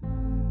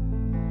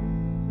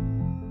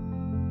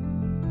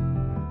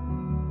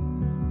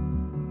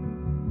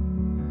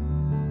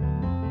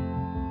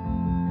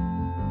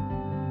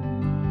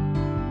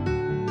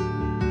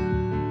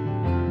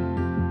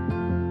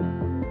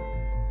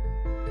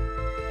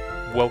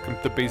Welcome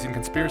to the Bayesian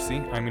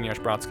Conspiracy. I'm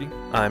Inyash Brodsky.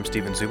 I'm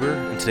Steven Zuber,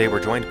 and today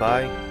we're joined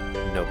by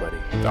nobody.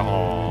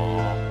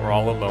 Aww, we're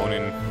all alone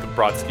in the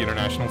Brodsky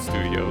International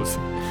Studios.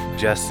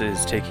 Jess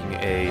is taking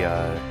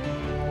a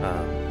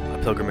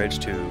pilgrimage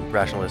to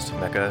rationalist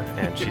Mecca,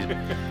 and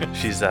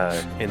she's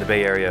in the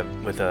Bay Area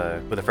with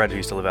a friend who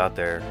used to live out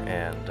there,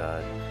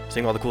 and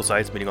seeing all the cool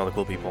sights, meeting all the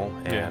cool people,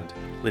 and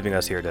leaving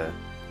us here to,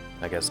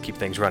 I guess, keep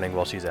things running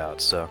while she's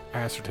out. So I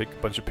asked her to take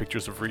a bunch of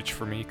pictures of Reach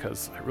for me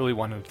because I really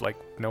wanted to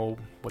know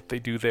what they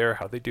do there,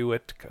 how they do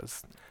it,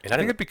 because I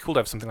think it'd be cool to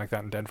have something like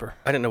that in Denver.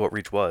 I didn't know what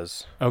Reach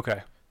was.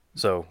 Okay.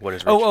 So what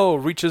is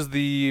Reach? Reach is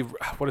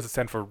what does it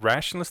stand for?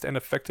 Rationalist and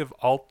Effective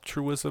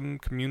Altruism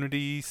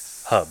Community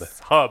Hub.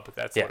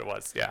 That's what it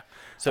was. Yeah.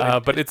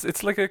 So but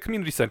it's like a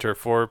community center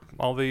for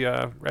all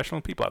the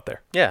rational people out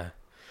there. Yeah,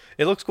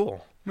 it looks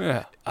cool.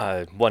 Yeah.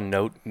 One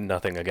note,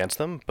 nothing against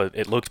them, but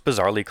it looked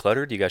bizarrely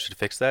cluttered. You guys should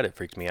fix that. It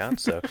freaked me out.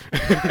 So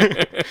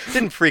it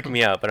didn't freak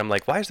me out, but I'm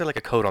like, why is there like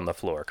a coat on the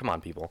floor? Come on,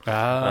 people.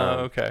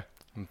 Okay.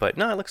 But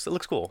no, it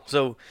looks cool.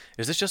 So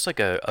is this just like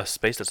a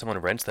space that someone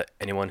rents that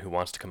anyone who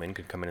wants to come in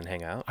can come in and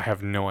hang out? I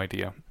have no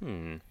idea.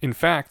 In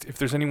fact, if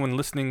there's anyone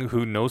listening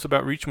who knows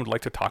about Reach and would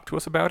like to talk to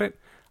us about it,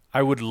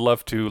 I would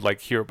love to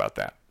hear about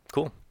that.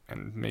 Cool.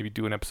 And maybe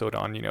do an episode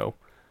on,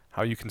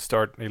 how you can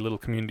start a little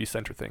community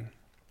center thing.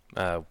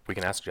 We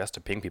can ask Jess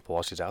to ping people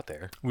while she's out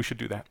there. We should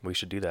do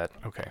that.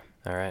 Okay.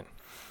 All right.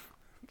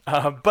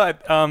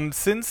 But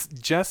since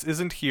Jess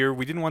isn't here,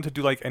 we didn't want to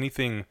do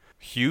anything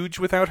huge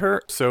without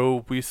her.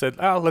 So we said,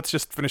 let's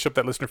just finish up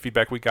that listener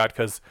feedback we got,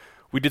 because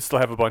we did still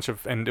have a bunch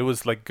of, and it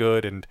was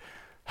good. And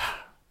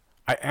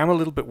I am a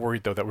little bit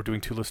worried though that we're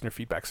doing 2 listener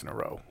feedbacks in a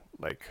row.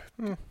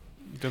 You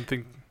don't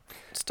think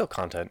it's still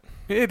content?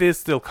 It is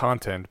still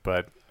content,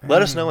 but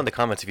let us know in the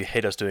comments if you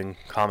hate us doing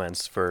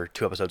comments for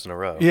 2 episodes in a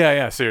row.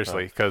 Yeah,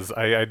 seriously, because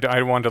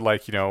I wanted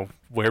to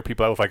wear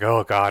people out with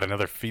oh god,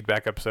 another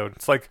feedback episode.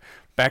 It's like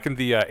back in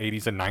the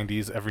 80s and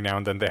 90s, every now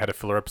and then they had a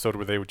filler episode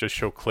where they would just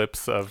show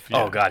clips of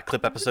oh god,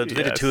 clip episodes. If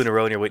they did 2 in a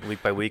row and you're waiting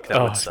week by week, that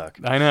would suck.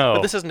 I know.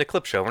 But this isn't a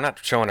clip show. We're not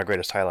showing our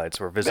greatest highlights.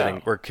 We're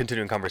visiting. We're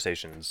continuing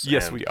conversations.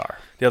 Yes, we are.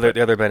 The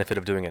other benefit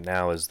of doing it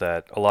now is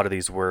that a lot of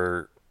these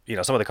were,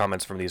 some of the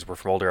comments from these were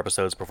from older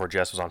episodes before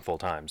Jess was on full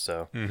time.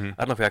 So I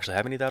don't know if we actually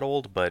have any that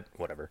old, but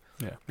whatever.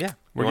 Yeah.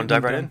 We want to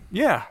dive right in?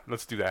 Yeah,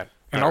 let's do that.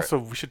 And also,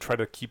 we should try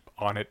to keep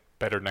on it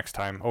better next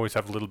time. Always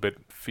have a little bit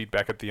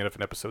feedback at the end of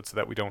an episode so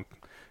that we don't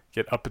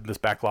get up in this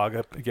backlog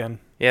up again.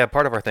 Yeah,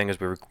 part of our thing is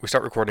we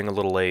start recording a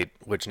little late,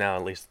 which now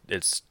at least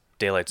it's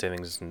daylight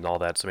savings and all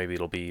that, so maybe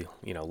it'll be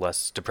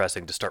less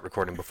depressing to start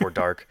recording before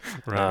dark.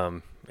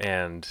 Right.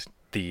 And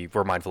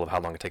we're mindful of how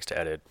long it takes to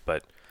edit,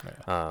 but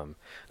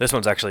this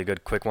one's actually a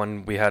good quick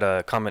one. We had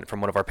a comment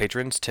from one of our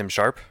patrons, Tim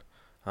Sharp.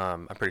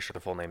 I'm pretty sure the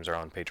full names are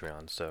on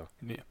Patreon. So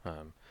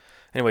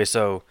anyway,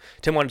 so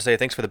Tim wanted to say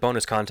thanks for the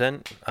bonus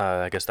content.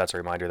 I guess that's a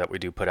reminder that we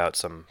do put out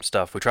some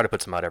stuff. We try to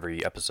put some out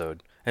every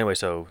episode. Anyway,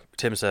 so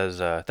Tim says,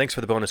 thanks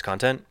for the bonus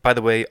content. By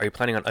the way, are you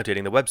planning on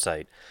updating the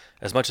website?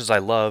 As much as I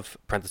loved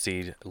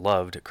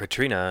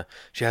Katrina,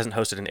 she hasn't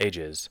hosted in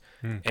ages.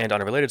 And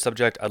on a related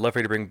subject, I'd love for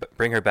you to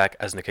bring her back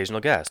as an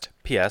occasional guest.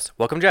 P.S.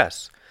 Welcome,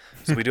 Jess.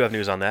 So we do have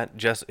news on that.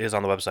 Jess is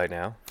on the website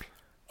now.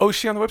 Oh, is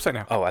she on the website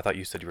now? Oh, I thought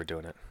you said you were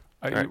doing it.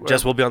 Right.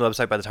 Jess will be on the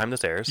website by the time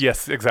this airs.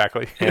 Yes,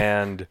 exactly.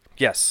 And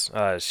yes,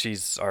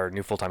 she's our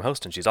new full-time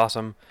host, and she's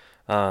awesome.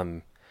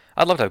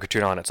 I'd love to have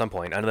Katrina on at some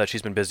point. I know that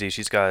she's been busy.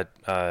 She's got,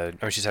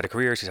 she's had a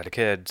career, she's had a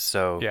kid,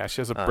 so yeah,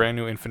 she has a brand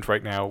new infant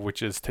right now,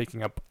 which is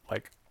taking up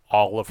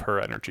all of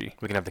her energy.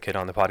 We can have the kid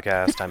on the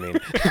podcast. I mean,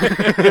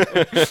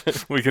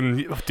 we can,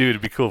 dude.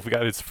 It'd be cool if we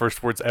got its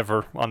first words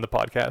ever on the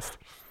podcast.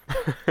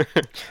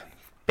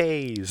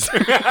 Bays.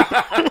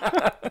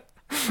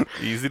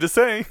 Easy to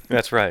say.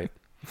 That's right.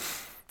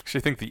 Actually,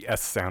 I think the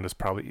S sound is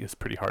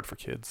pretty hard for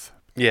kids.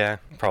 Yeah,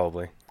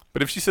 probably.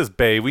 But if she says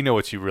 "bay," we know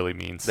what she really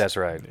means. That's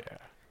right.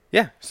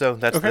 Yeah. So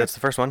that's the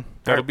first one.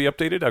 That'll be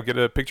updated. I'll get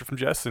a picture from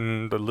Jess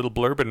and a little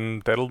blurb,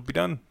 and that'll be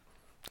done.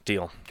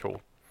 Deal.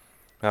 Cool.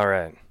 All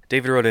right.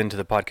 David wrote into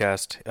the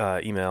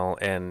podcast email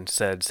and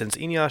said, since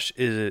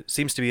Inyash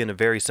seems to be in a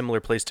very similar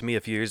place to me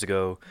a few years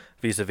ago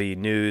vis-a-vis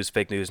news,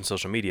 fake news, and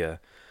social media,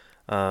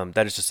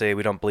 that is to say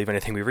we don't believe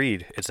anything we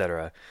read,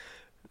 etc.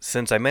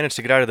 Since I managed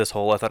to get out of this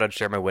hole, I thought I'd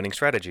share my winning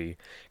strategy.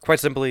 Quite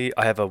simply,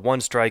 I have a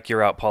one-strike,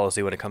 you're-out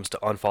policy when it comes to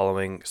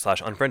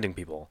unfollowing/unfriending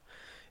people.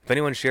 If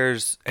anyone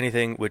shares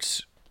anything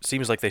which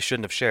seems like they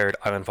shouldn't have shared,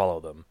 I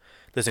unfollow them.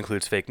 This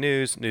includes fake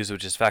news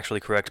which is factually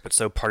correct but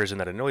so partisan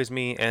that it annoys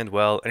me, and,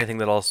 well, anything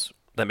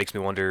that makes me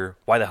wonder,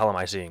 why the hell am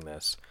I seeing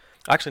this?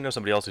 I actually know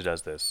somebody else who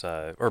does this,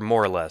 or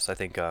more or less. I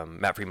think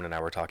Matt Freeman and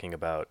I were talking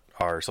about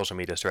our social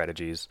media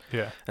strategies.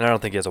 Yeah. And I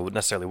don't think he has a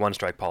necessarily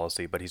one-strike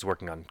policy, but he's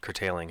working on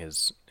curtailing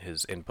his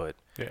input.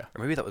 Yeah.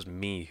 Or maybe that was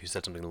me who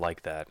said something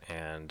like that,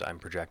 and I'm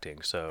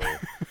projecting. So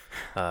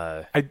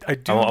I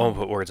won't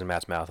put words in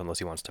Matt's mouth unless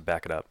he wants to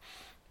back it up.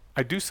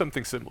 I do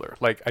something similar.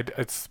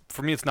 It's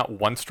for me, it's not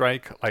one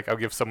strike. I'll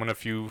give someone a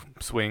few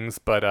swings,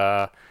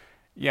 but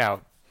yeah.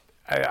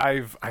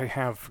 I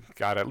have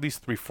got at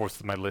least 3/4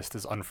 of my list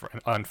is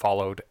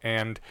unfollowed,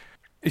 and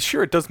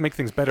Sure, it does make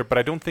things better, but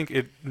I don't think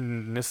it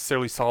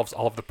necessarily solves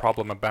all of the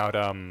problem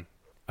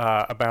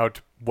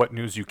about what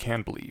news you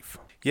can believe.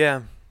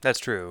 Yeah, that's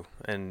true,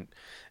 and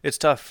it's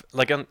tough.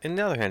 Like in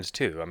the other hands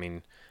too. I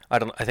mean, I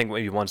think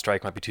maybe one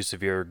strike might be too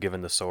severe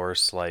given the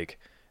source. Like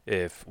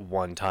if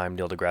one time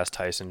Neil deGrasse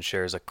Tyson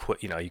shares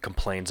he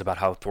complains about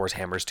how Thor's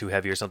hammer is too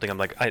heavy or something. I'm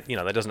like, that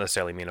doesn't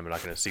necessarily mean I'm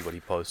not going to see what he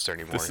posts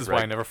anymore. This is right?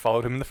 why I never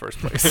followed him in the first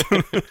place.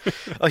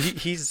 Oh,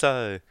 he's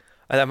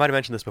I might have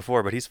mentioned this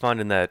before, but he's fun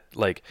in that,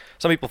 like,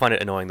 some people find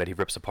it annoying that he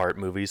rips apart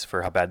movies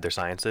for how bad their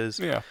science is.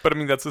 Yeah, but I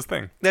mean, that's his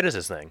thing. That is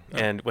his thing.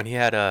 Yeah. And when he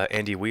had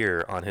Andy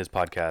Weir on his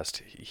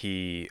podcast,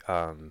 he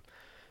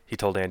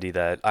told Andy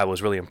that I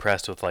was really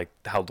impressed with, like,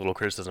 how little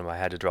criticism I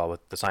had to draw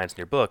with the science in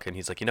your book. And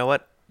he's like, you know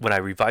what? When I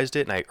revised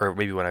it, or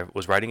maybe when I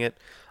was writing it,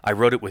 I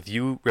wrote it with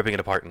you ripping it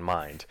apart in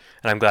mind.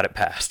 And I'm glad it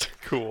passed.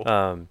 Cool.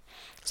 So,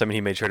 I mean,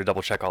 he made sure to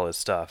double check all his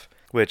stuff,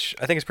 which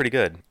I think is pretty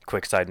good.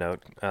 Quick side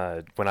note,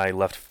 when I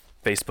left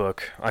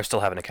Facebook, I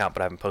still have an account,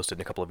 but I haven't posted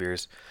in a couple of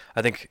years.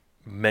 I think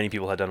many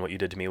people had done what you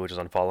did to me, which is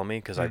unfollow me,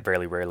 because I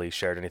very rarely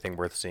shared anything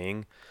worth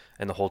seeing.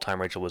 And the whole time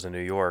Rachel was in New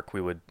York,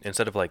 we would,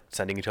 instead of like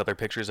sending each other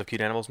pictures of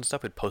cute animals and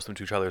stuff, we'd post them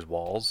to each other's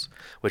walls,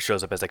 which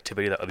shows up as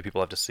activity that other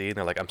people have to see. And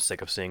they're like, I'm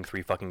sick of seeing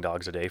 3 fucking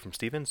dogs a day from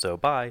Steven, so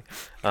bye.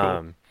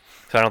 Cool.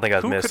 So I don't think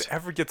I've Who missed. could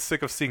ever get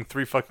sick of seeing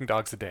 3 fucking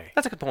dogs a day?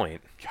 That's a good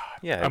point. God,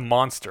 Yeah. a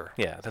monster.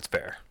 Yeah, that's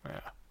fair.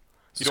 Yeah.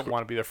 You don't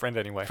want to be their friend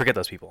anyway. Forget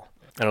those people.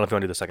 I don't know if you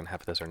want to do the second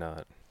half of this or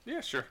not.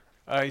 Yeah, sure.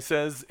 He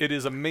says, it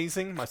is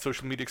amazing. My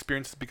social media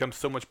experience has become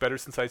so much better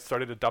since I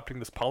started adopting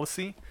this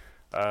policy.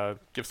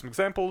 Give some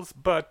examples,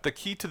 but the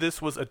key to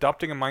this was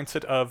adopting a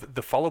mindset of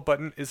the follow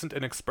button isn't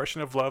an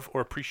expression of love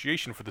or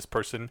appreciation for this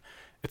person.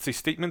 It's a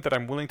statement that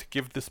I'm willing to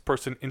give this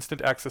person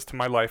instant access to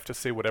my life to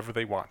say whatever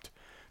they want.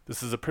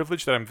 This is a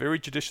privilege that I'm very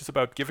judicious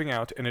about giving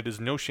out, and it is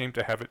no shame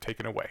to have it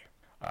taken away.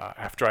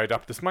 After I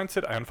adopted this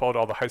mindset, I unfollowed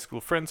all the high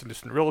school friends and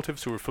distant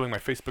relatives who were filling my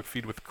Facebook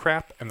feed with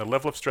crap, and the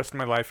level of stress in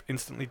my life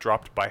instantly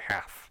dropped by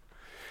half.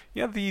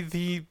 Yeah,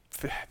 the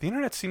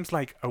internet seems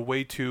like a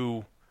way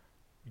to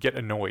get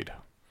annoyed.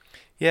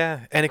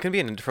 Yeah, and it can be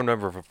in a different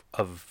number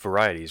of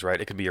varieties,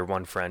 right? It could be your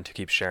one friend who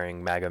keeps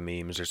sharing MAGA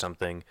memes or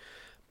something.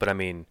 But I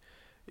mean,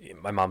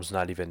 my mom's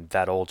not even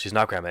that old. She's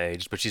not grandma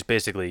aged, but she's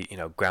basically,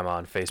 grandma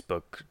on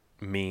Facebook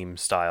meme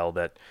style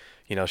that,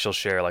 she'll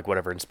share like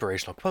whatever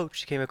inspirational quote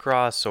she came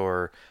across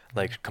or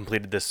like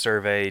completed this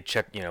survey,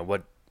 check,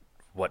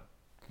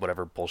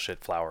 whatever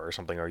bullshit flower or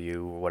something are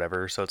you or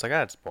whatever. So it's like,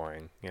 it's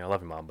boring. I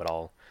love you, Mom, but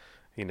I'll,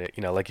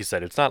 like you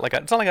said, it's not like I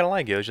don't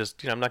like you. It's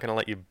just, I'm not going to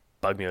let you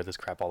bug me with this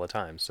crap all the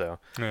time. So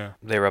Yeah.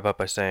 they wrap up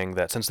by saying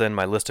that since then,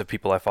 my list of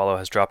people I follow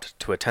has dropped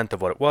to 1/10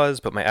 of what it was,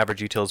 but my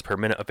average utils per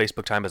minute of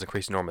Facebook time has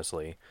increased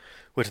enormously,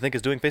 which I think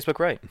is doing Facebook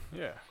right.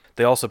 Yeah.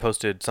 They also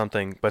posted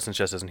something, but since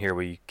Jess isn't here,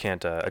 we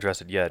can't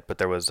address it yet, but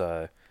there was,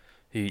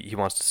 he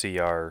wants to see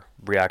our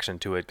reaction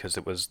to it because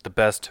it was the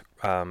best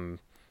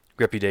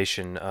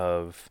reputation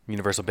of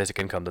universal basic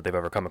income that they've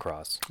ever come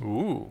across.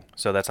 Ooh.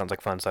 So that sounds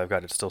like fun, so I've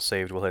got it still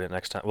saved. We'll hit it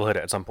next time. We'll hit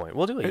it at some point.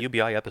 We'll do a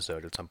UBI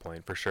episode at some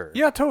point, for sure.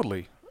 Yeah,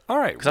 totally. All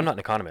right. Because I'm not an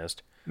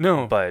economist.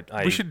 No, but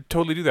we should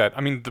totally do that.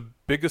 I mean, the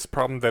biggest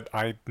problem that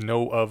I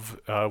know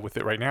of with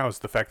it right now is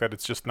the fact that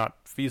it's just not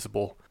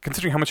feasible,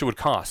 considering how much it would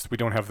cost. We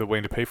don't have the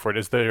way to pay for it.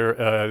 Is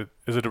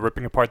it a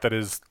ripping apart that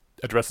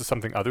addresses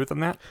something other than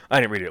that? I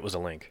didn't read it. It was a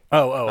link.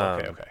 Oh,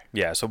 okay.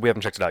 Yeah, so we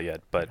haven't checked it out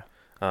yet, but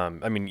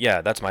I mean,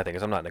 yeah, that's my thing.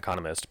 Is I'm not an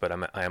economist, but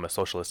I am a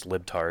socialist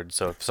libtard.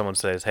 So if someone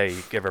says, "Hey,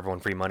 give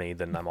everyone free money,"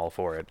 then I'm all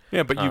for it.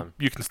 Yeah, but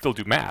you can still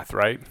do math,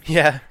 right?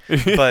 Yeah,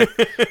 but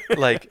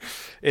like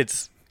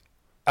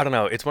I don't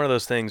know. It's one of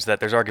those things that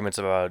there's arguments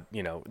about.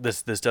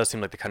 This does seem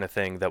like the kind of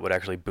thing that would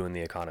actually boon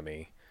the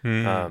economy.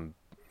 I'm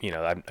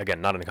again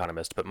not an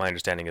economist, but my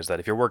understanding is that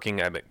if you're working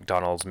at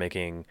McDonald's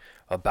making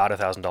about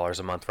 $1,000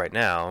 a month right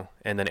now,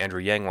 and then Andrew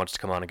Yang wants to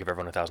come on and give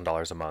everyone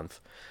 $1,000 a month,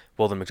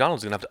 well, then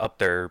McDonald's is gonna have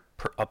to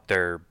up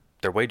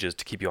their wages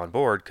to keep you on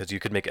board because you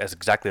could make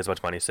exactly as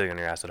much money sitting on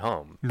your ass at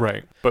home.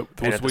 Right, but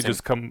those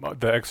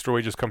the extra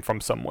wages come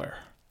from somewhere.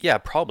 Yeah,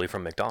 probably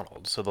from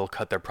McDonald's. So they'll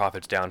cut their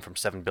profits down from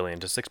 $7 billion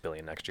to $6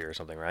 billion next year or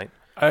something, right?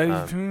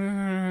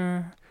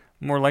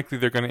 More likely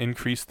they're going to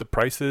increase the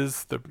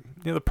prices. The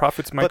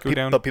profits might go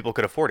down. But people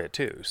could afford it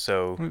too.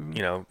 So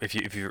if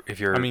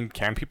you're, I mean,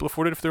 can people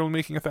afford it if they're only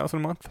making $1,000 a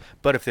month?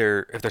 But if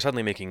they're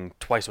suddenly making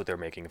twice what they're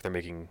making, if they're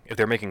making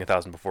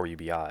 $1,000 before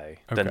UBI,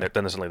 then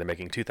suddenly they're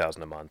making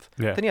 $2,000 a month.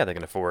 Yeah. Then they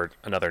can afford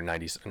another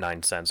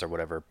 99 cents or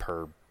whatever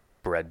per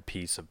bread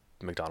piece of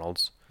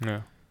McDonald's.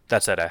 Yeah.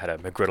 That said, I had a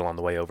McGriddle on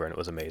the way over and it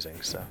was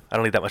amazing. So I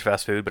don't eat that much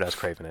fast food, but I was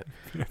craving it.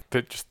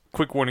 Just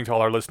quick warning to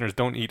all our listeners: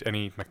 don't eat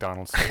any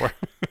McDonald's.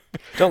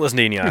 Don't listen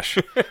to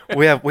Inyash.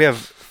 we have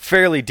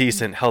fairly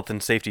decent health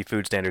and safety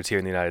food standards here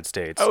in the United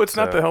States. Oh, it's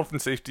not the health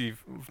and safety.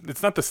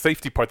 It's not the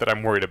safety part that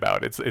I'm worried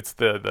about. It's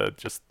the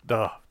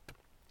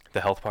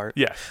health part.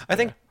 Yes. I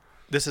think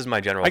this is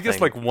my general. I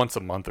guess like once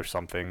a month or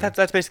something.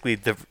 That's basically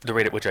the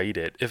rate at which I eat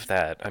it, if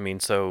that. I mean,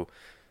 so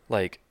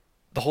like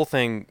the whole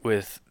thing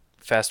with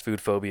fast food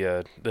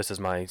phobia. This is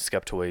my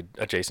Skeptoid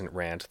adjacent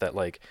rant. That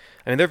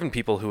there have been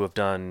people who have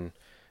done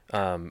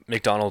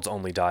McDonald's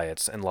only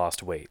diets and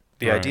lost weight.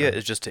 The idea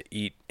is just to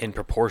eat in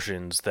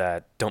proportions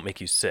that don't make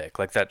you sick.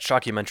 Like that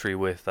shockumentary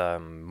with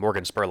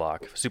Morgan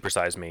Spurlock, Super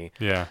Size Me.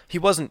 Yeah. He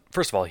wasn't,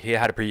 first of all, he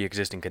had a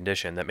pre-existing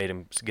condition that made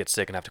him get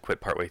sick and have to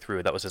quit partway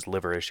through. That was his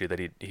liver issue that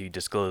he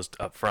disclosed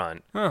up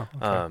front. Oh,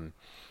 okay.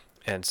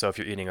 And so if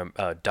you're eating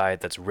a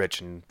diet that's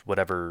rich in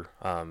whatever,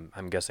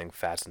 I'm guessing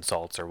fats and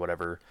salts or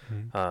whatever,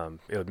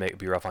 it would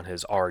be rough on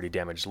his already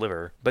damaged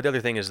liver. But the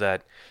other thing is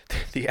that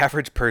the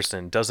average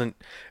person doesn't.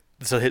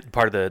 So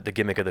part of the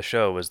gimmick of the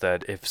show was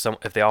that if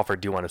they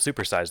offered, do you want to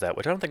supersize that,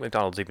 which I don't think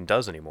McDonald's even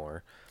does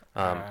anymore.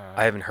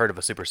 I haven't heard of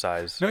a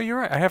supersize. No, you're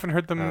right. I haven't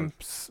heard them.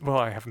 Well,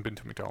 I haven't been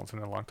to McDonald's in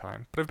a long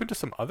time, but I've been to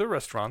some other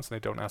restaurants and they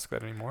don't ask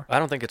that anymore. I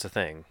don't think it's a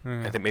thing.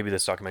 I think maybe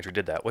this documentary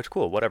did that, which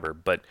cool, whatever.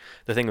 But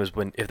the thing was,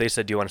 if they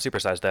said, do you want to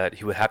supersize that,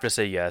 he would have to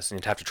say yes, and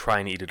he'd have to try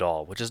and eat it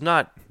all, which is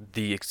not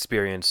the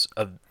experience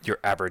of your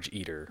average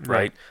eater,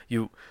 right?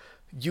 You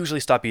usually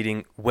stop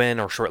eating when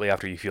or shortly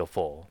after you feel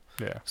full.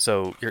 Yeah.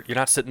 So you're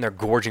not sitting there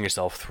gorging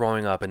yourself,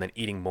 throwing up, and then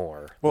eating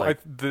more. Well,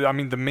 I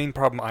mean, the main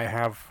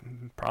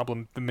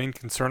the main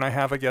concern I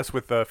have, I guess,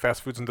 with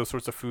fast foods and those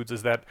sorts of foods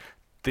is that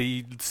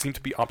they seem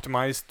to be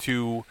optimized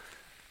to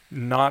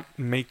not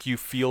make you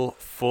feel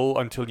full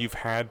until you've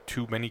had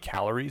too many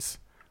calories.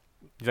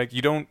 Like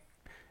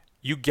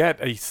you get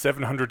a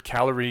 700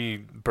 calorie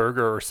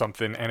burger or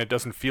something and it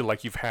doesn't feel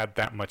like you've had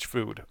that much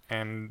food.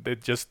 And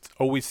it just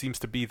always seems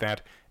to be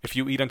that if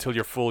you eat until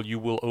you're full, you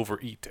will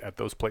overeat at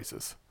those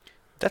places.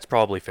 That's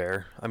probably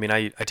fair. I mean,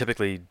 I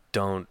typically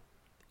don't,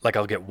 like,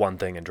 I'll get one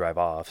thing and drive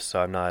off,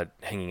 so I'm not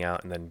hanging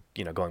out and then,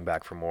 going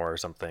back for more or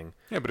something.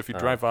 Yeah, but if you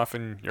drive off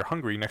and you're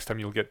hungry, next time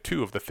you'll get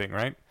 2 of the thing,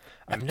 right?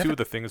 And 2 of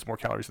the thing is more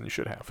calories than you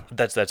should have.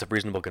 That's a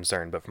reasonable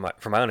concern, but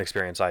from my own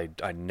experience, I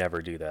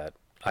never do that.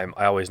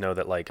 I always know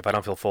that, like, if I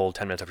don't feel full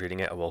 10 minutes after eating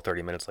it, I will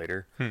 30 minutes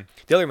later.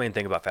 The other main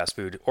thing about fast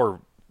food,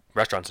 or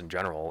restaurants in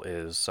general,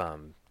 is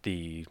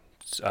the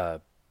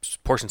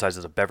portion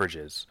sizes of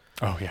beverages.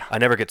 Oh, yeah. I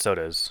never get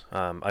sodas.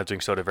 I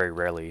drink soda very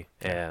rarely,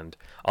 and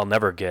I'll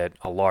never get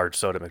a large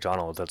soda at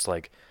McDonald's. That's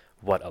like,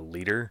 a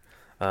liter?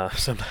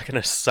 So I'm not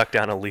going to suck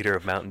down a liter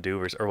of Mountain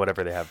Dew or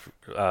whatever they have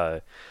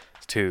because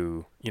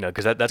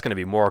that's going to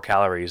be more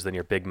calories than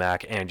your Big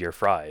Mac and your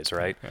fries,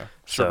 right? Yeah.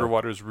 Sugar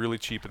water is really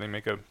cheap, and they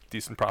make a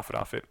decent profit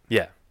off it.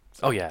 Yeah.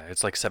 Oh, yeah.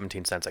 It's like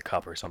 17 cents a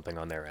cup or something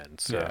on their end.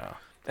 So. Yeah.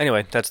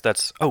 Anyway,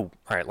 that's. Oh,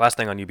 all right. Last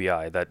thing on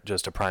UBI, that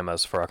just to prime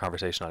us for our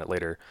conversation on it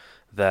later,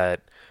 that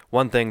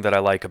one thing that I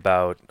like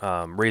about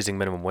raising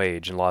minimum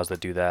wage and laws that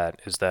do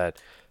that is that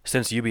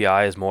since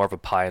UBI is more of a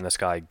pie in the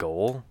sky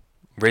goal,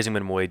 raising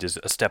minimum wage is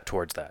a step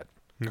towards that.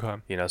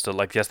 Okay. So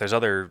like, yes, there's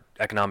other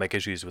economic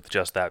issues with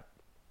just that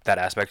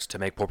aspect to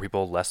make poor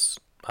people less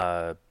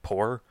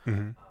poor,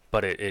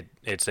 but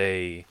it's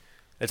a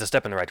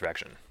step in the right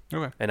direction.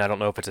 Okay. And I don't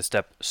know if it's a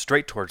step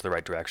straight towards the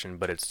right direction,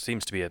 but it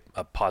seems to be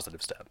a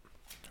positive step.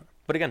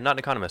 But again, not an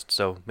economist,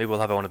 so maybe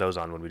we'll have one of those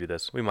on when we do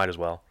this. We might as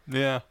well.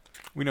 Yeah.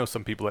 We know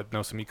some people that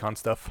know some econ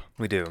stuff.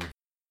 We do.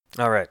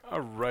 All right.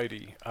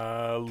 Alrighty.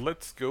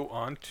 Let's go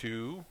on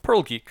to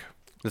Pearl Geek.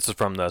 This is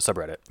from the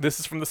subreddit. This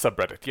is from the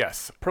subreddit,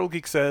 yes. Pearl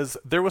Geek says,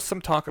 there was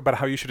some talk about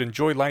how you should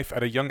enjoy life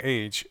at a young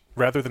age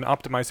rather than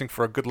optimizing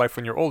for a good life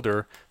when you're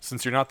older,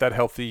 since you're not that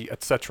healthy,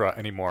 etc.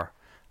 anymore.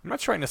 I'm not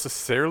sure I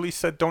necessarily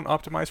said don't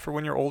optimize for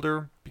when you're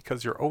older,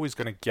 because you're always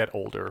going to get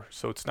older,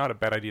 so it's not a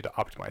bad idea to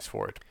optimize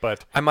for it.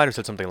 But I might have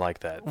said something like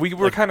that. We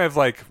were kind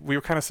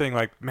of saying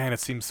like, man, it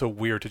seems so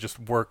weird to just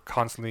work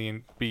constantly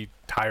and be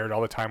tired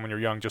all the time when you're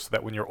young, just so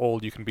that when you're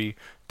old you can be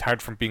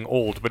tired from being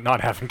old but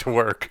not having to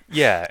work.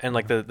 Yeah, and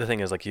like the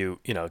thing is like you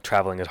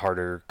traveling is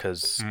harder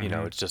because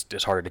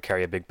it's harder to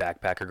carry a big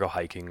backpack or go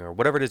hiking or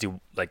whatever it is you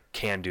like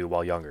can do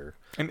while younger.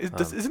 And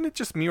isn't it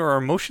just me, or are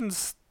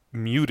emotions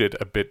muted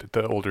a bit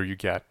the older you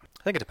get?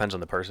 I think it depends on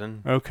the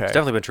person. Okay. It's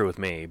definitely been true with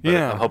me, but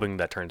yeah. I'm hoping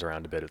that turns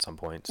around a bit at some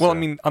point. Well, so. I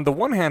mean, on the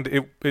one hand,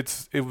 it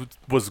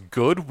was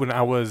good when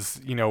I was,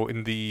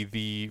 in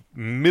the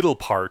middle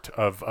part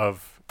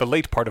of the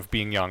late part of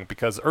being young,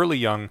 because early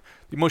young,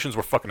 the emotions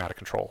were fucking out of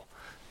control.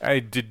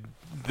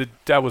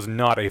 That was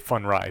not a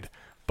fun ride.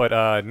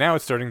 But now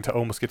it's starting to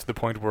almost get to the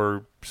point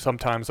where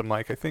sometimes I'm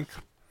like, I think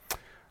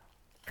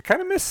I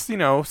kind of miss,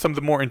 some of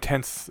the more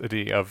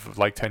intensity of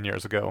like 10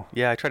 years ago.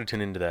 Yeah, I try to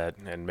tune into that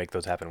and make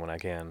those happen when I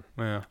can.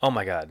 Yeah. Oh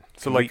my God.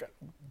 So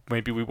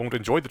maybe we won't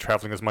enjoy the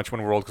traveling as much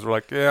when we're old because we're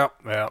like,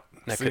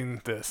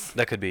 this.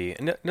 That could be.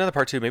 Another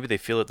part too, maybe they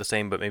feel it the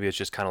same, but maybe it's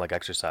just kind of like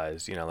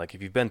exercise. Like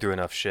if you've been through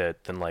enough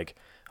shit, then like,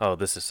 oh,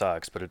 this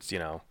sucks. But it's,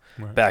 right.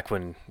 Back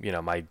when,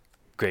 when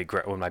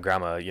my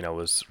grandma,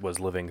 was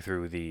living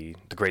through the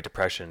Great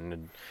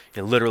Depression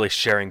and literally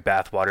sharing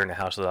bath water in a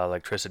house without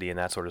electricity and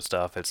that sort of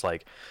stuff. It's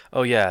like,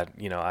 oh yeah,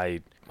 I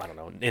don't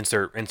know,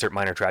 insert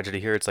minor tragedy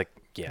here. It's like,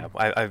 yeah,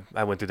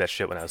 I went through that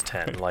shit when I was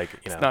 10. Like,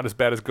 it's not as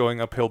bad as going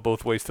uphill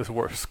both ways to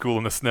school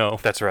in the snow.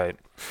 That's right.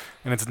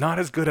 And it's not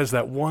as good as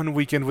that one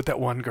weekend with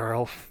that one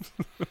girl.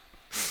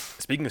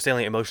 Speaking of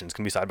salient emotions,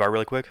 can we sidebar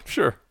really quick?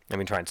 Sure. I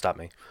mean, try and stop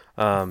me.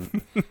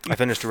 I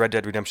finished Red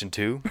Dead Redemption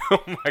 2.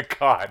 Oh my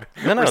god.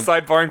 No. We're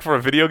sidebarring for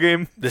a video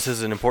game? This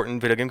is an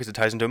important video game because it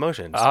ties into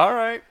emotions. All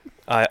right.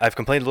 I've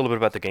complained a little bit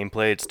about the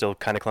gameplay. It's still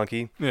kind of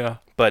clunky. Yeah.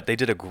 But they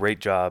did a great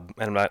job,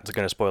 and I'm not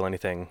going to spoil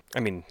anything. I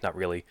mean, not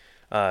really.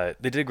 They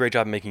did a great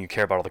job making you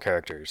care about all the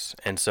characters.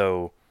 And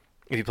so,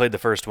 if you played the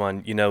first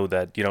one, you know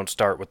that you don't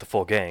start with the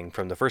full gang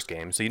from the first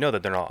game. So you know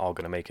that they're not all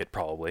going to make it,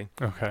 probably.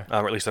 Okay.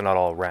 Or at least they're not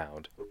all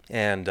around.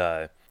 And,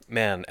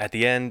 man, at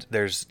the end,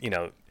 there's,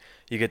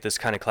 you get this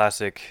kind of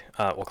classic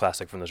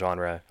from the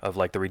genre of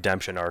like the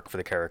redemption arc for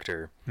the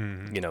character.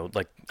 Mm-hmm.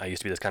 Like I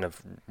used to be this kind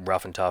of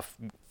rough and tough,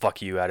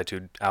 fuck you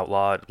attitude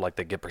outlaw. Like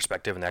they get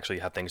perspective and actually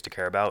have things to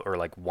care about or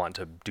like want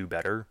to do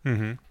better.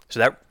 Mm-hmm.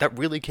 So that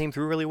really came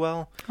through really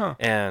well. Huh.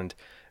 And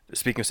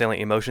speaking of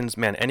salient emotions,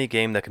 man, any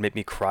game that could make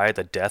me cry at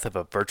the death of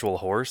a virtual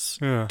horse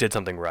did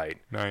something right.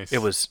 Nice.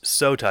 It was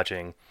so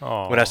touching.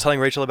 Aww. When I was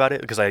telling Rachel about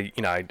it, because I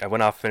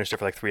went off, finished it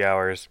for like 3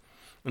 hours.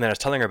 And then I was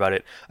telling her about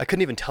it. I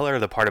couldn't even tell her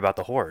the part about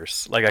the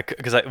horse,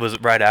 because it was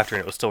right after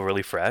and it was still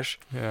really fresh.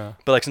 Yeah.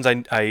 But like since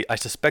I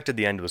suspected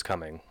the end was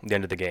coming, the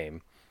end of the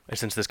game, and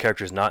since this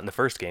character is not in the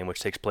first game, which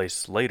takes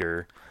place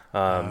later,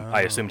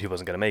 I assumed he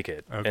wasn't going to make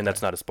it. Okay. And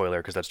that's not a spoiler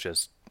because that's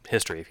just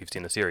history if you've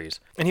seen the series.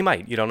 And he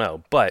might, you don't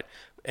know. But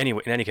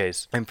anyway, in any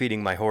case, I'm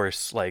feeding my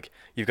horse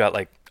you've got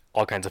like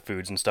all kinds of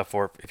foods and stuff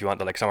for if you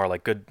want, like some are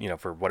like good,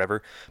 for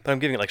whatever. But I'm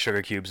giving it like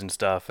sugar cubes and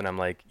stuff, and I'm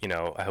like,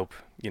 I hope,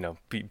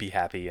 be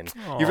happy. And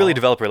you really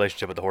develop a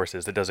relationship with the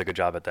horses. That does a good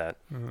job at that.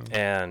 Mm-hmm.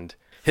 And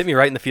hit me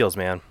right in the feels,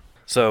 man.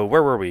 So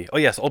where were we? Oh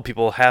yes, old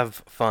people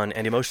have fun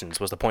and emotions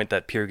was the point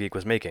that Pure Geek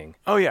was making.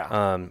 Oh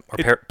yeah.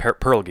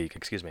 Pearl Geek,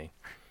 excuse me.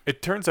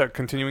 It turns out,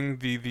 continuing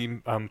the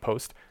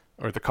post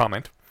or the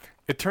comment,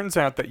 it turns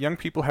out that young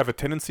people have a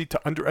tendency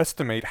to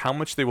underestimate how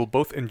much they will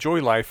both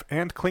enjoy life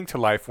and cling to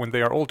life when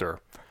they are older.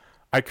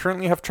 I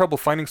currently have trouble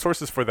finding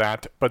sources for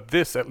that, but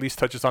this at least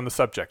touches on the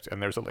subject,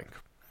 and there's a link.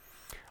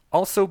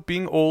 Also,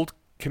 being old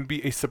can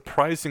be a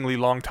surprisingly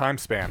long time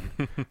span.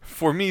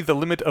 For me, the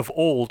limit of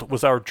old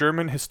was our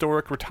German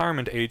historic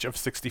retirement age of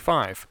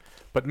 65,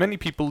 but many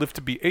people live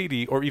to be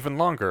 80 or even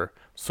longer,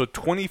 so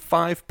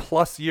 25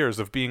 plus years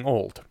of being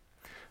old.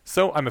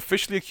 So I'm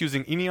officially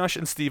accusing Eneasz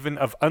and Steven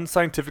of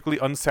unscientifically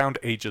unsound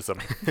ageism.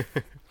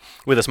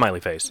 With a smiley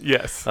face.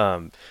 Yes.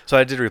 So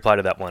I did reply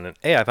to that one, and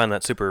I found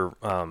that super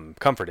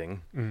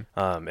comforting.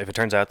 If it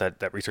turns out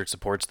that research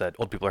supports that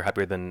old people are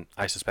happier than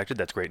I suspected,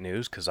 that's great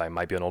news, because I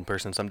might be an old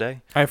person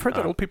someday. I've heard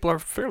that old people are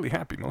fairly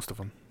happy, most of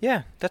them.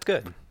 Yeah, that's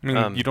good. I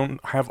mean, you don't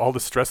have all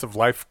the stress of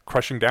life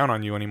crushing down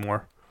on you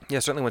anymore. Yeah,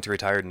 certainly once you're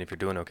retired and if you're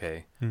doing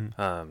okay.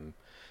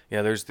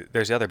 There's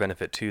the other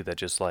benefit, too, that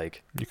just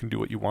like... You can do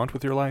what you want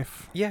with your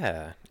life.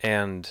 Yeah,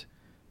 and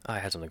I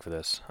had something for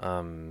this.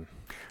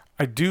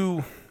 I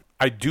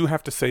do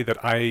have to say that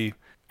I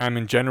am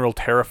in general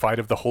terrified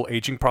of the whole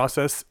aging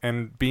process,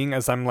 and being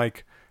as I'm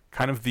like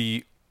kind of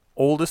the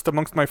oldest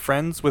amongst my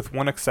friends with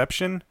one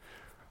exception,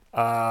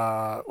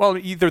 well,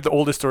 either the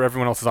oldest or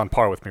everyone else is on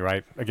par with me,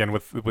 right? Again,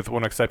 with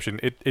one exception,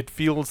 it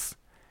feels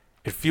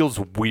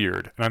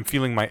weird, and I'm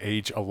feeling my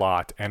age a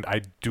lot, and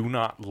I do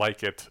not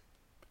like it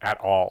at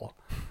all.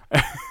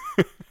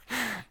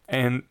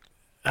 And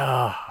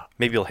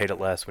maybe you'll hate it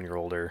less when you're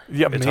older.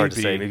 Yeah, it's hard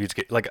to say. Maybe it's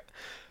like,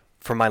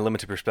 from my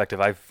limited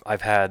perspective,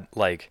 I've had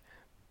like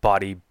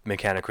body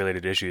mechanic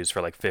related issues for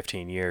like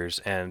 15 years,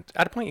 and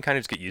at a point you kind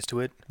of just get used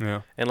to it.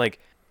 Yeah. And like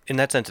in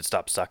that sense, it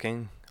stops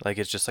sucking. Like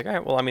it's just like, all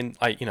right, well, I mean,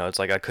 it's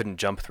like I couldn't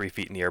jump 3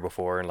 feet in the air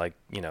before, and like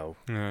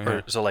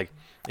so like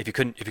if you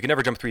could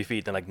never jump 3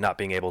 feet, then like not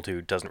being able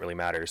to doesn't really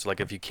matter. So like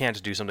if you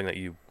can't do something that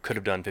you could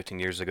have done 15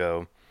 years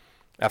ago,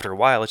 after a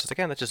while, it's just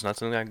like, that's just not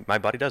something my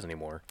body does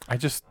anymore.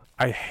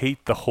 I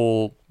hate the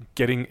whole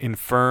getting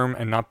infirm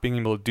and not being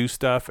able to do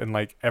stuff, and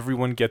like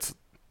everyone gets,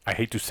 I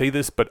hate to say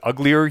this, but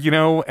uglier,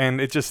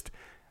 and it just,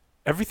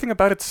 everything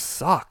about it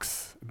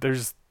sucks.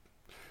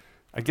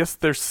 I guess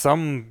there's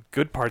some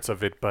good parts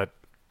of it, but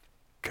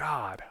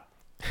God.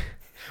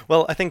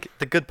 Well, I think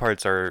the good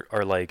parts are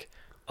like,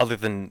 other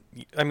than,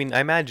 I mean, I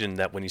imagine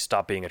that when you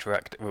stop being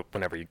attractive,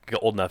 whenever you get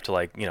old enough to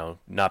like,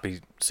 not be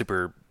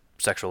super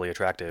sexually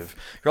attractive,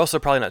 you're also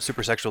probably not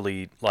super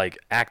sexually like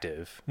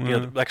active.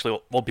 Actually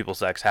old people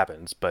sex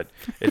happens, but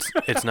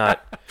it's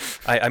not.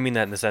 I mean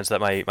that in the sense that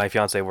my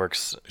fiance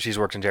she's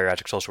worked in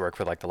geriatric social work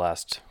for like the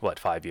last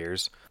 5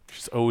 years.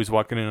 She's always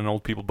walking in on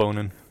old people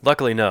boning.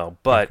 Luckily no,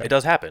 but It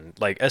does happen.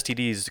 Like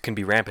STDs can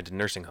be rampant in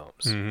nursing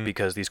homes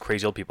because these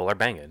crazy old people are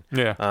banging.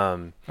 Yeah.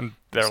 And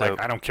they're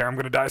like, I don't care, I'm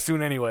gonna die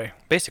soon anyway.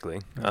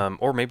 Basically.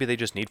 Or maybe they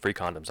just need free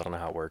condoms. I don't know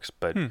how it works,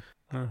 but in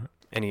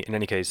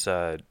any case,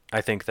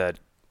 I think that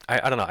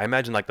I don't know. I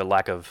imagine like the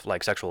lack of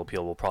like sexual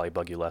appeal will probably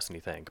bug you less than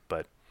you think,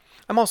 but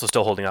I'm also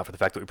still holding out for the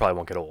fact that we probably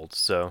won't get old.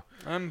 So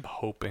I'm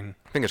hoping.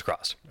 Fingers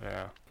crossed.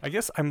 Yeah. I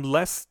guess I'm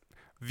less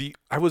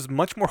I was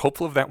much more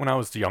hopeful of that when I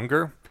was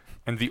younger,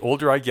 and the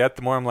older I get,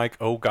 the more I'm like,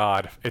 oh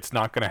God, it's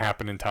not going to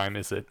happen in time,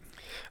 is it?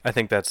 I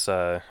think that's.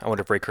 I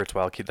wonder if Ray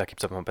Kurzweil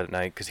keeps up at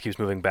night because he keeps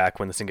moving back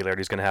when the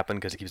singularity is going to happen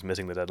because he keeps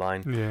missing the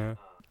deadline. Yeah.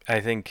 I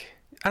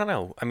don't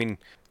know. I mean,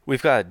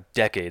 we've got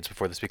decades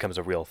before this becomes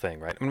a real thing,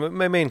 right? I mean,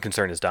 my main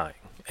concern is dying.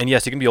 And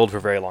yes, you can be old for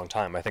a very long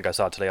time. I think I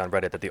saw today on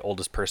Reddit that the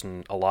oldest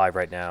person alive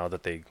right now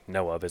that they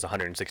know of is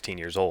 116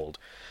 years old.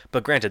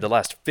 But granted, the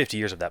last 50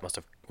 years of that must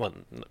have, well,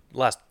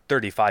 last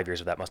 35 years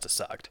of that must have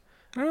sucked.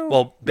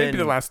 Well, maybe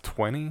the last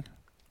 20.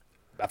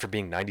 After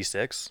being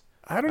 96?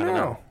 I don't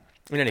know.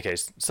 In any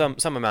case, some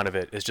amount of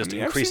it is just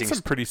increasing. I've seen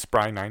some pretty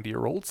spry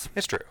 90-year-olds.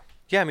 It's true.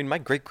 Yeah, I mean, my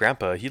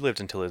great-grandpa, he lived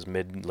until his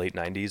late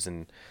 90s,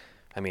 and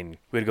I mean,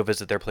 we'd go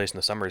visit their place in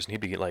the summers, and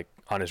he'd be like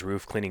on his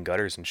roof cleaning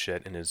gutters and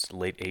shit in his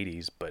late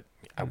 80s. But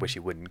I wish he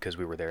wouldn't, because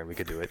we were there and we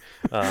could do it.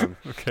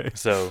 Okay.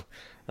 So,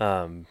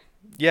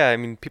 yeah, I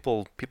mean,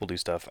 people do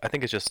stuff. I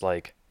think it's just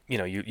like, you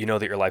know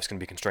that your life's gonna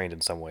be constrained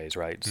in some ways,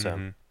 right?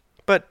 So,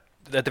 but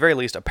at the very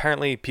least,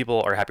 apparently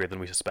people are happier than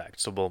we suspect.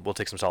 So we'll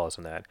take some solace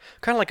in that.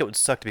 Kind of like it would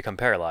suck to become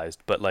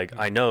paralyzed, but like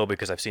I know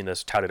because I've seen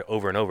this touted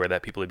over and over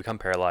that people who become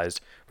paralyzed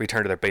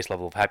return to their base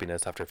level of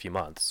happiness after a few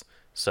months.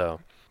 So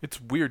it's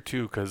weird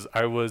too, because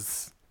I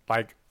was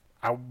like,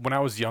 when I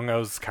was young, I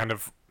was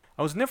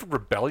never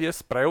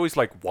rebellious, but I always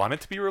like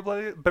wanted to be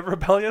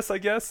rebellious, I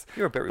guess.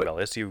 You were a bit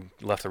rebellious. You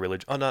left the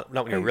religion. Oh, not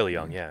when you were really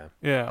young. Yeah.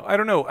 Yeah, I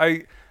don't know.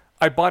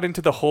 I bought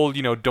into the whole,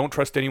 don't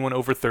trust anyone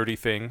over 30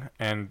 thing,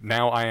 and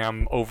now I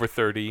am over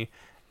 30,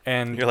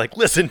 and you're like,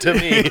 listen to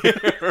me.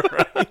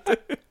 Right.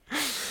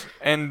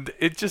 And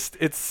I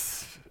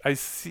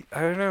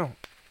don't know.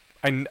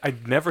 I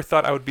never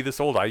thought I would be this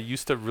old. I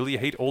used to really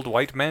hate old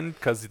white men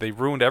because they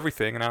ruined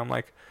everything, and now I'm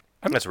like,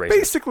 That's racist.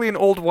 Basically an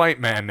old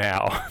white man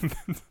now.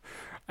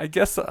 I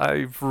guess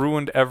I've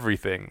ruined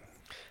everything.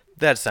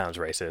 That sounds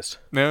racist.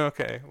 No,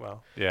 okay,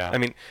 well, yeah. I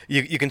mean,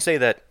 you can say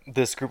that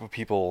this group of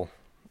people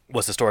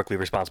was historically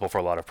responsible for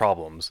a lot of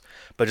problems,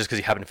 but just because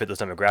you happen to fit those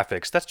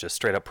demographics, that's just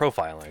straight up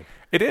profiling.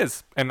 It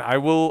is, and I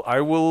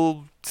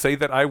will say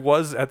that I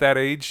was at that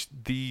age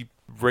the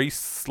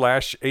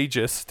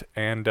race/ageist,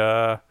 and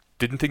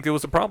didn't think there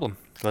was a problem.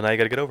 Well, now you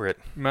got to get over it.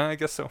 I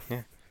guess so.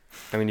 Yeah.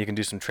 I mean, you can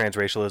do some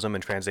transracialism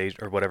and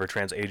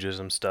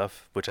transageism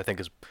stuff, which I think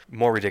is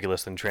more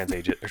ridiculous than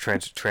racism.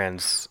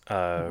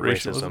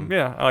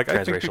 Yeah, like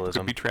I think people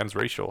could be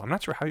transracial. I'm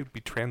not sure how you'd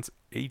be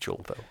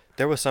transageal though.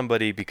 There was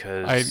somebody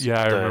because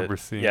I remember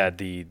seeing. Yeah,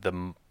 the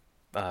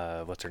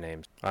what's her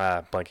name?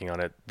 Blanking on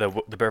it. The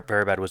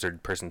very bad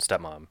wizard person's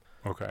stepmom.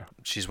 Okay.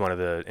 She's one of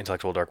the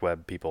intellectual dark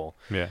web people.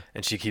 Yeah.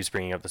 And she keeps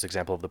bringing up this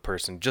example of the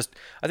person.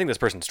 I think this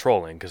person's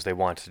trolling because they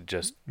want to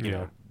just, you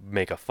know,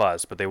 make a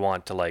fuss, but they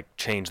want to like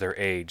change their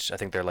age. I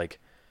think they're like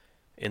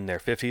in their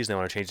 50s. They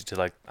want to change it to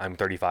like, I'm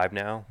 35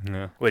 now.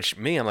 Yeah. Which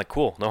I'm like,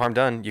 cool, no harm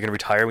done. You're going to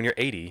retire when you're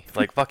 80.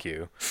 Like, fuck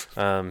you.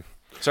 Sorry,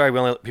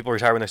 people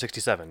retire when they're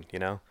 67, you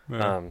know?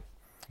 Yeah.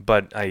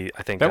 But I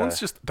think that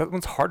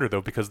one's harder though,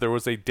 because there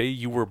was a day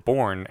you were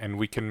born and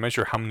we can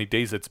measure how many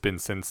days it's been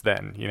since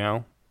then, you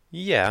know?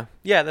 Yeah,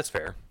 that's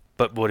fair.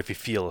 But what if you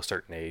feel a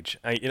certain age?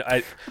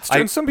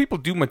 Some people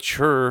do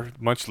mature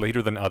much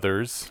later than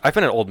others. I've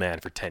been an old man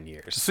for 10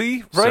 years.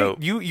 See, right? So,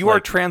 you are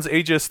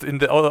transageist in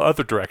the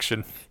other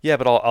direction. Yeah,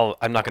 but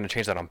I'm not going to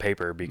change that on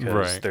paper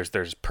because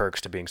there's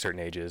perks to being certain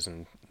ages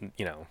and,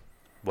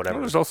 whatever.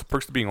 Well, there's also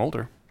perks to being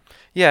older.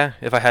 Yeah,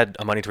 if I had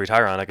money to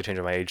retire on, I could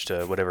change my age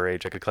to whatever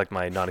age I could collect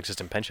my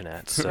non-existent pension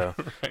at. So,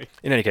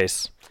 in any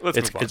case,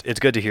 it's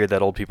good to hear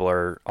that old people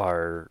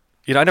are.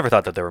 I never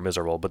thought that they were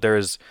miserable, but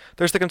there's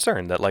the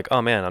concern that like,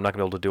 oh man, I'm not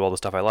gonna be able to do all the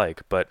stuff I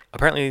like. But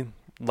apparently,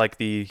 like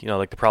the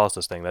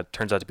paralysis thing, that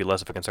turns out to be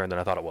less of a concern than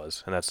I thought it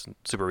was, and that's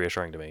super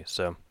reassuring to me.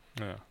 So,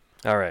 yeah.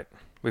 All right,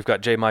 we've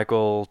got J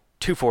Michael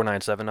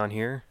 2497 on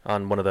here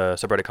on one of the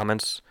subreddit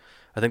comments.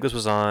 I think this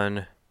was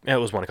it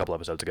was one a couple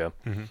episodes ago.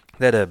 Mm-hmm.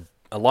 They had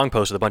a long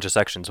post with a bunch of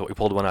sections, but we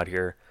pulled one out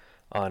here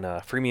on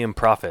freemium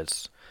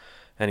profits,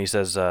 and he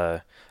says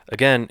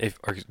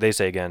they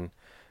say again,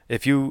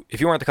 if you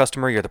aren't the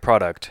customer, you're the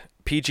product.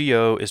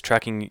 PGO is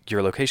tracking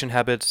your location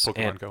habits.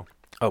 Pokemon Go.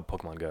 Oh,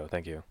 Pokemon Go.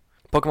 Thank you.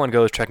 Pokemon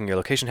Go is tracking your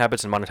location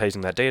habits and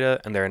monetizing that data,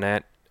 and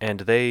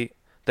they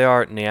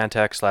are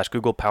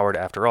Niantic/Google powered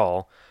after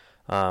all.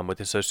 With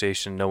the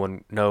association,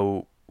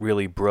 no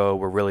really bro,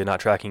 we're really not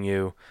tracking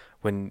you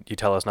when you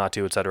tell us not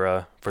to,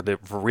 etc. For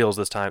reals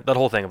this time. That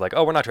whole thing of like,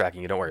 oh, we're not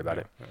tracking you, don't worry about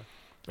it. Yeah.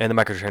 And the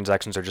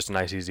microtransactions are just a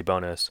nice easy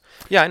bonus.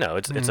 Yeah, I know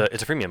it's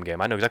a freemium game.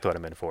 I know exactly what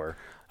I'm in for.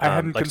 I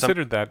hadn't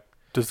considered that.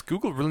 Does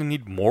Google really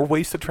need more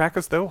ways to track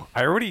us, though?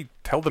 I already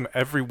tell them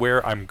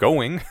everywhere I'm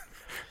going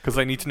because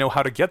I need to know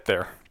how to get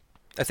there.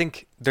 I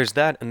think there's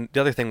that, and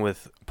the other thing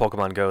with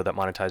Pokemon Go that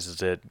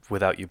monetizes it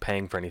without you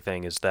paying for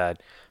anything is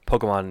that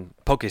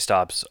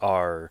Pokestops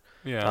are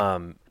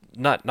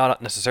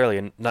not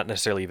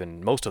necessarily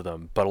even most of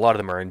them, but a lot of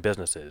them are in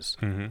businesses.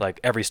 Mm-hmm. Like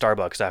every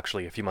Starbucks,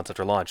 actually, a few months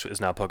after launch,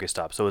 is now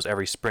Pokestop. So is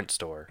every Sprint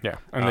store. Yeah,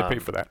 and they pay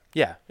for that.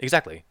 Yeah,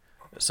 exactly.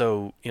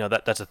 So,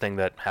 that's a thing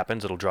that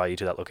happens. It'll draw you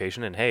to that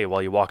location. And, hey,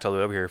 while you walked all the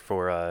way over here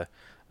for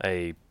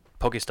a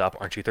Pokestop,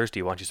 aren't you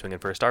thirsty? Why don't you swing in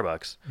for a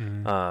Starbucks?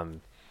 Mm-hmm.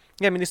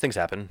 Yeah, I mean, these things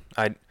happen.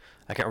 I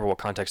can't remember what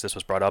context this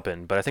was brought up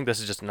in, but I think this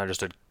is just an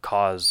understood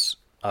cause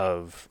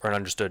of, or an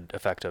understood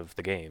effect of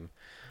the game,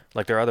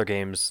 Like there are other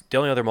games. The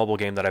only other mobile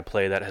game that I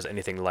play that has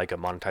anything like a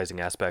monetizing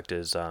aspect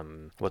is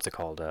what's it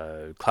called?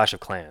 Clash of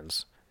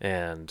Clans.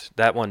 And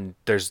that one,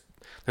 there's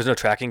no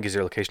tracking because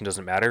your location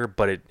doesn't matter,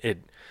 but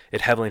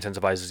it heavily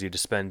incentivizes you to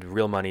spend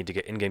real money to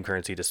get in-game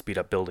currency to speed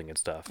up building and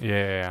stuff.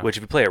 Yeah. Which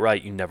if you play it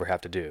right, you never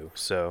have to do.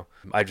 So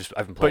I've been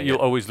playing. But you'll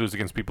always lose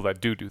against people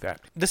that do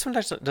that. This one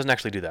doesn't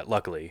actually do that.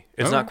 Luckily,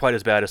 it's not quite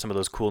as bad as some of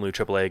those cool new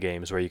AAA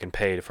games where you can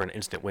pay for an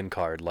instant win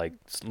card, like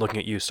looking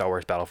at you, Star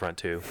Wars Battlefront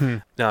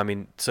 2. No, I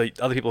mean, so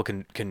other people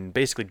can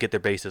basically get their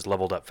bases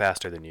leveled up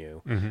faster than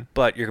you,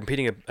 but you're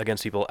competing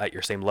against people at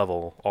your same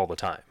level all the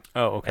time.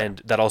 Oh, okay.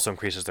 And that also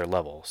increases their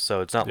level. So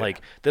it's not like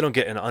they don't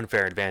get an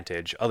unfair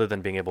advantage other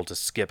than being able to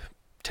skip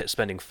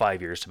spending 5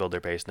 years to build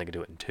their base and they can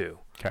do it in 2.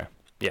 Okay.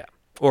 Yeah.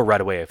 Or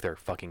right away if they're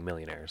fucking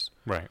millionaires.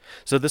 Right.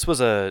 So this was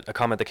a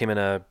comment that came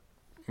in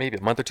maybe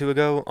a month or two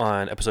ago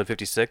on episode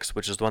 56,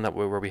 which is the one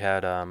where we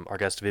had our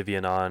guest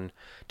Vivian on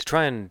to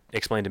try and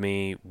explain to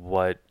me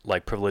what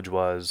like privilege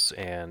was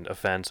and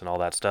offense and all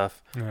that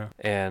stuff. Yeah.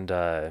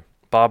 And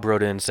Bob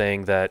wrote in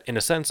saying that, in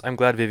a sense, I'm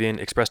glad Vivian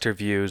expressed her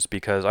views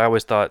because I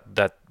always thought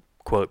that,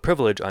 quote,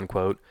 privilege,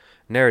 unquote,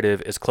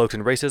 narrative is cloaked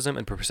in racism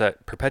and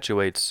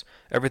perpetuates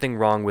everything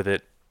wrong with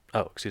it.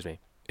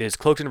 Is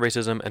cloaked in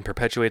racism and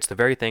perpetuates the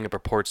very thing it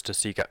purports to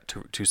seek out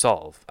to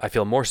solve. I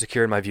feel more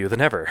secure in my view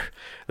than ever.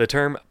 The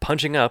term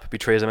punching up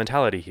betrays a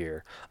mentality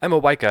here. I'm a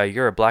white guy,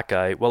 you're a black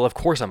guy. Well, of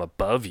course I'm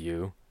above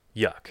you.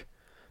 Yuck.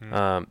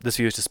 This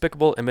view is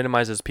despicable and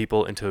minimizes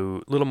people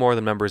into little more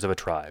than members of a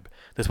tribe.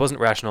 This wasn't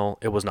rational.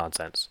 It was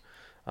nonsense.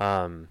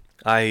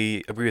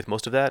 I agree with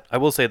most of that. I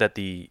will say that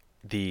the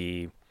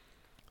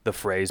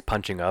phrase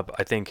punching up,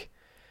 I think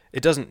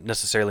it doesn't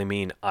necessarily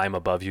mean I'm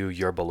above you,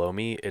 you're below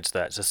me. It's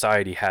that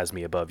society has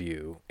me above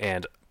you,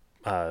 and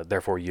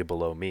therefore you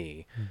below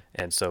me.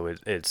 And so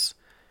it's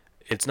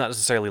not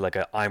necessarily like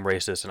I'm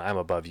racist and I'm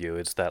above you.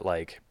 It's that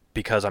like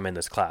because I'm in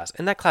this class,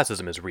 and that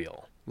classism is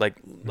real. Like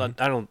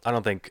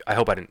I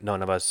hope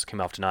none of us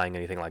came off denying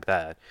anything like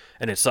that.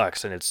 And it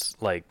sucks, and it's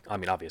like, I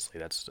mean,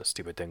 obviously that's a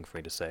stupid thing for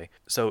me to say.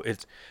 So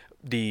it's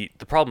the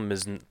problem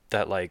isn't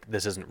that like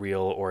this isn't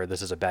real or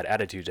this is a bad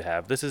attitude to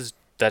have.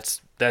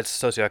 That's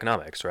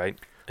socioeconomics, right?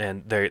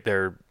 And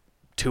they're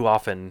too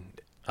often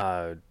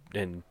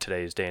in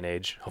today's day and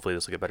age, hopefully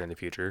this will get better in the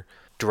future,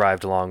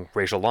 derived along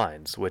racial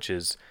lines, which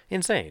is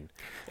insane.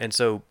 And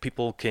so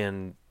people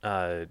can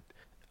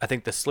I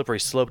think the slippery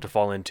slope to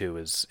fall into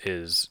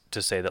is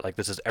to say that like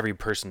this is every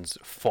person's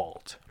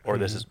fault or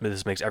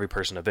this makes every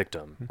person a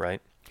victim,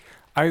 right?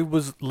 I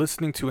was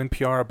listening to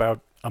NPR about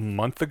a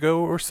month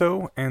ago or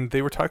so, and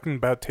they were talking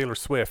about Taylor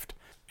Swift,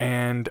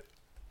 and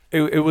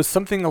it was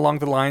something along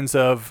the lines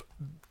of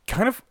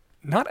kind of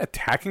not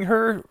attacking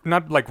her,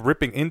 not like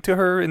ripping into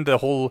her in the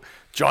whole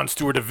Jon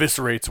Stewart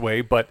eviscerates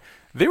way, but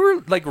they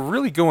were like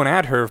really going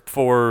at her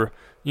for,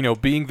 you know,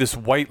 being this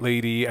white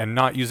lady and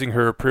not using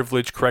her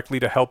privilege correctly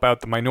to help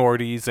out the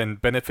minorities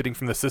and benefiting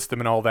from the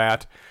system and all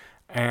that.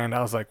 And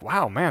I was like,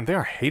 wow, man, they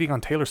are hating on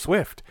Taylor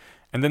Swift.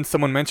 And then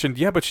someone mentioned,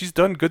 yeah, but she's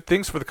done good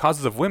things for the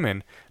causes of women.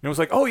 And it was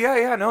like, oh,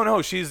 yeah,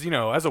 no, she's, you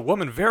know, as a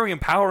woman, very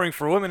empowering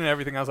for women and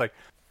everything. I was like,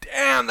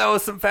 damn, that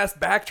was some fast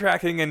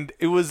backtracking. And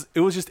it was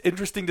just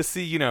interesting to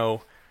see, you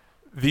know,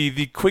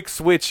 the quick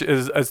switch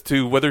as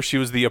to whether she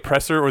was the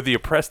oppressor or the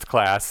oppressed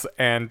class,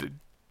 and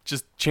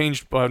just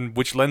changed on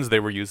which lens they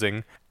were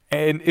using.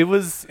 And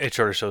it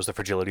sort of shows the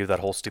fragility of that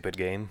whole stupid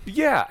game.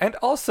 Yeah, and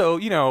also,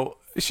 you know,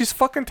 she's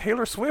fucking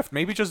Taylor Swift.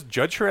 Maybe just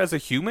judge her as a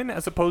human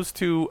as opposed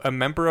to a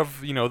member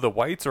of, you know, the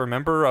whites or a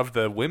member of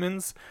the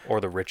women's.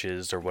 Or the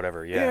riches or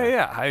whatever, yeah.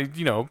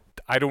 Yeah.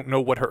 I don't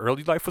know what her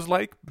early life was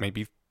like.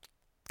 Maybe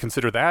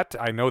consider that.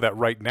 I know that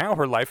right now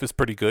her life is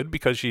pretty good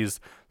because she's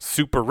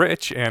super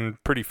rich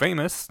and pretty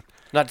famous.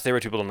 Not to say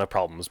rich people don't have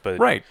problems, but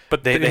right,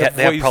 but they have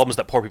problems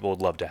that poor people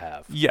would love to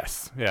have.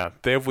 Yes, yeah,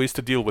 they have ways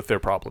to deal with their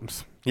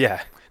problems.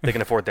 Yeah, they can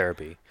afford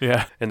therapy.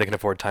 Yeah, and they can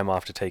afford time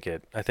off to take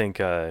it. I think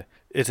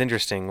it's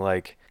interesting.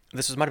 Like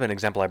might have been an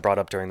example I brought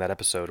up during that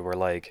episode, where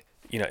like,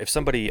 you know, if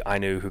somebody I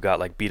knew who got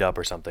like beat up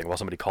or something while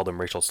somebody called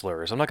them racial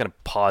slurs, I'm not going to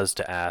pause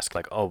to ask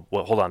like, oh,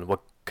 well, hold on, what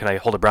can I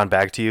hold a brown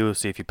bag to you,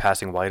 see if you're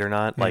passing white or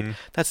not? Like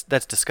that's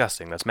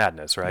disgusting. That's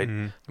madness, right?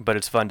 But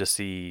it's fun to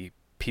see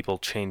people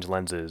change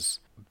lenses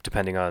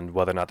depending on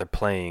whether or not they're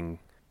playing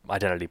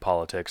identity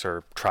politics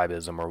or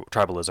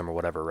tribalism or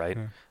whatever, right?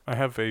 Yeah. I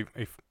have a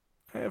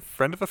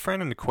friend of a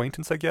friend, an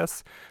acquaintance, I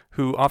guess,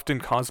 who often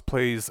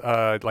cosplays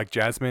like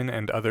Jasmine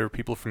and other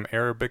people from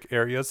Arabic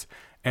areas,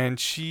 and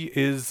she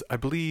is, I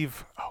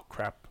believe,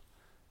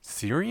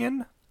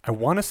 Syrian? I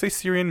want to say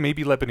Syrian,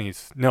 maybe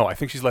Lebanese. No, I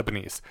think she's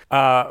Lebanese.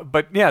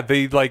 But yeah,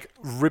 they like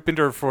rip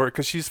into her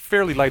because she's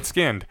fairly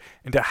light-skinned,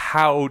 into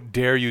how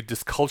dare you,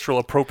 this cultural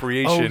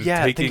appropriation,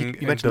 taking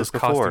those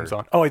costumes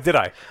on. Oh, did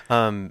I?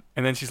 And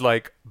then she's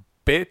like,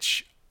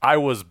 bitch, I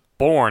was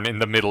born in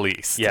the Middle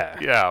East.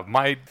 Yeah.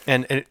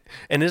 And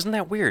isn't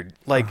that weird?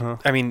 Like,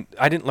 I mean,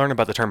 I didn't learn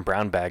about the term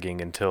brown bagging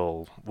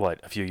until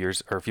a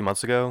few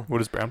months ago. What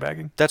is brown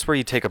bagging? That's where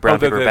you take a brown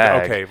paper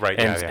bag, okay, right,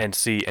 and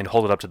see and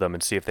hold it up to them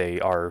and see if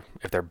they're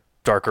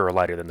darker or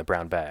lighter than the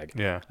brown bag.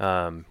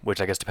 Yeah. Which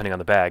I guess depending on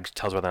the bag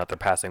tells whether or not they're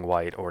passing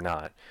white or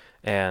not.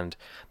 And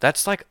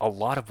that's like a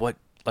lot of what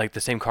like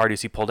the same card you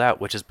see pulled out,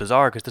 which is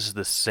bizarre because this is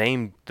the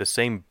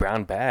same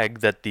brown bag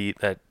that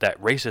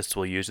that racists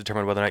will use to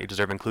determine whether or not you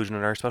deserve inclusion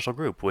in our special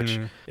group. Which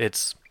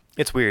it's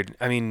weird.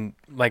 I mean,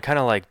 like kind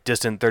of like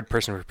distant third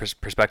person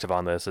perspective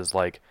on this is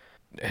like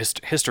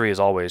history is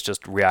always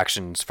just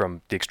reactions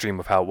from the extreme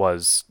of how it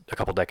was a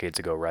couple decades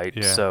ago, right?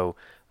 Yeah. So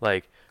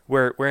like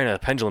we're in a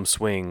pendulum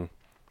swing.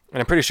 And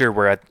I'm pretty sure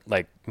we're at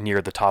like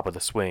near the top of the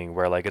swing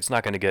where like it's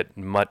not going to get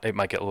it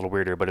might get a little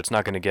weirder, but it's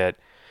not going to get.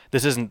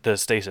 This isn't the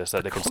stasis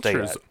that it can stay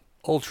Culture at. is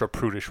ultra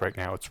prudish right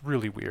now. It's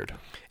really weird.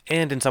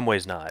 And in some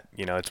ways not.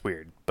 You know, it's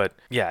weird. But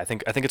yeah, I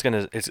think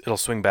it'll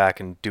swing back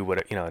and do what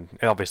it, you know. And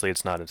obviously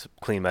it's not a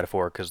clean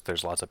metaphor because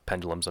there's lots of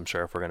pendulums. I'm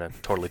sure if we're going to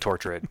totally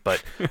torture it.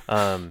 But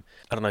I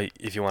don't know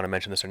if you want to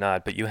mention this or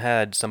not. But you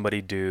had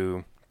somebody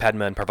do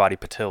Padma and Parvati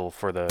Patil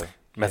for the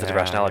Methods of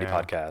Rationality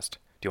podcast.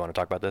 Do you want to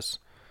talk about this?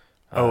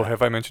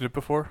 Have I mentioned it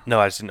before? No,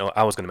 I just didn't know.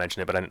 I was going to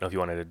mention it, but I didn't know if you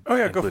wanted to. Oh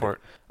yeah, go for it.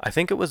 I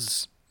think it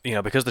was, you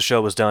know, because the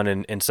show was done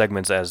in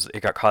segments as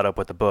it got caught up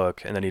with the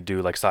book, and then he'd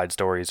do like side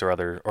stories or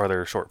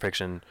other short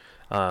fiction.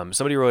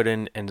 Somebody wrote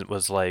in and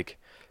was like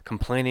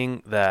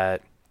complaining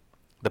that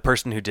the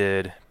person who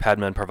did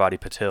Padma and Parvati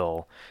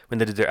Patil, when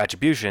they did their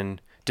attribution,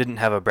 didn't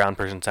have a brown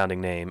person sounding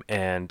name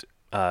and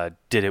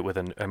did it with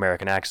an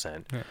American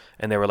accent,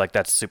 and they were like,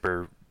 that's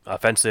super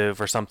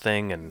offensive or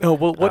something. And no,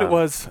 well, what it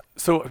was,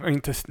 so I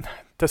mean,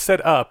 to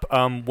set up,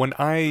 when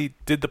I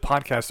did the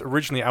podcast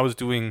originally, I was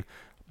doing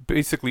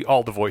basically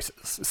all the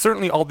voices,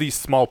 certainly all these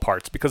small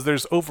parts, because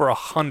there's over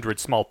 100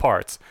 small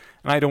parts,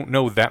 and I don't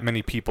know that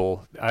many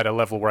people at a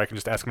level where I can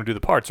just ask them to do the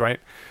parts,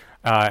 right?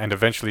 And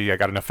eventually I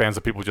got enough fans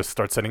that people just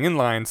start sending in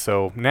lines,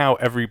 so now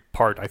every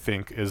part, I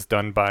think, is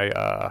done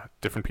by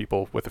different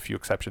people with a few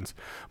exceptions.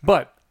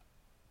 But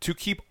to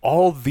keep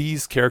all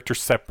these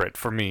characters separate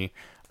for me,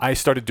 I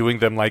started doing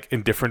them like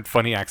in different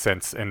funny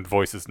accents and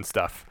voices and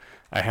stuff.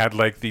 I had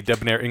like the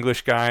debonair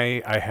English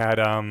guy. I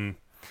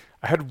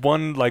had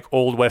one like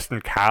old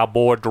Western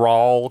cowboy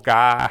drawl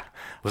guy.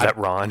 Was that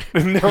Ron?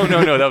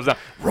 No, that was not.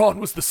 Ron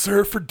was the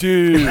surfer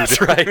dude.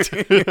 That's right.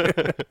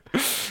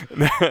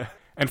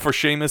 And for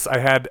Seamus, I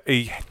had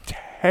a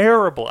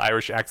terrible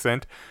Irish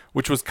accent,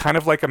 which was kind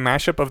of like a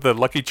mashup of the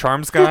Lucky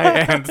Charms guy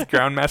and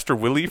Groundmaster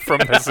Willie from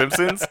The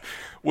Simpsons,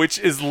 which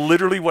is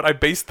literally what I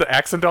based the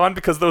accent on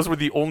because those were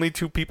the only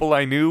two people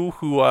I knew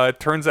who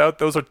turns out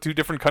those are two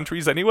different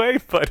countries anyway.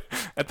 But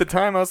at the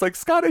time I was like,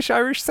 Scottish,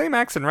 Irish, same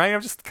accent, right?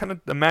 I'm just kind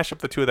of mash up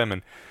the two of them.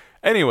 And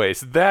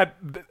anyways,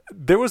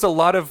 there was a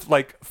lot of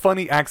like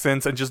funny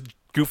accents and just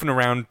goofing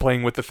around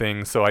playing with the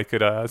thing so I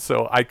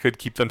could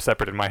keep them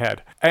separate in my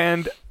head.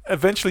 And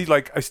eventually,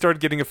 like, I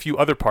started getting a few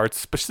other parts,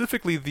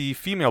 specifically the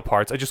female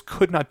parts. I just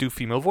could not do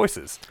female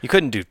voices. You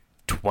couldn't do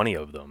 20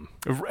 of them.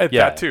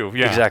 That too,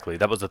 yeah. Exactly.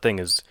 That was the thing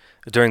is,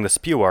 during the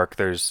Spew arc,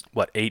 there's,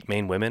 8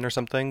 main women or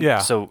something? Yeah.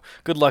 So,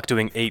 good luck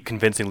doing 8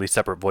 convincingly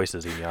separate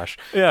voices, Eneasz.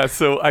 Yeah,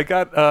 so I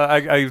got,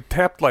 I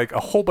tapped, like, a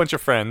whole bunch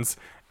of friends,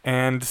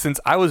 and since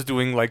I was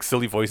doing, like,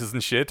 silly voices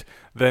and shit,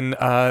 then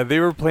they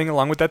were playing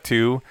along with that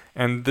too,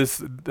 and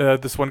this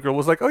one girl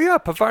was like, oh yeah,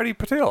 Parvati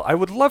Patil, I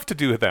would love to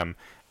do them.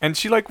 And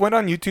she like went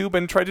on YouTube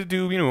and tried to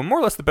do, more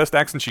or less the best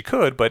accent she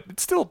could, but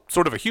it's still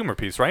sort of a humor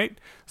piece, right?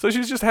 So she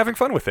was just having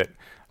fun with it.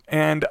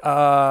 And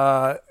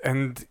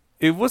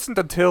it wasn't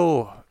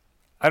until,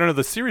 I don't know,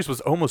 the series was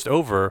almost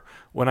over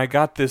when I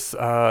got this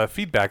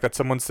feedback that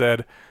someone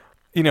said,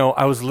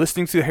 I was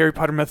listening to Harry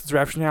Potter Methods of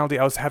Rationality.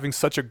 I was having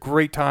such a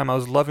great time. I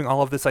was loving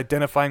all of this,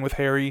 identifying with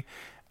Harry.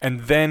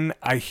 And then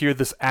I hear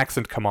this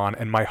accent come on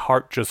and my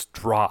heart just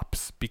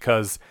drops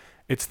because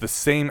it's the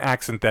same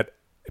accent that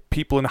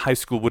people in high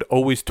school would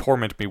always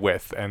torment me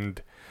with.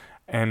 And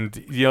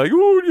you're like,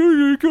 oh,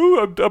 you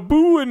go, a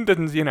boo. And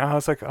I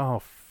was like,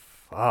 oh,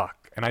 fuck.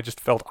 And I just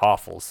felt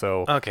awful.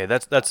 So okay,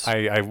 that's.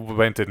 I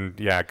went and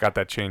got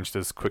that changed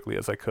as quickly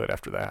as I could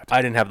after that.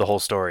 I didn't have the whole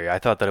story. I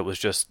thought that it was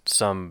just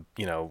some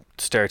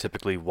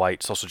stereotypically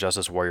white social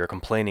justice warrior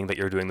complaining that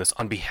you're doing this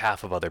on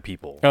behalf of other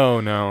people.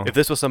 Oh no! If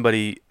this was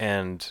somebody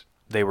and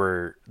they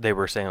were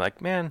saying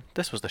like, man,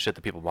 this was the shit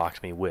that people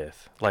mocked me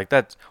with, like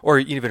that, or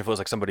even if it was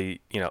like somebody,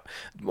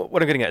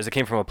 what I'm getting at is it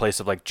came from a place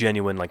of like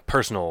genuine like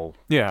personal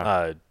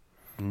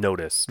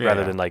notice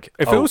rather than like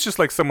if it was just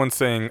like someone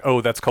saying,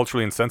 oh, that's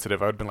culturally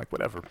insensitive, I would have been like,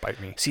 whatever,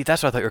 bite me. See,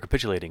 that's what I thought you were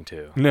capitulating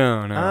to.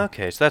 No.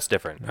 Okay, so that's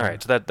different. All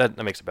right, so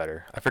that makes it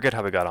better. I forget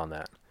how we got on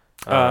that.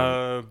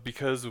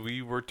 Because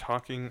we were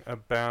talking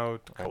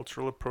about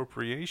cultural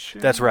appropriation.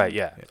 That's right,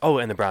 yeah. Oh,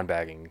 and the brown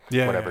bagging,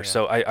 whatever. Yeah.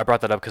 So I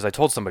brought that up because I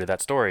told somebody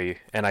that story,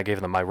 and I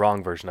gave them my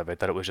wrong version of it,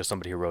 that it was just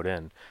somebody who wrote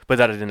in. But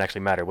that it didn't actually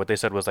matter. What they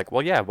said was like,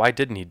 well, yeah, why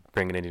didn't he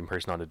bring an Indian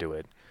person on to do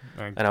it?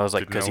 And I was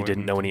like, because he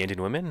didn't know any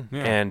Indian women?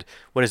 Yeah. And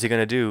what is he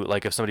going to do?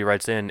 Like, if somebody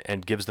writes in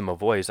and gives them a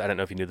voice, I don't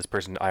know if you knew this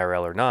person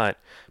IRL or not,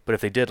 but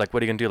if they did, like,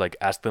 what are you going to do? Like,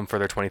 ask them for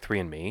their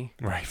 23andMe?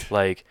 Right.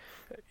 Like,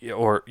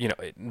 Or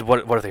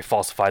what if they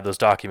falsified those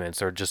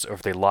documents, or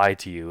if they lied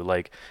to you?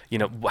 Like,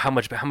 how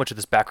much of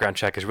this background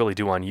check is really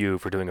due on you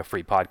for doing a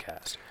free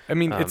podcast? I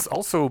mean, it's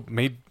also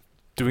making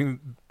the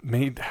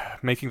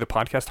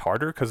podcast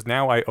harder, because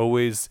now I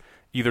always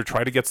either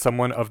try to get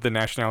someone of the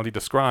nationality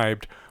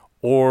described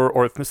or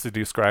ethnicity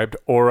described,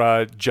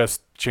 or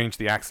just change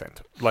the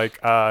accent.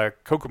 Like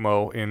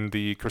Kokomo in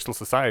the Crystal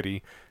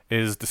Society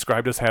is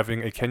described as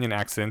having a Kenyan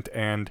accent,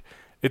 and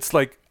it's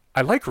like, I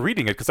like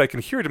reading it because I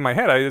can hear it in my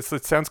head. It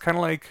sounds kind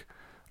of like,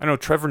 I don't know,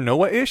 Trevor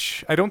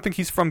Noah-ish. I don't think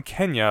he's from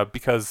Kenya,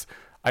 because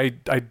I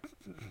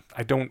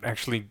don't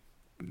actually,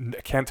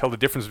 I can't tell the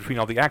difference between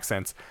all the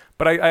accents,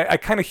 but I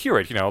kind of hear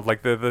it,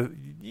 like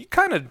you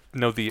kind of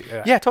know the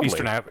Yeah, totally.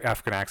 Eastern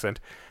African accent,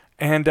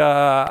 and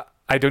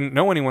I didn't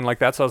know anyone like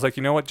that, so I was like,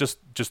 you know what, just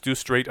do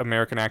straight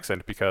American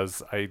accent,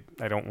 because I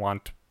don't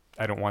want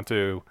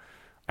to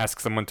ask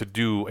someone to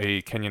do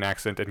a Kenyan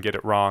accent and get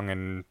it wrong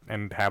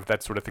and have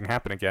that sort of thing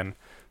happen again.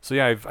 So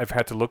yeah, I've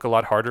had to look a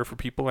lot harder for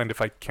people, and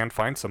if I can't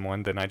find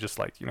someone, then I just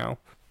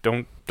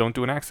don't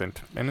do an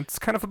accent, and it's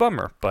kind of a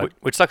bummer. But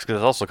which sucks, because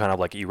it's also kind of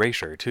like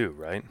erasure too,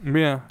 right?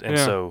 Yeah, and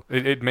so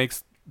it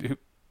makes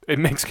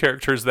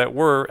characters that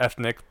were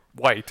ethnic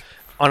white.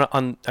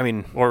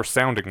 Or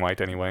sounding white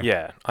anyway.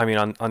 Yeah, I mean,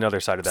 on the other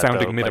side of that,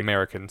 sounding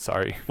mid-American.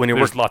 Sorry, when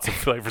there's lots of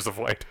flavors of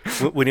white.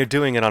 When you're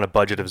doing it on a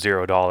budget of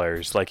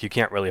 $0, like, you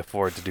can't really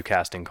afford to do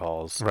casting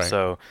calls, right.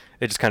 So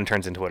it just kind of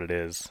turns into what it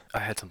is. I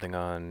had something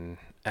on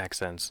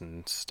accents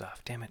and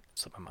stuff. Damn it, it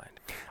slipped my mind.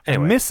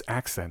 Anyway. I miss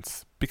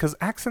accents, because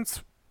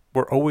accents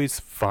were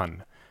always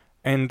fun,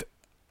 and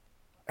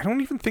I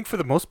don't even think for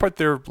the most part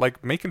they're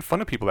like making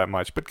fun of people that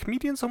much. But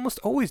comedians almost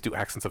always do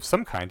accents of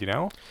some kind,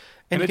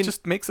 and it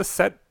just makes a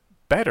set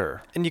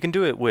better. And you can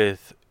do it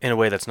in a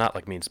way that's not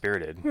like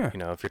mean-spirited. Yeah.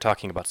 If you're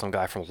talking about some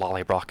guy from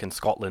Lallybroch in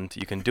Scotland,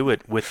 you can do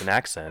it with an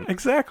accent.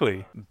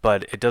 Exactly.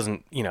 But it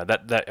doesn't,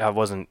 that I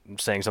wasn't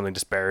saying something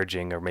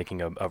disparaging or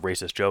making a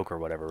racist joke or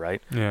whatever,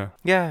 right? Yeah.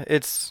 Yeah,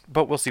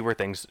 but we'll see where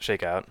things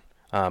shake out.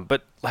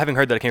 But having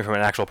heard that it came from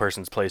an actual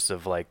person's place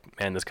of like,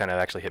 man, this kind of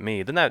actually hit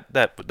me, then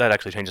that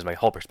actually changes my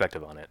whole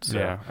perspective on it. So.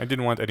 Yeah, I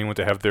didn't want anyone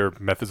to have their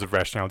methods of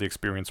rationality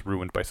experience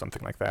ruined by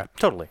something like that.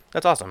 Totally.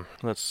 That's awesome.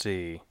 Let's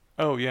see.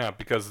 Oh, yeah,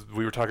 because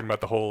we were talking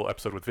about the whole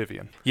episode with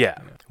Vivian. Yeah,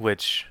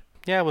 which,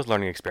 was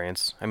learning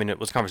experience. I mean, it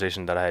was a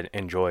conversation that I had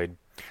enjoyed.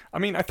 I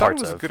mean, I thought it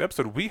was a good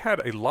episode. We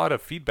had a lot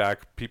of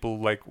feedback. People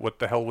like, what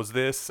the hell was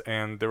this?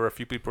 And there were a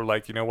few people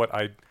like, you know what,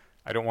 I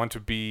don't want to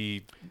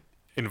be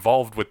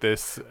involved with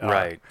this.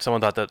 Right.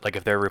 Someone thought that, like,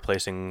 if they're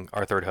replacing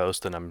our third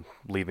host, then I'm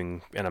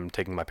leaving and I'm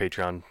taking my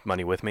Patreon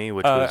money with me,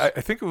 which was...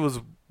 I think it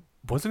was...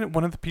 Wasn't it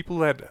one of the people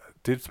that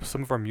did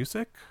some of our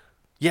music?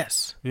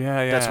 Yes.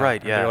 Yeah. That's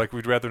right, yeah. They're like,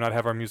 we'd rather not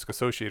have our music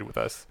associated with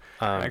us.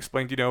 And I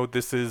explained,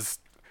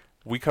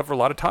 we cover a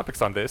lot of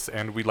topics on this,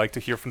 and we like to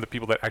hear from the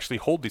people that actually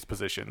hold these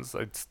positions.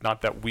 It's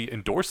not that we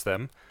endorse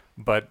them,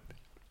 but,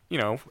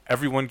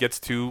 everyone gets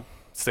to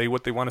say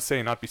what they want to say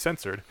and not be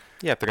censored.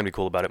 Yeah, if they're going to be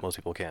cool about it, most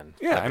people can.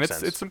 Yeah, and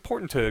it's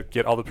important to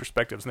get all the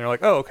perspectives. And they're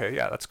like, oh, okay,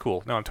 yeah, that's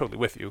cool. No, I'm totally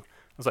with you.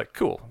 I was like,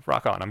 cool,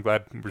 rock on. I'm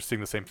glad we're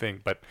seeing the same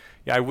thing. But,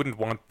 yeah, I wouldn't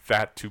want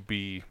that to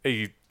be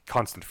a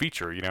constant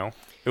feature,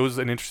 It was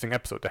an interesting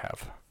episode to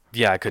have.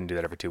 Yeah, I couldn't do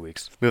that every 2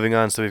 weeks. Moving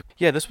on,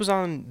 this was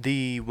on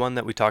the one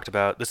that we talked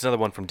about. This is another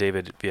one from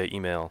David via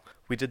email.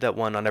 We did that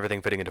one on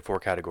everything fitting into 4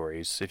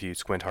 categories, if you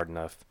squint hard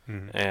enough.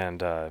 Mm-hmm.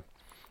 And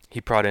he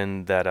brought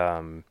in that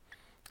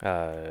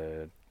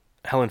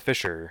Helen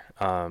Fisher,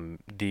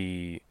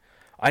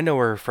 I know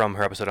her from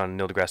her episode on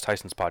Neil deGrasse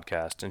Tyson's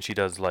podcast, and she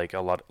does like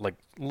a lot, like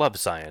love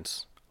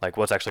science, like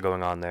what's actually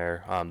going on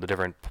there, the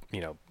different,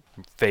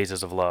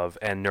 phases of love,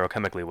 and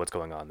neurochemically what's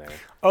going on there.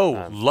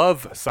 Oh,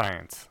 love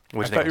science.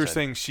 I thought you were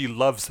saying she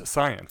loves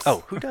science.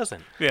 Oh, who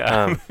doesn't?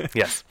 Yeah.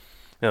 Yes.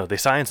 No, the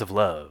science of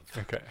love.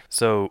 Okay.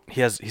 So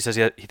he says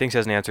he thinks he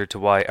has an answer to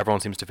why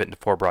everyone seems to fit into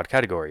 4 broad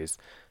categories.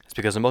 It's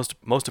because most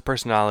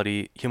of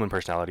human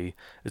personality,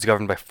 is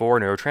governed by 4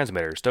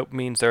 neurotransmitters: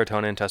 dopamine,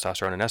 serotonin,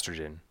 testosterone, and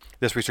estrogen.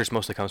 This research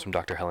mostly comes from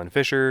Dr. Helen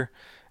Fisher,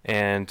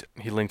 and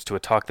he links to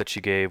a talk that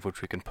she gave,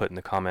 which we can put in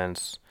the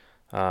comments,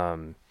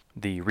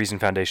 the Reason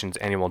Foundation's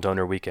annual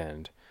donor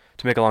weekend.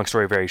 To make a long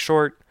story very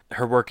short,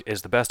 her work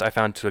is the best I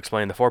found to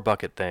explain the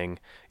 4-bucket thing,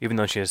 even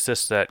though she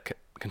insists that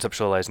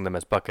conceptualizing them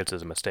as buckets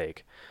is a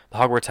mistake. The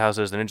Hogwarts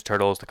houses, the Ninja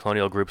Turtles, the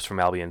colonial groups from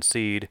Albion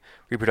Seed,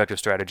 reproductive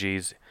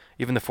strategies,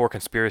 even the 4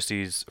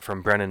 conspiracies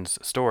from Brennan's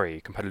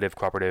story: competitive,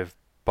 cooperative,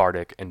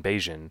 bardic, and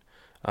Bayesian.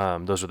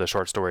 Those are the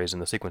short stories in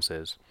the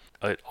sequences.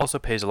 It also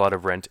pays a lot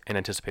of rent in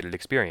anticipated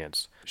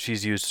experience.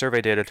 She's used survey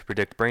data to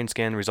predict brain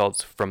scan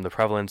results from the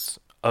prevalence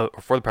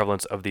for the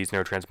prevalence of these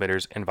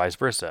neurotransmitters and vice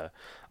versa,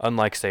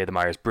 unlike, say, the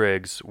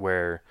Myers-Briggs,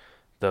 where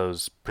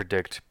those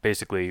predict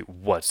basically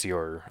what's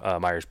your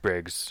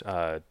Myers-Briggs,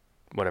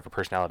 whatever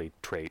personality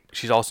trait.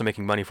 She's also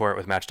making money for it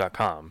with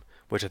Match.com,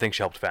 which I think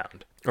she helped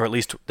found. Or at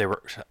least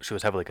she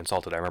was heavily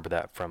consulted. I remember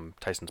that from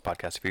Tyson's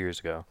podcast a few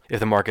years ago. If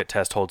the market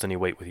test holds any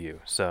weight with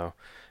you. So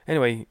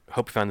anyway,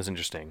 hope you found this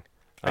interesting.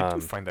 I do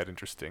find that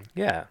interesting.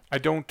 Yeah. I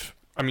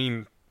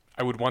mean,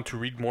 I would want to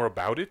read more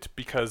about it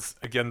because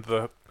again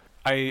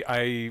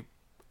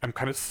I'm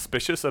kind of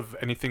suspicious of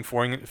anything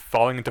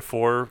falling into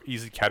four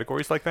easy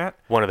categories like that.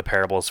 One of the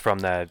parables from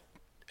that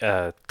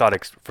thought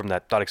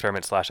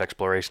experiment /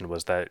 exploration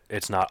was that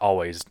it's not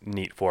always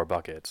neat four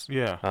buckets.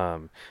 Yeah.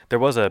 There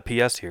was a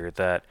PS here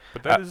that.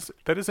 But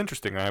that is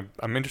interesting.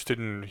 I'm interested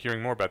in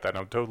hearing more about that. And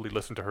I'll totally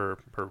listen to her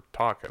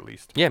talk at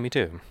least. Yeah, me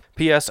too.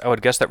 P.S. I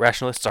would guess that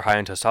rationalists are high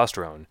in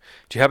testosterone.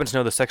 Do you happen to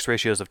know the sex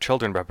ratios of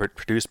children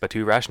produced by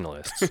two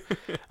rationalists?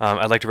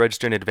 I'd like to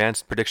register an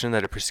advanced prediction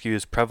that it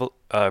skews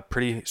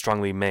pretty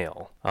strongly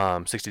male.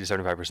 60 to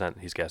 75%,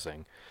 he's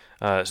guessing.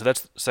 So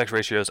that's sex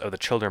ratios of the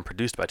children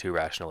produced by two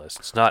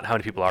rationalists, not how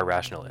many people are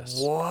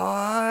rationalists.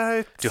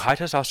 What? Do high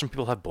testosterone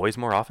people have boys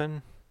more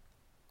often?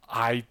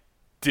 I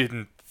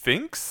didn't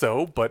think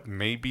so, but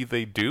maybe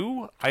they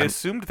do. I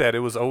assumed that it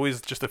was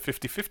always just a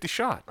 50-50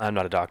 shot. I'm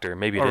not a doctor.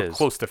 Maybe it or is.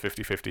 Close to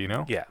 50-50, you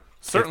know? Yeah.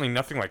 Certainly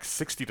nothing like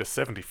 60 to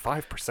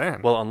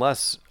 75%. Well,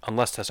 unless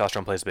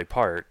testosterone plays a big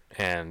part,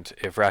 and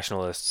if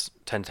rationalists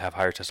tend to have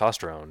higher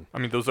testosterone. I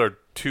mean, those are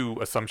two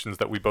assumptions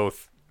that we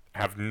both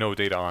have no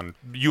data on.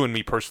 You and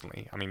me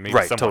personally. I mean, maybe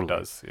someone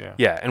does. Yeah.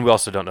 Yeah, and we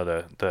also don't know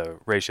the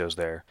ratios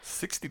there.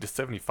 60 to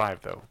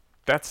 75, though.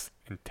 That's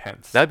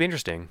intense. That'd be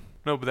interesting.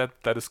 No, but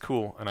that is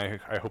cool, and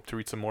I hope to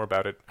read some more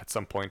about it at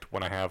some point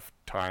when I have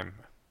time.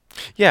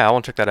 Yeah, I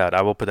want to check that out.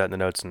 I will put that in the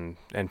notes and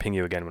ping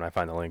you again when I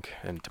find the link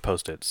and to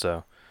post it.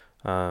 So,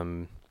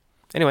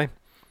 anyway,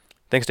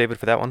 thanks, David,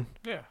 for that one.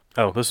 Yeah.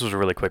 Oh, this was a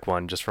really quick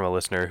one, just from a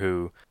listener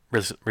who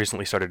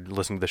recently started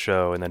listening to the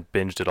show and then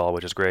binged it all,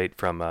 which is great,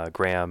 from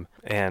Graham.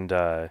 And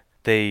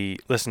they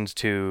listened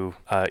to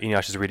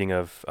Eneasz's reading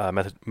of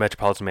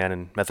Metropolitan Man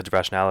and Methods of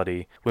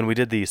Rationality when we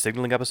did the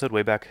signaling episode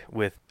way back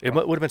with... It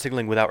would have been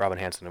signaling without Robin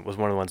Hanson. It was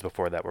one of the ones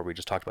before that where we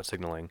just talked about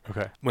signaling.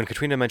 Okay. When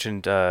Katrina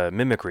mentioned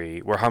mimicry,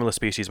 where harmless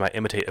species might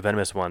imitate a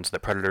venomous one so that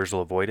predators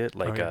will avoid it,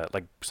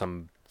 like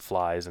some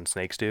flies and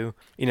snakes do.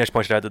 Eneasz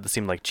pointed out that this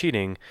seemed like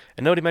cheating,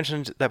 and nobody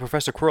mentioned that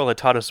Professor Quirrell had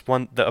taught us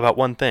about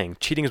one thing.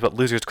 Cheating is what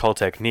losers call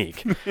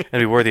technique, and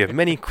be worthy of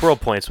many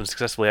Quirrell points when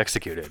successfully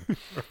executed.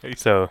 Right.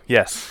 So,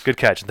 yes, good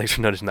catch, and thanks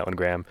for noticing that one,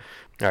 Graham.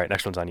 All right,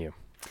 next one's on you.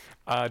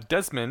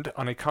 Desmond,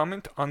 on a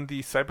comment on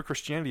the Cyber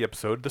Christianity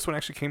episode, this one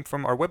actually came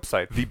from our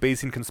website,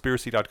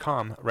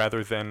 thebayesianconspiracy.com,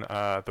 rather than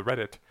the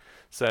Reddit,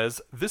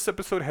 says, "This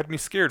episode had me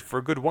scared for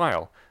a good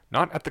while,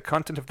 not at the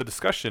content of the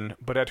discussion,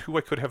 but at who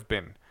I could have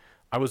been.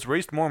 I was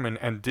raised Mormon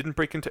and didn't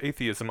break into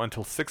atheism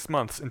until 6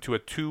 months into a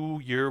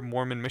 2-year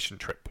Mormon mission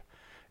trip.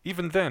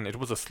 Even then, it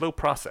was a slow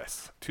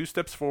process, 2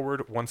 steps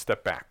forward, 1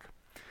 step back.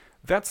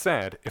 That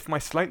said, if my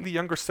slightly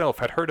younger self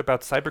had heard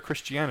about Cyber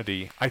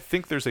Christianity, I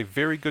think there's a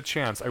very good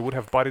chance I would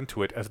have bought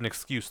into it as an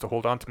excuse to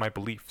hold on to my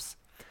beliefs.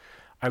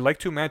 I like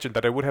to imagine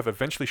that I would have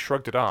eventually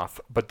shrugged it off,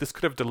 but this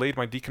could have delayed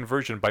my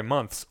deconversion by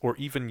months or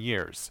even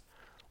years.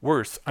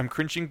 Worse, I'm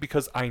cringing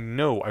because I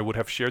know I would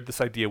have shared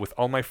this idea with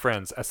all my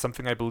friends as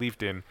something I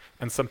believed in,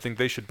 and something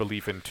they should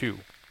believe in too.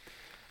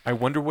 I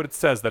wonder what it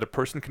says that a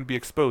person can be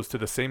exposed to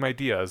the same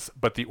ideas,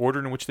 but the order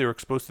in which they are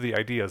exposed to the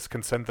ideas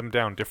can send them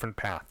down different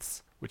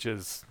paths." Which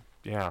is,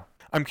 yeah.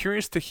 I'm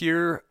curious to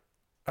hear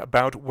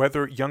about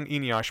whether young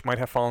Eneasz might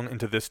have fallen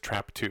into this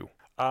trap too.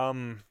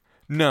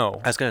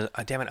 No. I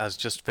was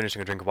just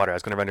finishing a drink of water. I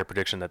was gonna render a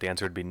prediction that the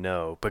answer would be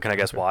no, but can I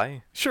guess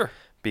why? Sure.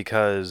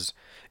 Because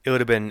it would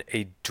have been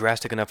a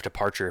drastic enough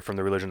departure from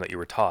the religion that you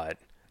were taught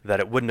that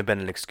it wouldn't have been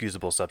an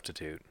excusable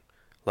substitute.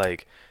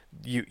 Like,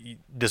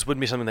 this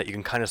wouldn't be something that you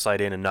can kind of slide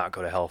in and not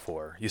go to hell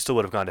for. You still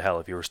would have gone to hell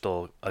if you were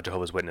still a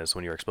Jehovah's Witness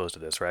when you were exposed to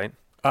this, right?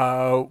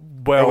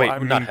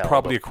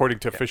 Probably according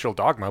to official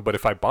dogma, but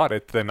if I bought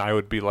it, then I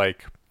would be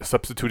like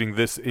substituting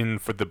this in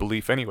for the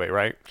belief anyway,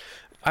 right?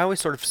 I always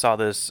sort of saw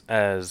this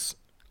as,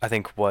 I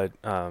think what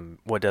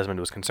Desmond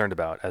was concerned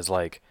about, as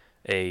like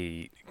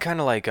a kind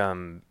of like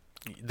a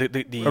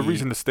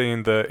reason to stay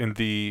in the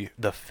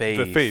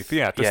faith,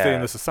 stay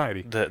in the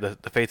society, the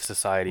faith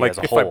society, like as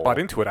a if whole. I bought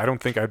into it, I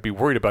don't think I'd be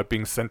worried about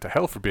being sent to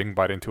hell for being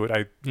bought into it.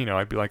 I'd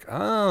be like,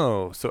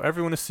 oh, so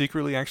everyone is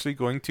secretly actually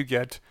going to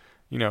get,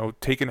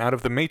 taken out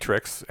of the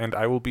matrix, and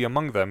I will be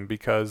among them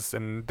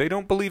and they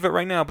don't believe it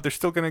right now, but they're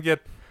still gonna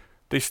get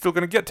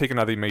taken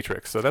out of the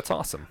matrix. So that's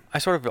awesome. I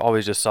sort of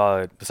always just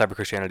saw the Cyber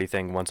Christianity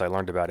thing once I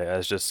learned about it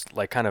as just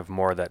like kind of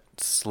more of that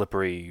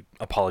slippery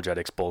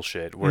apologetics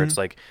bullshit where it's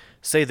like,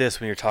 say this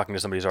when you're talking to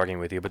somebody who's arguing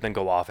with you, but then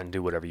go off and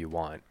do whatever you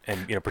want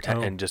and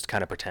pretend and just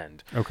kind of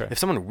pretend. Okay. If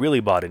someone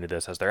really bought into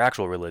this as their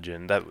actual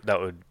religion, that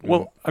would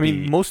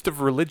most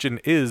of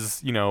religion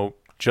is,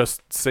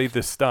 just say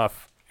this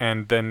stuff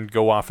and then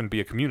go off and be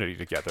a community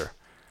together.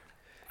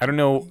 I don't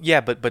know. Yeah,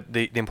 but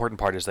the important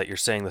part is that you're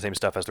saying the same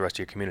stuff as the rest of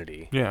your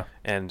community. Yeah.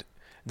 And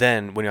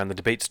Then, when you're on the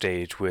debate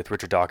stage with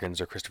Richard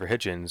Dawkins or Christopher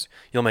Hitchens,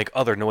 you'll make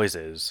other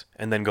noises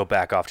and then go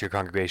back off to your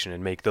congregation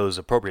and make those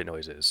appropriate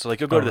noises. So, like,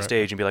 you'll go to the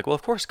stage and be like, well,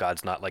 of course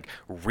God's not, like,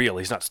 real.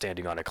 He's not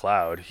standing on a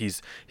cloud.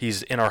 He's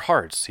in our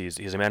hearts.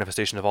 He's a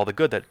manifestation of all the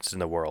good that's in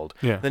the world.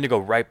 Yeah. Then you go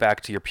right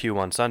back to your pew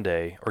on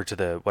Sunday or to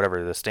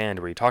the stand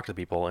where you talk to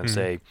people and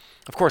say,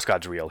 of course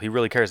God's real. He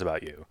really cares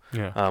about you.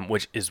 Yeah.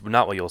 Which is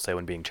not what you'll say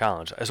when being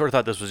challenged. I sort of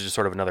thought this was just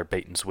sort of another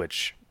bait and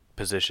switch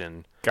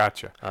position.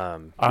 Gotcha.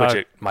 Which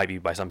it might be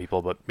by some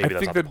people, but maybe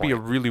that's not the I think that'd be a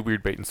point. really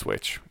weird bait and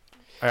switch.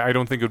 I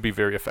don't think it would be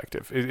very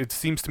effective. It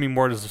seems to me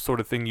more as the sort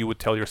of thing you would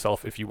tell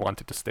yourself if you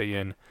wanted to stay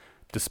in,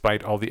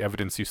 despite all the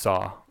evidence you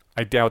saw.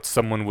 I doubt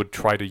someone would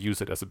try to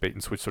use it as a bait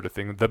and switch sort of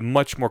thing. The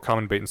much more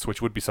common bait and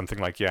switch would be something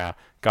like, yeah,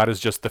 God is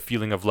just the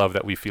feeling of love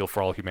that we feel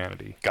for all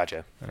humanity.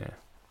 Gotcha. Yeah.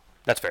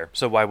 That's fair.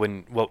 So why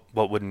wouldn't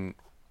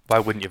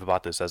you have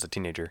bought this as a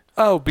teenager?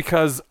 Oh,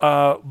 because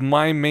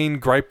my main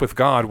gripe with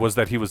God was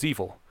that he was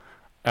evil.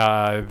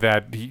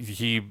 That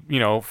he,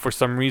 for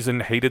some reason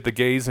hated the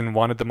gays and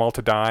wanted them all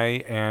to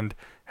die and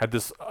had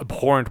this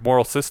abhorrent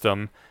moral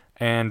system,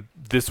 and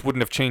this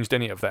wouldn't have changed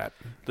any of that.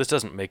 This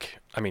doesn't make,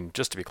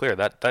 just to be clear,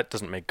 that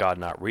doesn't make God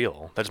not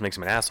real. That just makes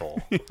him an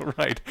asshole.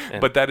 Right. And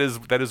but that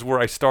is where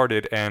I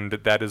started, and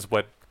that is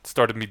what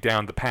started me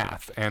down the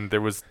path, and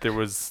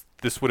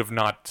this would have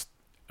not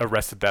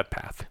arrested that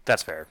path.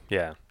 That's fair.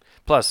 Yeah.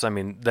 Plus,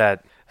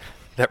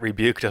 that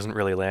rebuke doesn't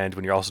really land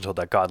when you're also told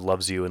that God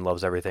loves you and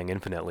loves everything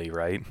infinitely,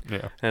 right?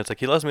 Yeah. And it's like,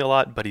 he loves me a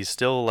lot, but he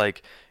still,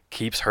 like,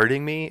 keeps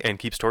hurting me and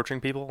keeps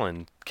torturing people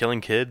and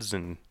killing kids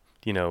and,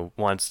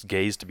 wants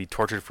gays to be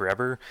tortured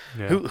forever.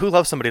 Yeah. Who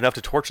loves somebody enough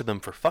to torture them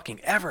for fucking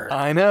ever?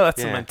 I know,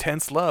 that's some Yeah.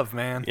 intense love,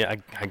 man. Yeah,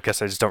 I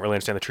guess I just don't really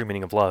understand the true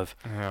meaning of love.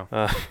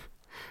 Yeah.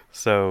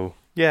 So,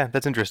 yeah,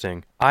 that's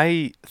interesting.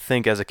 I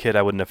think as a kid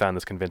I wouldn't have found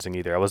this convincing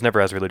either. I was never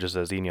as religious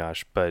as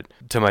Eneasz, but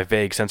to my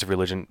vague sense of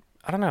religion,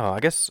 I don't know, I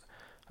guess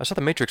I saw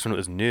The Matrix when it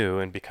was new,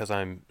 and because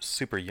I'm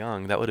super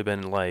young, that would have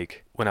been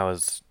like when I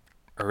was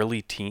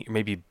early teen,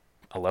 maybe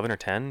 11 or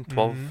 10,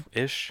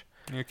 12-ish.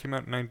 Yeah, it came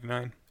out in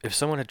 99. If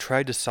someone had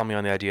tried to sell me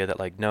on the idea that,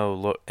 like, no,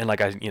 look, and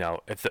like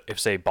if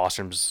say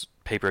Bostrom's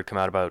paper had come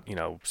out about,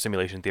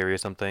 simulation theory or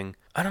something,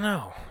 I don't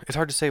know. It's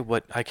hard to say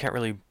I can't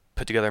really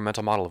put together a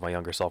mental model of my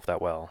younger self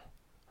that well.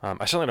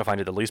 I certainly don't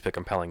find it the least bit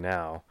compelling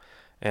now.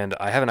 And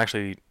I haven't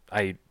actually,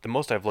 the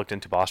most I've looked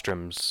into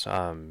Bostrom's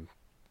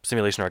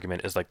simulation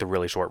argument is like the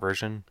really short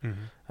version.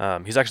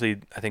 He's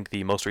actually, I think,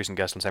 the most recent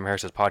guest on Sam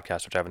Harris's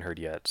podcast, which I haven't heard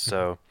yet.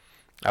 So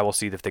I will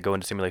see if they go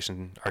into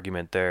simulation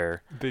argument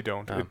there. They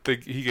don't.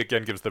 He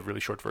again gives the really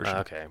short version.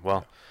 Okay.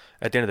 Well,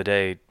 at the end of the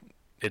day,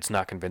 it's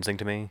not convincing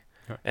to me.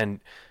 Okay. And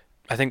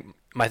I think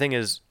my thing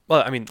is,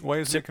 well, why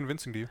is it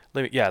convincing to you?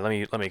 Let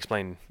me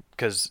explain,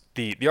 because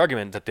the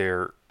argument that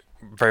there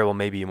very well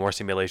may be more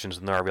simulations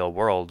than there are real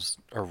worlds,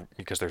 or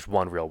because there's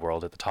one real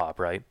world at the top,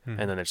 right?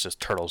 And then it's just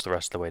turtles the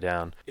rest of the way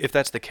down. If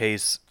that's the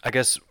case, I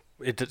guess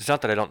it's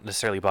not that I don't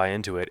necessarily buy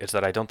into it, it's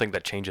that I don't think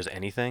that changes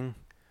anything.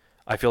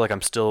 I feel like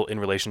I'm still in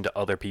relation to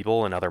other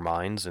people and other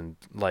minds, and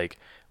like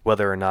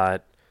whether or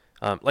not,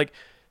 like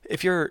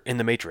if you're in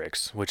the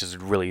Matrix, which is a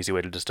really easy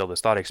way to distill this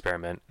thought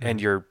experiment,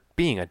 and you're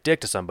being a dick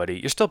to somebody,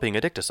 you're still being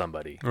a dick to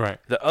somebody. Right.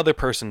 The other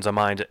person's a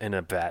mind in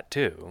a vat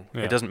too.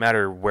 Yeah. It doesn't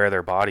matter where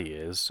their body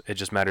is. It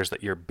just matters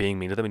that you're being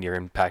mean to them and you're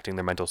impacting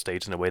their mental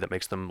states in a way that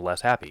makes them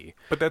less happy.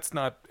 But that's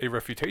not a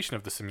refutation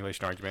of the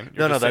simulation argument.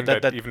 No, You're just saying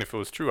that even if it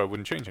was true, I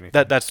wouldn't change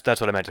anything. That's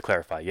what I meant to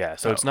clarify. Yeah.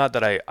 So it's not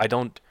that I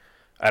don't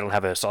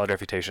have a solid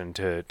refutation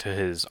to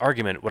his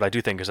argument. What I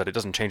do think is that it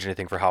doesn't change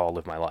anything for how I'll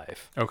live my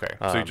life. Okay,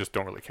 so you just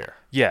don't really care.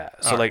 Yeah.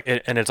 So Alright.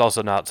 and it's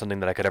also not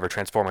something that I could ever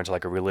transform into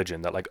like a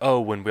religion that like,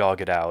 oh, when we all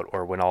get out,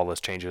 or when all this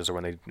changes, or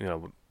when they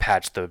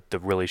patch the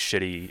really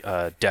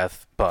shitty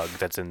death bug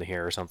that's in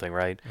here or something,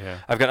 right? Yeah.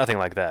 I've got nothing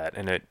like that,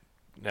 and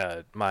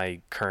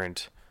my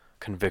current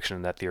conviction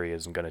in that theory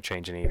isn't going to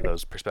change any of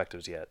those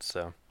perspectives yet.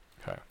 So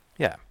Okay.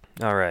 yeah.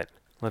 All right.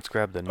 Let's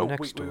grab the Oh,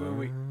 next wait.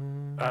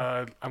 one.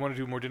 I want to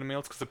do more data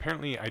mails because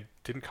apparently I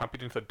didn't copy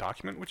it into the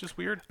document, which is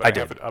weird. But I I did.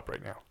 have it up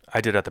right now. I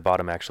did at the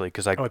bottom actually,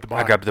 because I at the I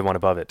bottom. grabbed the one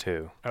above it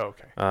too. Oh,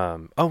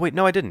 okay. Oh wait,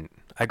 no, I didn't.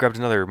 I grabbed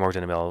another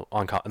Morgan email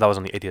that was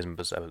on the atheism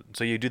episode.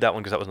 So you do that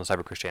one because that was on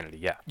cyber Christianity.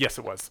 Yeah. Yes,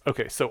 it was.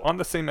 Okay, so on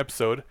the same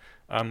episode,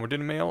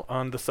 Mordina Mail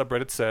on the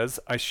subreddit says,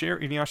 I share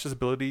Eneasz's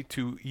ability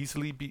to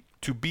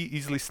be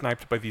easily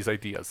sniped by these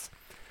ideas.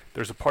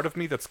 There's a part of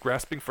me that's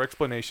grasping for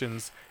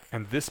explanations,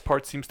 and this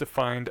part seems to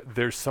find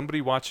there's somebody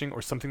watching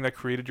or something that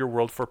created your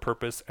world for a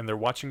purpose, and they're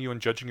watching you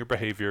and judging your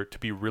behavior to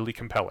be really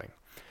compelling.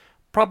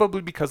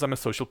 Probably because I'm a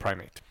social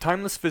primate.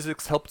 Timeless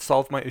physics helped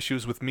solve my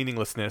issues with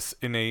meaninglessness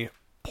in a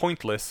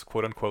pointless,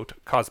 quote-unquote,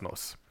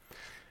 cosmos.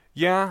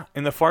 Yeah,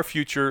 in the far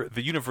future,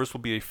 the universe will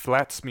be a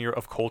flat smear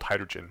of cold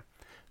hydrogen.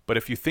 But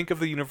if you think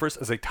of the universe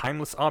as a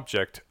timeless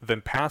object,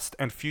 then past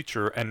and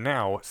future and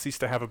now cease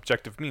to have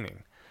objective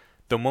meaning.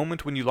 The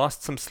moment when you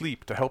lost some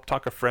sleep to help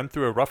talk a friend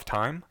through a rough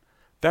time,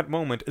 that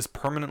moment is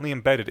permanently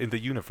embedded in the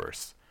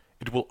universe.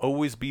 It will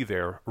always be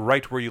there,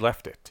 right where you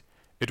left it.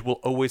 It will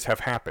always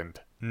have happened.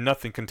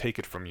 Nothing can take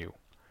it from you.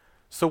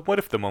 So what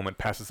if the moment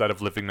passes out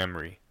of living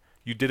memory?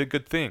 You did a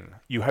good thing.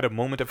 You had a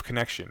moment of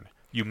connection.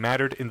 You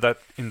mattered in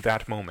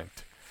that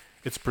moment.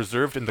 It's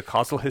preserved in the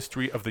causal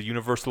history of the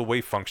universal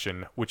wave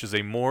function, which is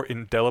a more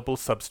indelible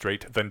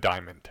substrate than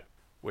diamond.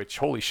 Which,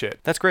 holy shit.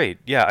 That's great.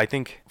 Yeah, I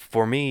think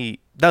for me,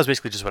 that was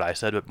basically just what I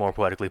said, but more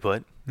poetically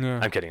put. Yeah.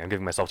 I'm kidding. I'm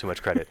giving myself too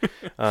much credit.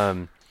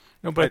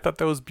 No, but I thought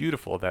that was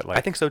beautiful. That like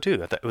I think so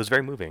too. I thought it was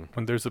very moving.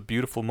 when there's a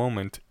beautiful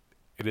moment,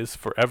 it is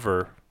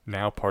forever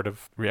now part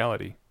of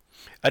reality.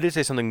 I did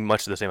say something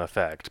much to the same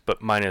effect,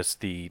 but minus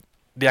the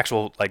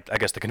actual, like, I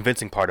guess the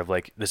convincing part of,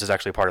 like, this is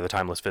actually part of the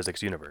timeless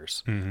physics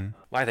universe. Mm-hmm.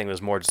 My thing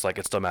was more just like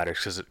it still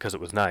matters because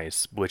it was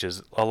nice, which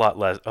is a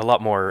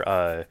lot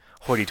more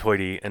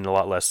hoity-toity and a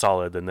lot less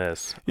solid than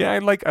this. Yeah, I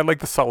like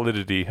the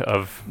solidity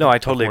of. No, I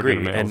totally of Morgan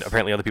agree, Mills. and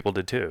apparently other people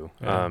did too.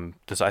 Yeah.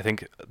 I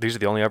think these are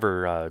the only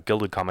ever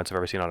gilded comments I've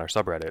ever seen on our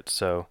subreddit.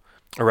 So,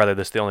 or rather,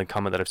 this is the only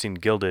comment that I've seen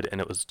gilded,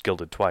 and it was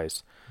gilded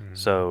twice. Mhm.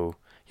 So,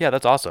 yeah,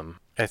 that's awesome.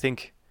 I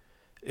think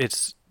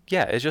it's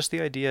just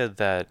the idea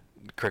that,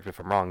 correct me if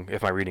I'm wrong,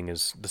 if my reading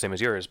is the same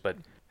as yours, but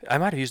I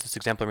might have used this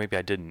example or maybe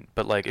I didn't.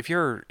 But like if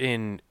you're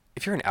in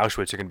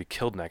Auschwitz, you're going to be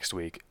killed next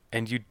week,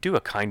 and you do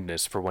a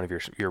kindness for one of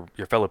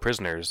your fellow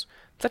prisoners,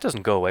 that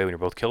doesn't go away when you're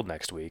both killed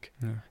next week.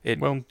 Yeah.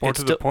 More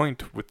to the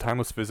point, with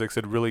timeless physics,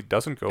 it really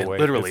doesn't go away. It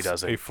literally it's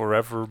doesn't. a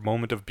forever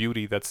moment of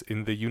beauty that's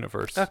in the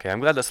universe. Okay, I'm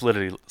glad that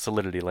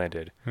solidity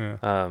landed.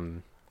 Yeah.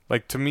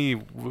 Like to me,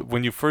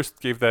 when you first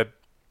gave that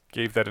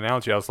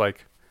analogy, I was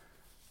like,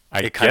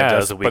 It kinda guess,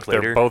 does a week but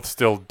they're later. both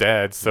still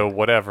dead, so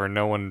whatever.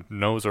 No one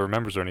knows or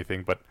remembers or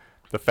anything. But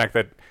the fact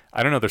that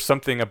I don't know, there's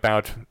something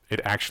about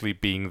it actually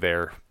being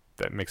there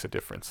that makes a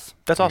difference.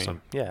 That's to me.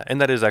 awesome. Yeah,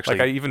 and that is actually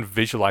Like I even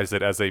visualize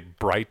it as a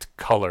bright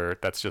color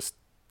that's just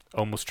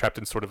almost trapped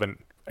in sort of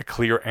a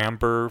clear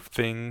amber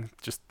thing.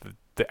 Just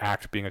the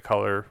act being a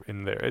color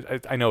in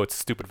there. I know it's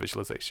stupid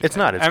visualization. It's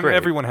not. It's great.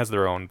 Everyone has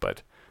their own,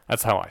 but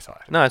that's how I saw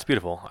it. No, it's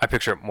beautiful. I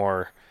picture it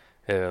more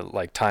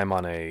like time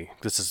on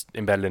this is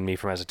embedded in me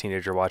from as a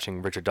teenager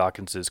watching Richard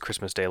Dawkins's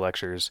Christmas Day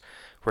lectures,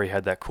 where he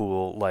had that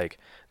cool, like,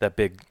 that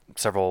big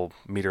several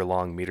meter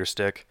long meter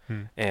stick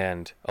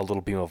and a little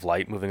beam of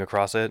light moving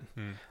across it.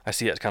 I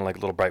see it as kind of like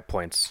little bright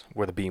points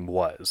where the beam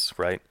was,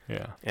 right?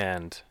 Yeah.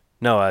 And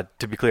no,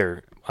 to be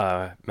clear,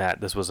 Matt,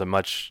 this was a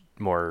much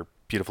more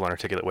beautiful and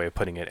articulate way of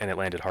putting it, and it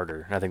landed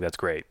harder, and I think that's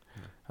great.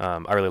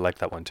 I really liked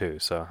that one too,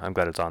 so I'm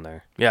glad it's on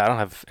there. Yeah, I don't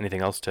have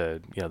anything else to,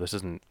 I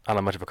don't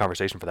have much of a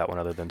conversation for that one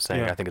other than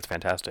saying I think it's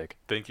fantastic.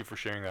 Thank you for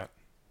sharing that.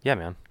 Yeah,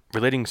 man.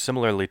 Relating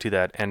similarly to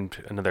that,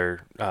 and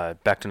another,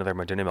 back to another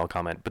Martin email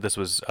comment, but this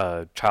was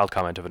a child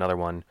comment of another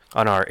one.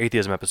 On our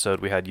atheism episode,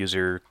 we had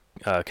user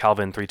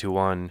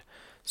Calvin321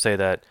 say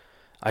that,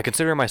 I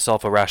consider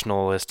myself a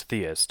rationalist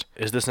theist.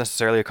 Is this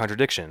necessarily a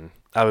contradiction?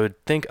 I would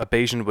think I'd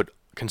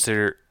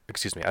consider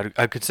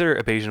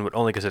Bayesian would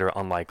only consider it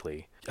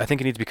unlikely. I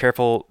think you need to be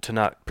careful to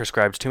not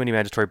prescribe too many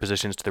mandatory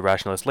positions to the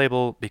rationalist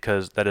label,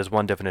 because that is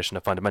one definition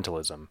of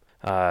fundamentalism.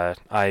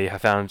 I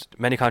have found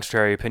many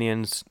contrary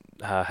opinions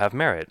have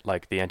merit,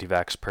 like the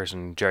anti-vax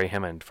person Jerry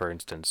Hammond, for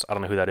instance. I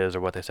don't know who that is or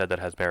what they said that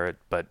has merit,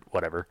 but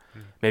whatever.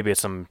 Maybe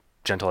it's some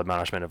gentle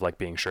admonishment of like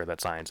being sure that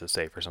science is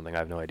safe or something. I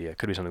have no idea. It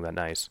could be something that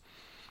nice.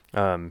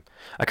 I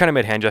kind of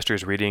made hand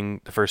gestures reading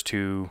the first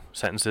two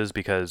sentences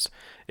because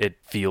it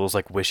feels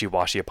like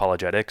wishy-washy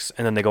apologetics,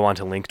 and then they go on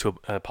to link to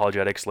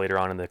apologetics later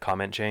on in the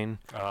comment chain,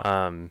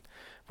 so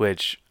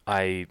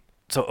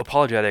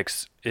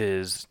apologetics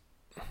is,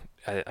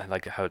 I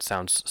like how it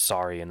sounds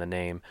sorry in the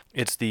name.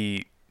 It's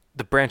the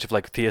branch of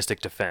like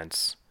theistic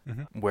defense,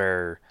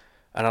 where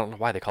I don't know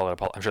why they call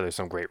it I'm sure there's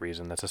some great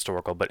reason that's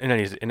historical, but in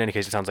any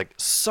case it sounds like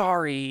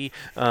sorry.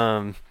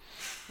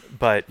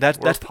 But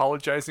we're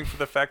apologizing for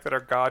the fact that our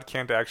God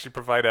can't actually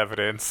provide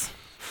evidence.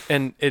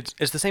 And it's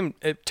the same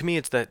to me.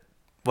 It's that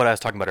what I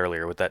was talking about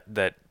earlier with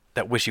that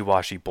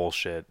wishy-washy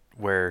bullshit.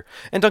 Where,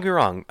 and don't get me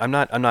wrong, I'm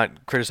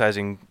not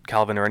criticizing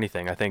Calvin or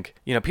anything. I think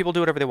people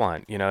do whatever they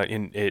want.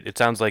 It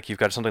sounds like you've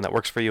got something that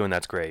works for you, and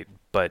that's great.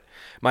 But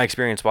my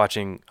experience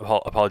watching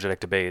apologetic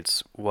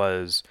debates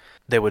was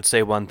they would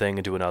say one thing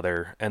and do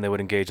another, and they would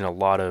engage in a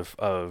lot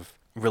of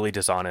really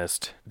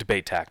dishonest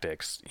debate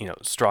tactics.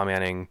 Straw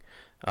manning.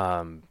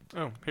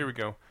 Here we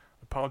go.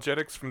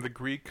 Apologetics from the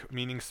Greek,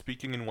 meaning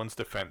speaking in one's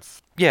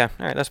defense. Yeah,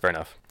 all right, that's fair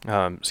enough.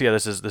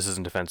 This is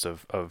in defense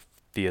of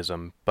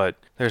theism, but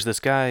there's this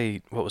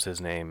guy, what was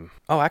his name?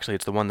 Oh, actually,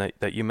 it's the one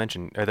that you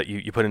mentioned, or that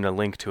you put in a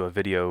link to a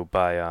video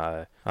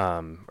by,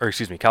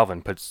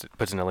 Calvin puts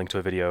in a link to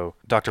a video,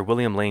 Dr.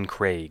 William Lane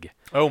Craig.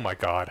 Oh my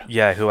God.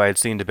 Yeah, who I had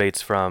seen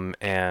debates from,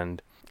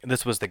 and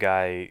this was the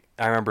guy,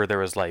 I remember there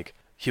was like,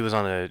 he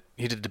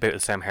did a debate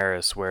with Sam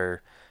Harris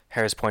where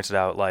Harris pointed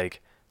out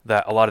like,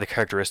 that a lot of the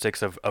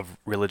characteristics of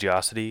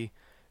religiosity,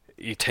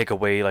 you take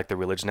away like the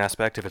religion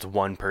aspect. If it's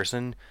one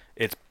person,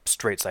 it's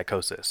straight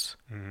psychosis.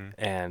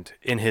 And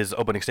in his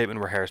opening statement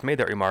where Harris made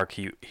that remark,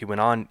 he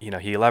went on,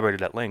 he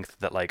elaborated at length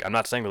that like, I'm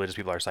not saying religious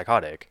people are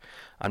psychotic.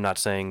 I'm not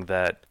saying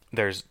that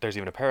there's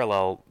even a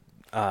parallel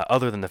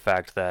other than the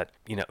fact that,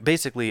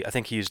 basically, I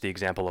think he used the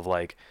example of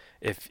like,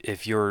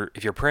 if you're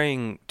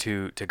praying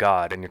to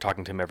God and you're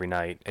talking to him every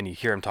night and you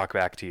hear him talk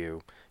back to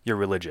you, you're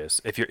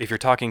religious. If you're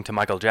talking to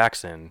Michael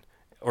Jackson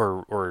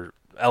or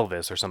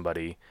Elvis or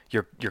somebody,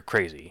 you're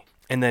crazy.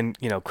 And then,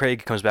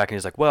 Craig comes back and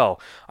he's like,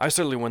 well, I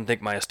certainly wouldn't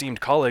think my esteemed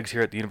colleagues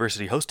here at the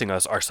university hosting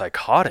us are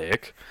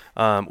psychotic,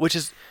 which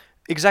is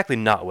exactly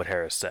not what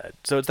Harris said.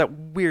 So it's that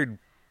weird,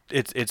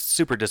 it's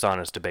super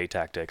dishonest debate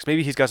tactics.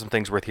 Maybe he's got some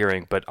things worth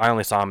hearing, but I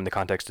only saw him in the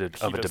context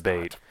of a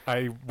debate.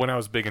 When I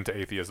was big into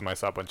atheism, I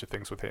saw a bunch of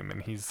things with him,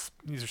 and he's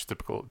just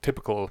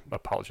typical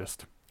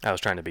apologist. I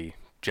was trying to be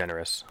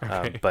generous,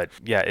 Okay. but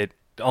yeah,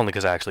 only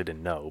because I actually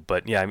didn't know.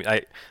 But yeah, I mean,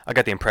 I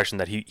got the impression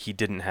that he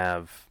didn't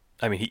have.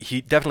 I mean, he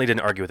definitely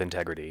didn't argue with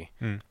integrity.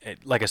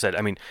 Like I said,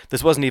 I mean,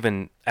 this wasn't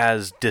even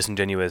as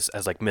disingenuous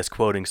as like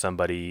misquoting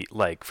somebody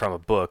like from a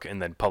book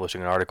and then publishing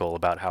an article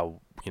about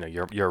how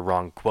you're a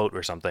wrong quote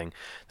or something.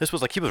 This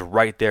was like he was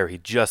right there. He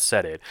just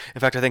said it.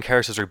 In fact, I think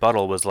Harris's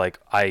rebuttal was like,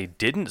 I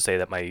didn't say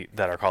that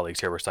our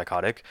colleagues here were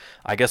psychotic.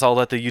 I guess I'll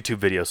let the YouTube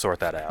video sort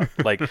that out.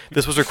 Like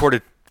this was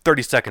recorded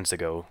 30 seconds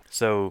ago.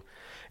 So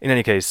in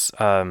any case,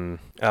 Martin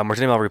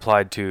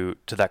replied to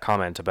that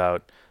comment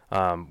about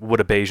would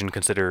a Bayesian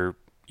consider.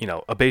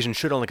 A Bayesian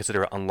should only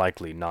consider it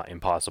unlikely, not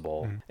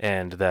impossible,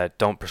 and that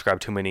don't prescribe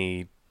too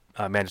many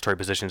mandatory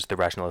positions to the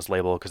rationalist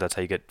label, because that's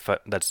how you get.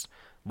 That's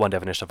one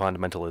definition of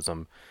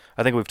fundamentalism.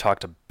 I think we've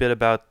talked a bit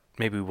about.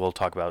 Maybe we'll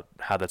talk about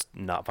how that's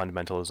not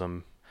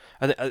fundamentalism.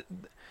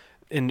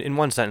 In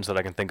one sentence that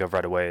I can think of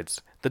right away, it's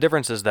the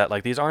difference is that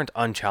like these aren't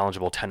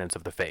unchallengeable tenets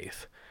of the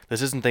faith.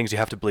 This isn't things you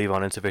have to believe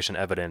on insufficient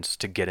evidence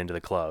to get into the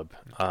club.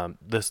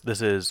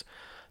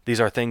 These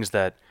are things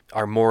that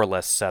are more or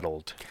less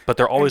settled, but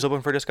they're always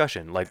open for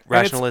discussion. Like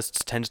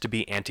rationalists tends to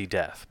be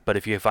anti-death, but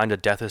if you find a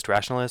deathist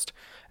rationalist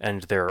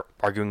and they're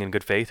arguing in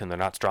good faith and they're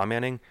not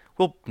strawmanning,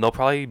 well, they'll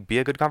probably be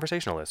a good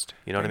conversationalist.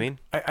 You know what I mean?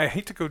 I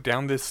hate to go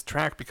down this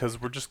track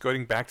because we're just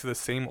going back to the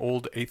same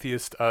old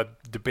atheist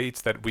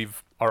debates that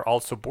are all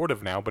so bored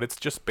of now, but it's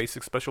just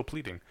basic special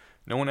pleading.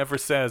 No one ever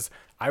says,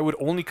 I would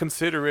only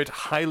consider it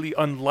highly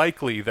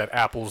unlikely that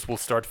apples will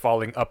start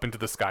falling up into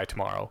the sky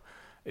tomorrow.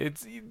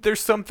 There's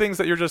some things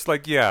that you're just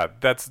like, yeah,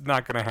 that's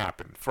not going to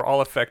happen. For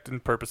all effect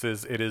and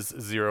purposes, it is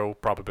zero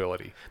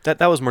probability. That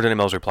was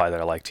Mordenimel's reply that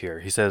I liked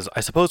here. He says, I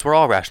suppose we're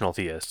all rational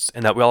theists,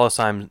 and that we all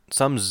assign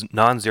some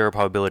non-zero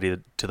probability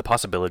to the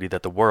possibility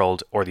that the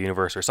world, or the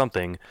universe, or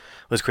something,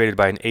 was created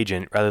by an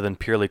agent rather than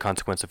purely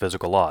consequence of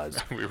physical laws.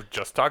 We were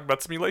just talking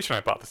about simulation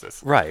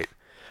hypothesis. Right.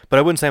 But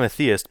I wouldn't say I'm a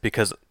theist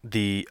because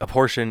I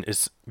apportion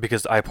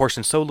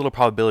so little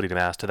probability to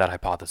mass to that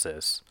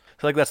hypothesis.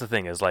 So like that's the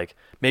thing is like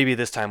maybe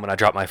this time when I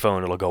drop my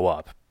phone it'll go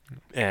up,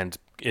 and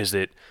is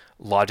it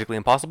logically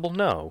impossible?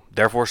 No.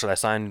 Therefore, should I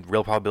assign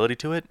real probability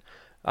to it?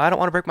 I don't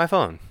want to break my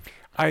phone.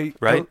 Right?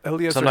 So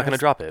I'm not going to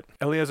drop it.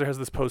 Eliezer has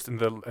this post in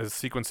the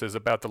sequences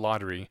about the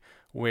lottery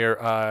where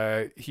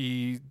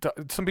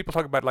some people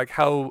talk about like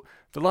how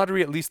the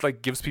lottery at least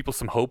like gives people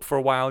some hope for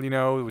a while,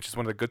 which is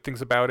one of the good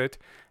things about it.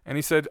 And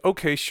he said,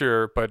 okay,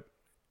 sure, but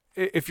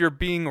if you're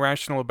being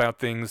rational about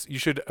things, you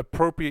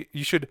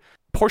should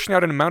portion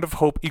out an amount of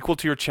hope equal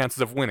to your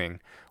chances of winning,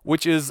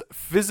 which is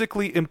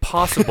physically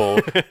impossible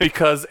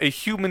because a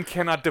human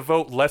cannot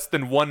devote less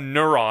than one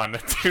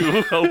neuron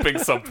to hoping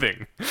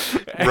something.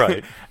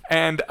 Right.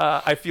 And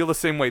I feel the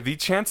same way. The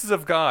chances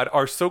of God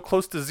are so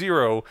close to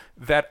zero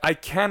that I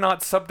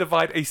cannot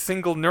subdivide a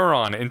single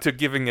neuron into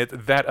giving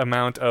it that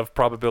amount of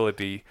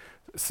probability.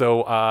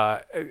 So,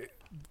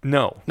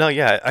 no. No,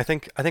 yeah, I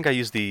think I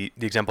used the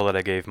example that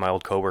I gave my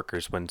old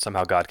coworkers when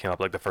somehow God came up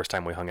like the first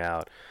time we hung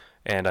out.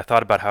 And I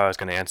thought about how I was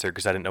going to answer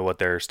because I didn't know what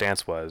their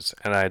stance was.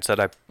 And I had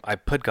said I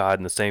put God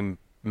in the same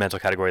mental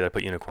category that I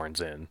put unicorns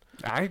in.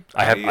 I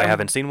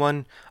haven't seen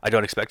one. I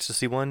don't expect to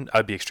see one. I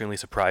would be extremely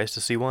surprised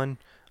to see one.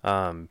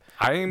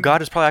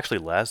 God is probably actually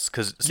less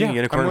because seeing a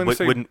unicorn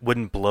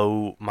wouldn't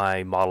blow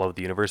my model of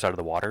the universe out of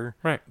the water.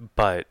 Right.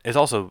 But it's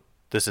also,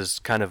 this is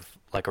kind of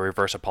like a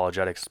reverse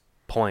apologetics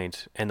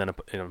point, and then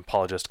an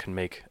apologist can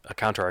make a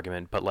counter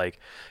argument. But like,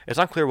 it's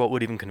not clear what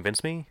would even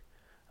convince me.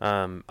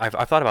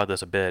 I've thought about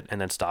this a bit and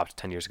then stopped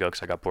 10 years ago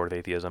because I got bored of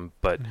atheism.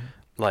 But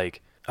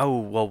like, oh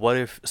well, what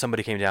if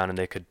somebody came down and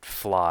they could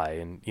fly?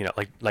 And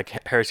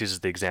like Harris uses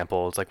the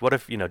example. It's like, what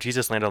if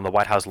Jesus landed on the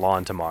White House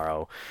lawn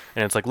tomorrow?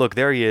 And it's like, look,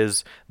 there he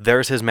is.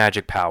 There's his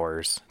magic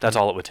powers. That's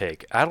all it would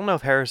take. I don't know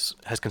if Harris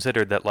has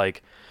considered that.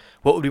 Like,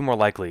 what would be more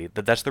likely,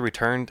 that that's the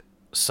returned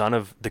son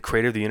of the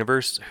creator of the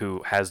universe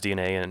who has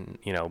DNA and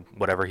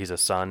whatever, he's a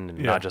son and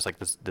not just like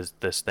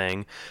this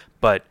thing,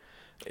 but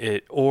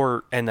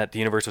and that the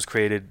universe was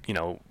created,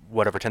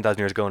 whatever, 10,000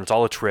 years ago, and it's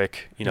all a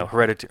trick,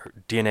 hereditary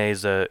DNA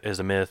is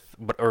a myth,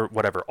 or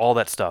whatever, all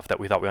that stuff that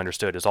we thought we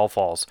understood is all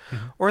false,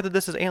 or that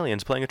this is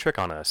aliens playing a trick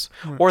on us,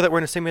 or that we're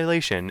in a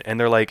simulation and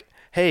they're like,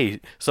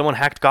 hey, someone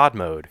hacked God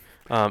mode.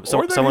 Or that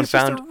Someone he's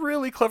found just a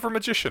really clever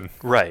magician.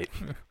 right.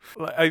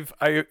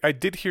 I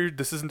did hear,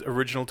 this isn't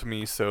original to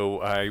me,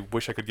 so I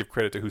wish I could give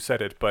credit to who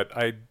said it, but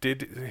I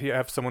did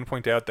have someone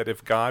point out that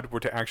if God were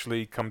to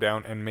actually come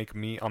down and make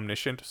me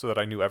omniscient so that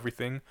I knew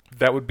everything,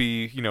 that would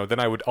be, then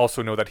I would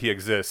also know that he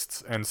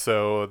exists, and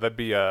so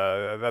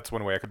that's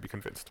one way I could be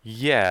convinced.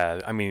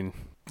 Yeah, I mean,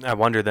 I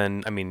wonder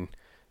then. I mean,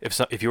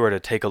 if you were to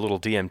take a little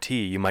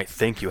DMT, you might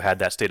think you had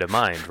that state of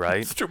mind, right?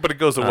 It's true, but it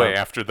goes away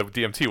after the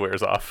DMT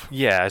wears off.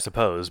 Yeah, I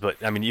suppose. But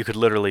I mean, you could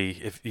literally,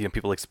 if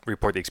people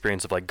report the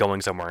experience of like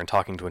going somewhere and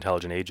talking to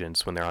intelligent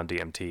agents when they're on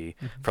DMT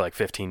for like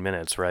 15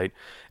 minutes, right?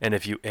 And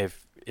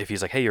if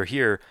he's like, hey, you're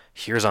here,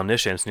 here's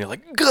omniscience, and you're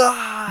like,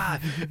 Gah!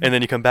 And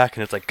then you come back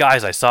and it's like,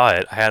 guys, I saw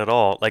it, I had it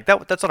all. Like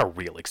that's not a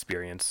real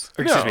experience.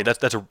 Or, excuse me,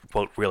 that's a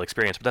quote real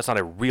experience, but that's not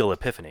a real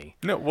epiphany.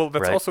 No, well,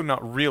 that's right? also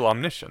not real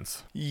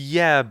omniscience.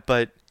 Yeah,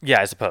 but yeah,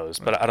 I suppose.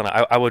 But I don't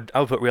know. I would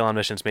put real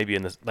omniscience maybe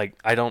in this. Like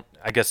I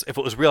guess if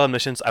it was real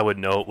omniscience, I would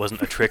know it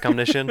wasn't a trick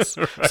omniscience.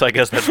 Right. So I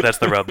guess that's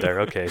the rub there.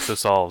 Okay, so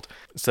solved.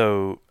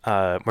 So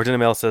Martina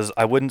Mail says,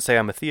 I wouldn't say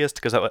I'm a theist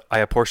because I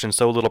apportion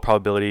so little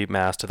probability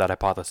mass to that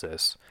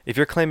hypothesis. If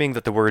you're claiming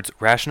that the words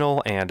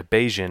rational and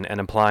Bayesian and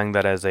implying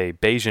that as a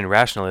Bayesian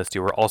rationalist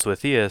you are also a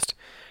theist,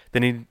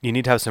 then you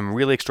need to have some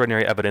really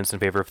extraordinary evidence in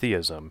favor of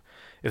theism.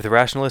 If the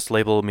rationalist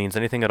label means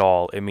anything at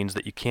all, it means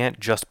that you can't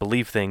just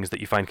believe things that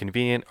you find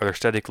convenient or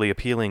aesthetically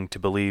appealing to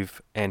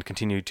believe and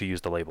continue to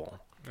use the label.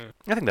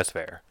 I think that's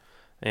fair.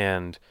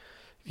 And,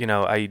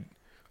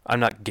 I'm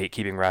not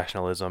gatekeeping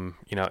rationalism.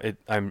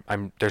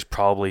 There's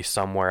probably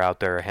somewhere out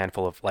there a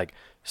handful of like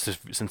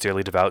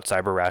sincerely devout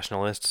cyber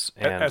rationalists.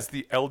 And as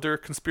the elder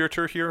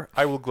conspirator here,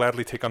 I will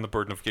gladly take on the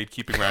burden of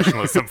gatekeeping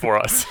rationalism for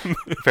us.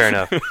 Fair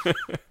enough.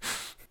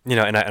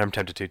 And I'm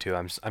tempted to too.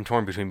 I'm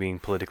torn between being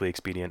politically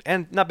expedient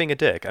and not being a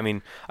dick. I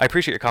mean, I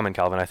appreciate your comment,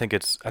 Calvin. I think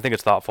it's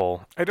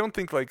thoughtful. I don't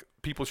think like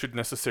people should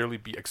necessarily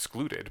be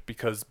excluded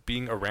because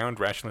being around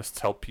rationalists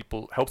helps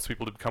people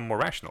to become more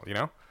rational.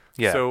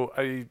 Yeah. So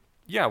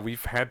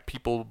we've had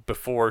people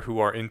before who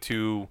are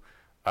into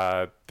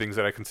things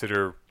that I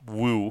consider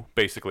woo,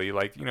 basically,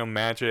 like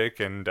magic,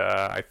 and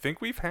I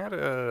think we've had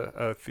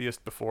a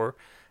theist before,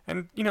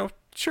 and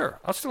sure,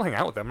 I'll still hang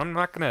out with them. I'm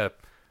not gonna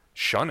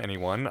shun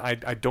anyone. I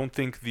don't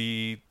think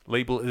the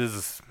label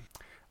is.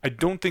 I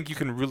don't think you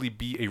can really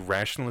be a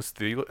rationalist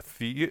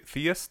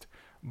theist,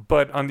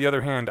 but on the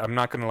other hand, I'm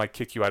not gonna like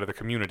kick you out of the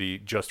community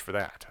just for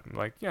that. I'm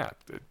like,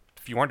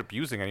 if you aren't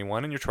abusing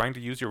anyone and you're trying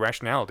to use your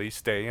rationality,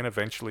 stay, and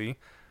eventually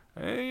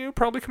you'll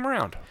probably come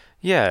around.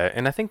 Yeah,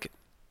 and I think.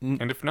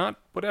 And if not,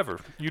 whatever,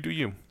 you do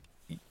you.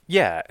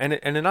 Yeah, and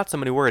in not so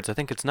many words, I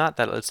think it's not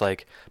that it's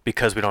like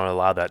because we don't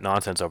allow that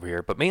nonsense over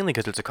here, but mainly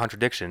because it's a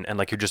contradiction and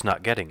like you're just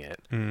not getting it.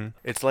 Mm-hmm.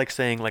 It's like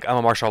saying like I'm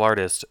a martial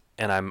artist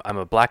and I'm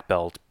a black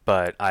belt,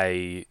 but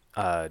I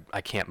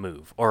can't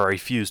move or I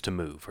refuse to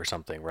move or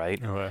something,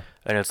 right? Okay.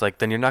 And it's like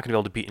then you're not gonna be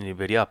able to beat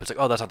anybody up. It's like,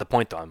 oh, that's not the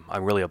point though.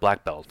 I'm really a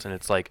black belt, and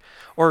it's like,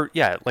 or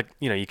yeah, like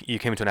you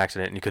came into an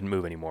accident and you couldn't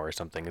move anymore or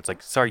something. It's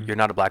like, sorry, you're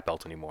not a black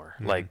belt anymore.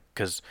 Mm-hmm. Like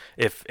because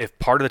if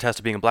part of the test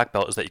of being a black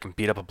belt is that you can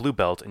beat up a blue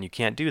belt and you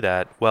can't do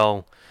that,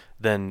 well,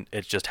 then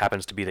it just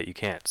happens to be that you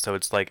can't. So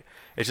it's like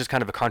it's just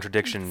kind of a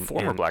contradiction.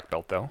 Former black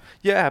belt though.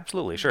 Yeah,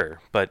 absolutely,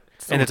 sure, but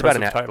Still and it's about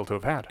an title to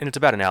have had. And it's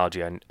about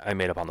analogy I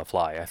made up on the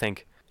fly. I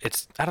think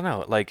it's I don't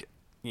know, like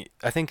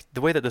I think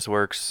the way that this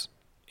works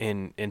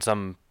in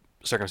some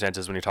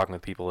circumstances when you're talking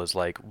with people is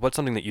like, what's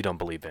something that you don't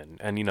believe in?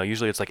 And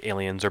usually it's like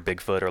aliens or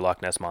Bigfoot or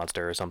Loch Ness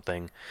monster or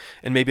something.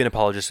 And maybe an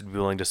apologist would be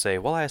willing to say,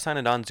 well, I assign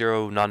a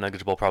non-zero,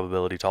 non-negligible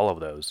probability to all of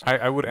those.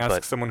 I would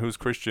ask someone who's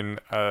Christian,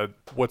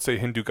 what's a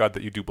Hindu god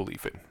that you do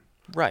believe in?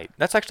 Right.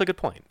 That's actually a good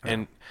point. Yeah.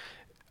 And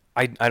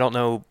I don't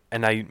know,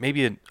 and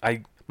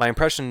my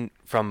impression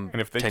from...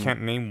 And if they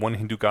can't name one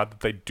Hindu god that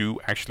they do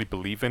actually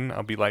believe in,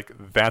 I'll be like,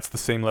 that's the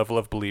same level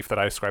of belief that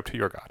I ascribe to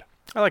your god.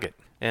 I like it.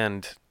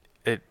 And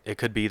it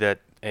could be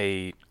that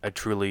a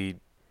truly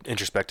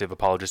introspective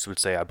apologist would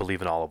say, I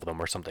believe in all of them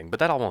or something. But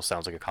that almost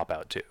sounds like a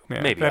cop-out too.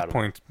 Yeah, maybe. At that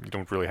point, you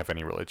don't really have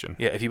any religion.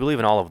 Yeah, if you believe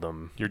in all of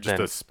them... You're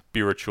just a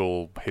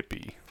spiritual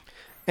hippie.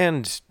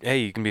 And, hey,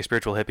 you can be a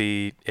spiritual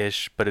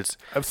hippie-ish, but it's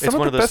some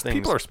one of of those best things.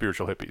 People are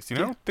spiritual hippies,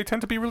 Yeah. They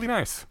tend to be really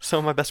nice. Some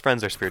of my best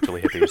friends are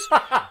spiritually hippies.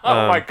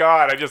 Oh my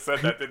god, I just said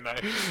that, didn't I?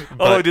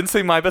 I didn't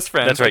say my best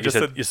friends. That's right, I just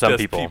said some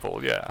best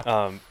people.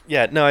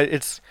 Yeah. No,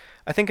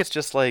 I think it's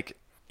just like,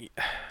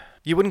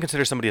 you wouldn't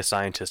consider somebody a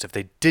scientist if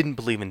they didn't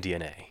believe in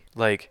DNA.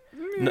 Like,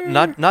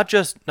 not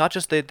just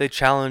they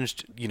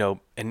challenged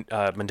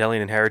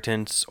Mendelian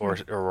inheritance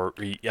or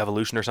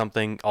evolution or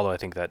something. Although I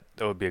think that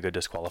would be a good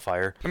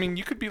disqualifier. I mean,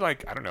 you could be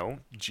like, I don't know,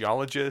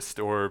 geologist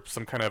or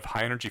some kind of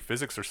high energy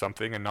physics or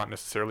something, and not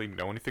necessarily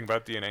know anything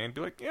about DNA, and be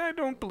like, yeah, I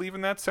don't believe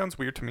in that. Sounds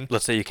weird to me.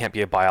 Let's say you can't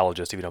be a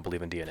biologist if you don't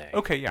believe in DNA.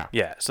 Okay, yeah.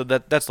 Yeah, so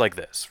that's like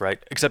this,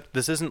 right? Except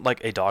this isn't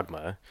like a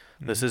dogma.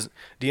 Mm-hmm. This is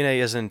DNA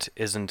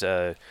isn't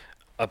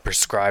a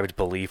prescribed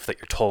belief that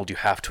you're told you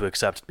have to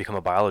accept to become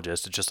a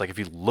biologist. It's just like if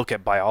you look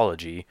at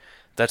biology,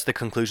 that's the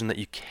conclusion that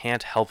you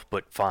can't help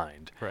but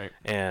find. Right.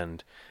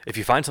 And if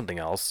you find something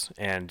else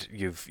and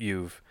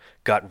you've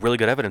got really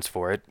good evidence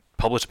for it,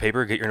 publish a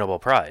paper, get your Nobel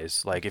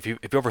Prize. Like if you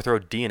overthrow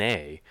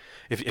DNA,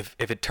 if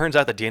it turns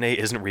out that DNA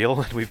isn't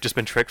real and we've just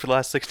been tricked for the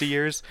last 60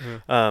 years,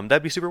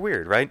 that'd be super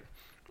weird, right?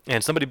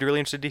 And somebody would be really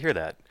interested to hear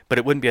that. But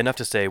it wouldn't be enough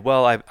to say,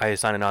 well, I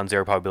assign a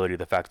non-zero probability to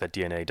the fact that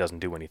DNA doesn't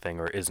do anything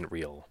or isn't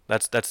real.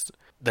 That's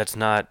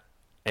not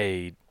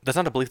a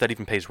belief that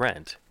even pays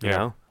rent, you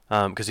know?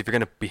 Because if you're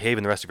going to behave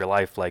in the rest of your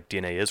life like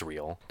DNA is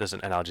real, this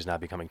analogy is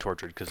not becoming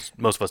tortured because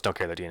most of us don't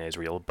care that DNA is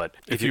real. But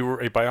if you were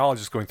a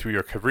biologist going through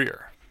your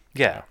career,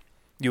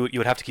 you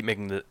would have to keep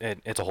making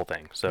it's a whole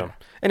thing. So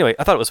anyway,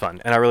 I thought it was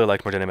fun, and I really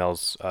liked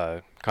MordenML's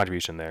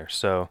contribution there.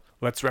 So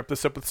let's wrap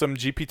this up with some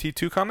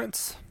GPT-2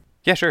 comments.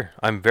 Yeah, sure.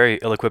 I'm very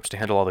ill-equipped to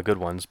handle all the good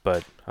ones,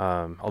 but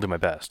I'll do my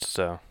best.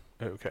 So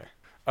okay.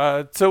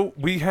 So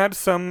we had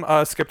some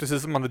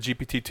skepticism on the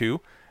GPT-2.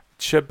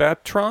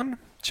 Chebatron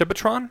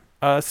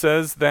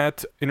says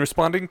that in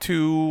responding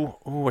to,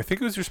 I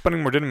think it was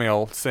responding to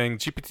MordenMail, saying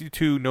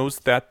GPT-2 knows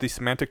that the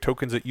semantic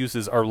tokens it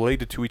uses are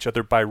related to each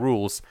other by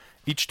rules,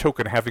 each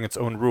token having its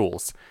own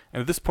rules.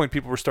 And at this point,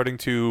 people were starting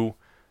to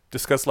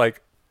discuss,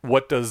 like,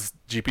 what does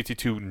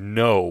GPT-2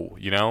 know,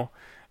 you know?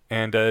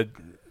 And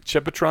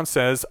Chebatron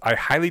says, I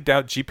highly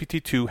doubt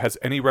GPT-2 has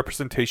any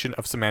representation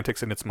of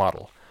semantics in its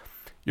model.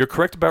 You're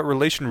correct about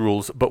relation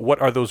rules, but what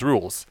are those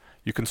rules?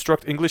 You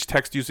construct English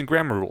text using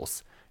grammar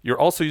rules. You're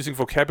also using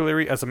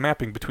vocabulary as a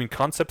mapping between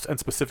concepts and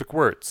specific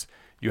words.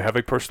 You have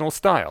a personal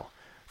style.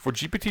 For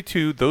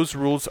GPT-2, those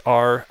rules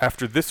are,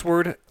 after this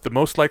word, the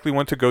most likely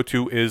one to go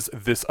to is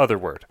this other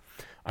word.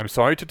 I'm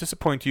sorry to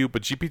disappoint you,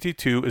 but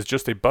GPT-2 is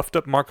just a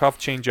buffed-up Markov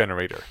chain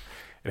generator.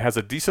 It has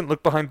a decent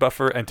look-behind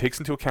buffer and takes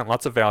into account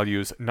lots of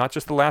values, not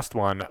just the last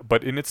one,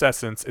 but in its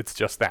essence, it's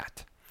just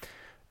that.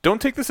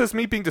 Don't take this as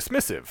me being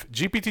dismissive.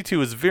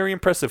 GPT-2 is very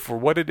impressive for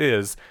what it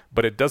is,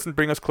 but it doesn't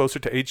bring us closer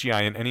to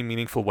AGI in any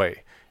meaningful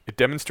way. It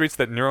demonstrates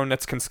that neural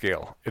nets can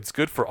scale. It's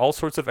good for all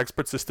sorts of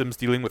expert systems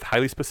dealing with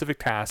highly specific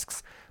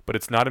tasks, but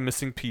it's not a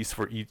missing piece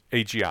for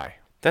AGI.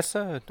 I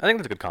think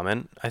that's a good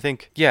comment. I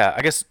think,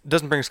 I guess it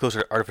doesn't bring us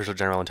closer to artificial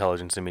general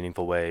intelligence in a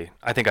meaningful way.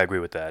 I think I agree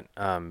with that.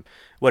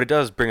 What it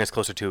does bring us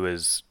closer to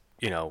is,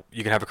 you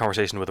can have a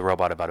conversation with a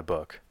robot about a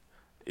book.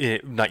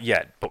 Not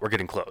yet, but we're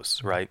getting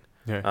close, right?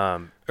 Yeah.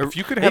 If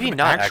you could have an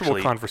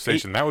actual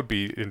conversation, that would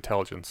be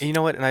intelligence. You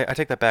know what? And I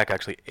take that back,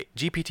 actually.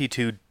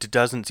 GPT-2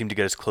 doesn't seem to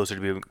get us closer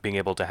to being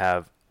able to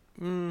have...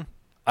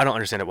 I don't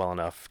understand it well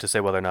enough to say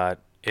whether or not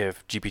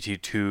if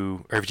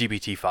GPT-2 or if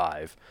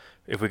GPT-5,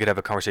 if we could have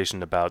a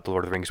conversation about The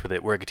Lord of the Rings with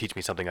it, where it could teach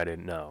me something I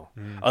didn't know,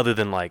 other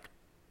than like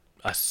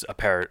a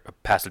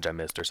passage I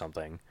missed or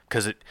something.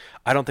 Because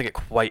I don't think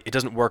it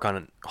doesn't work on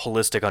a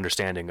holistic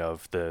understanding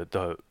of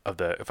the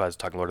if I was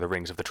talking Lord of the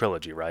Rings, of the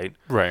trilogy, right?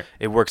 Right.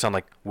 It works on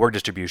like word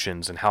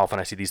distributions and how often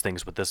I see these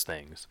things with this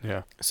things.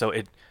 Yeah. So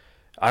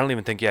I don't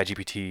even think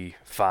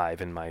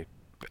GPT-5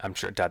 I'm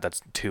sure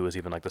that's 2 is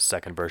even like the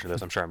second version of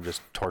this. I'm sure I'm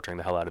just torturing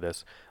the hell out of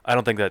this. I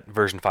don't think that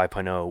version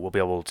 5.0 will be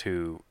able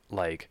to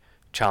like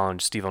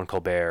challenge Stephen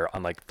Colbert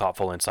on like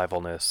thoughtful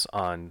insightfulness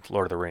on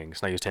Lord of the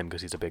Rings. And I used him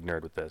because he's a big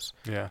nerd with this.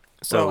 Yeah.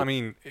 So I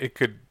mean, it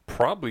could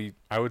probably,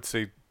 I would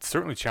say,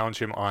 certainly challenge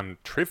him on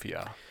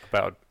trivia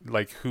about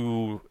like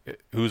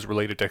who's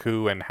related to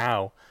who and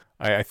how.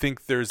 I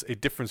think there's a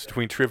difference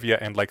between trivia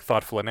and like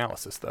thoughtful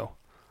analysis, though.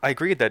 I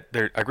agree with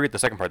the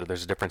second part that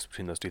there's a difference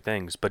between those two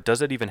things. But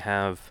does it even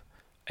have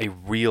a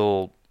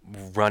real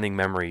running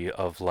memory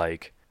of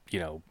like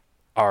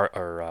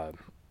our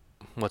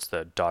what's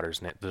the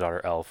daughter's name? The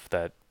daughter elf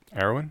that...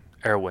 Arwen?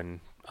 Or Eowyn.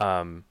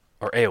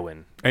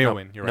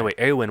 Eowyn, you're right. No, wait,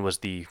 Eowyn was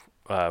the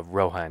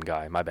Rohan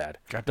guy. My bad.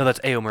 No, that's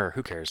Eomer.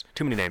 Who cares?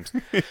 Too many names.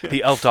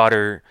 The elf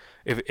daughter,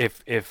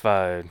 if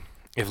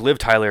Liv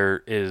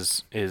Tyler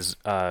is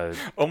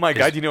oh my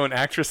God, you know an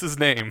actress's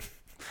name.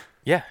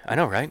 Yeah, I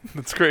know, right?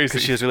 That's crazy.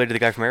 Because she was related to the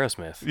guy from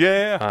Aerosmith.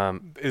 Yeah.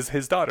 Is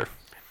his daughter.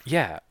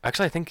 Yeah.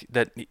 Actually, I think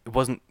that they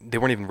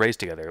weren't even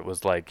raised together. It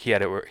was like he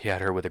had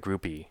her with a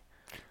groupie.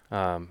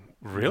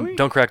 Really?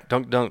 Don't.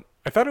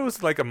 I thought it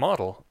was like a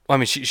model. Well, I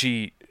mean,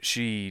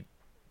 she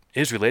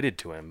is related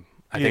to him,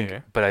 I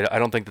think, but I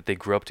don't think that they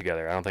grew up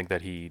together. I don't think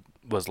that he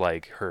was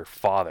like her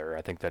father.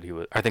 I think that he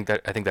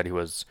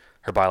was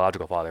her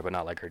biological father, but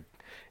not like her.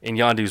 In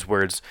Yondu's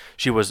words,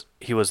 he was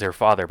her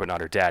father, but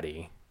not her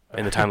daddy.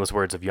 In the timeless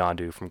words of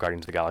Yondu from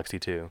Guardians of the Galaxy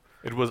 2.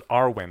 It was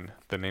Arwen,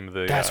 the name of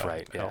the That's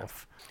right,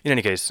 elf. In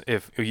any case,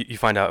 if you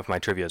find out if my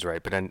trivia is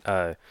right, but then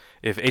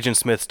if Agent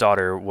Smith's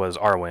daughter was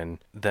Arwen,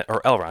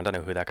 or Elrond, I don't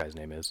know who that guy's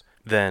name is,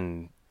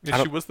 then...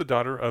 Yeah, she was the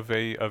daughter of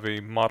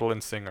a model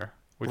and singer,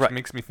 which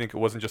makes me think it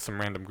wasn't just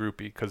some random groupie,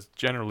 because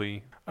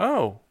generally...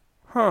 Oh,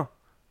 huh.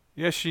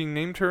 Yeah, she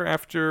named her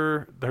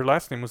after... Her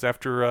last name was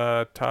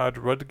after Todd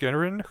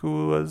Rundgren,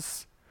 who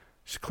was...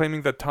 She's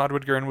claiming that Todd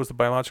Rundgren was the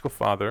biological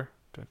father.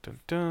 Dun, dun,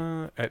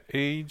 dun. At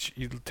age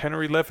 10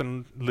 or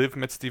 11, Liv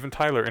met Steven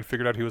Tyler and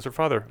figured out he was her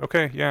father.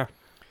 Okay, yeah.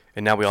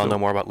 And now we all know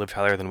more about Liv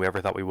Tyler than we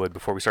ever thought we would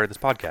before we started this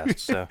podcast.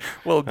 So,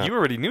 well, you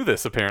already knew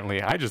this,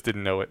 apparently. I just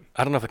didn't know it.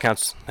 I don't know if it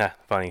counts.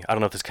 Funny. I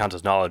don't know if this counts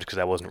as knowledge because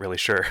I wasn't really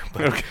sure.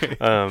 But,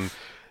 okay.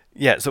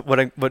 Yeah. So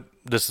what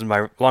this is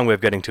my long way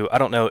of getting to. I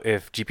don't know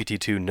if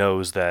GPT-2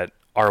 knows that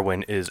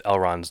Arwen is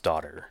Elrond's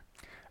daughter.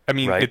 I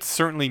mean, Right. it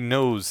certainly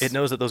knows. It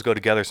knows that those go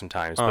together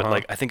sometimes, but Uh-huh.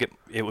 like I think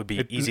it would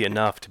be easy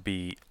enough to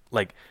be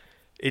like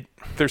it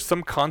There's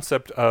some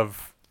concept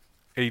of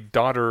a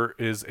daughter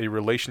is a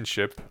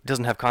relationship.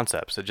 doesn't have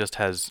concepts. It just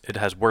has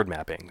word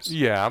mappings.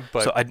 Yeah,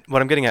 but So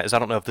what I'm getting at is I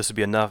don't know if this would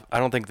be enough. I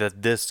don't think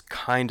that this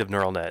kind of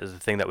neural net is the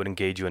thing that would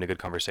engage you in a good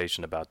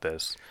conversation about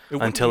this it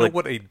wouldn't until know it.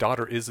 what a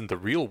daughter is in the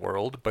real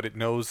world, but it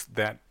knows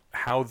that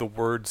how the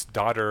words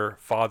daughter,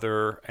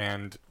 father,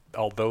 and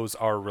all those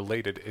are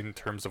related in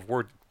terms of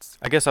words.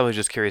 I guess I was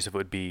just curious if it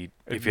would be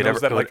It if you'd knows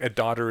ever that like a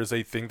daughter is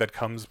a thing that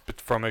comes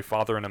from a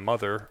father and a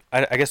mother.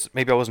 I guess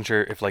maybe I wasn't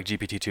sure if like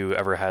GPT-2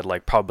 ever had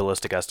like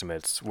probabilistic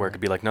estimates where it could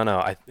be like no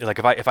I like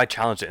if I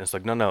challenged it and it's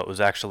like no it was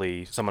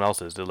actually someone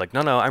else's. They're like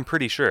no I'm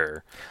pretty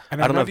sure.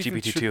 And I I'm don't know not if even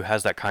GPT-2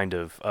 has that kind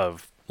of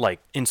like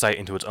insight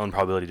into its own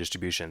probability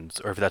distributions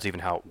or if that's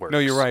even how it works. No,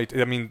 you're right.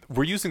 I mean,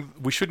 we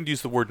shouldn't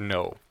use the word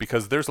no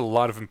because there's a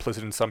lot of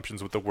implicit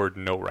assumptions with the word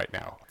no right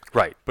now.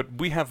 Right. But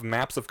we have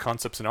maps of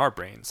concepts in our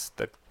brains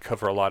that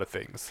cover a lot of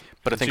things.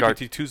 But I And think our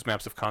GPT-2's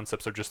maps of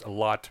concepts are just a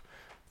lot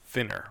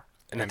thinner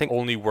And I and think-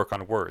 only work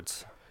on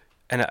words.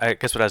 And I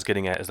guess what I was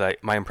getting at is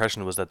that my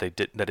impression was that it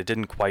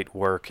didn't quite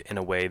work in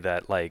a way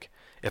that like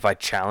if I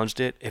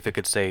challenged it, if it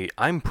could say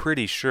I'm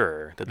pretty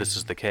sure that this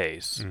is the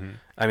case.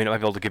 I mean, it might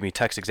be able to give me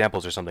text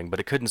examples or something, but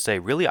it couldn't say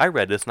really I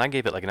read this and I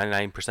gave it like a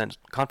 99%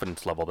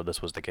 confidence level that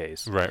this was the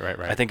case. Right.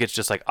 I think it's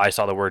just like I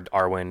saw the word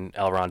Arwen,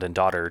 Elrond, and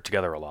daughter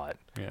together a lot.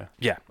 Yeah.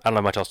 Yeah, I don't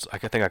know much else. I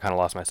think I kind of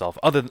lost myself.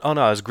 I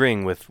was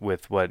agreeing with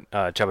what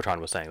Chevatron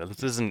was saying. That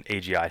this isn't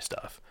AGI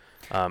stuff.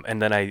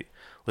 And then I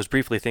was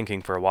briefly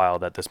thinking for a while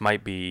that this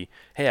might be,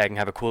 hey, I can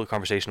have a cool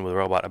conversation with a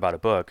robot about a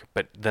book.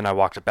 But then I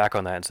walked back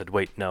on that and said,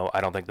 wait, no,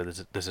 I don't think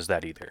that this is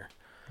that either.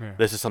 Yeah.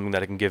 This is something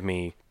that it can give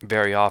me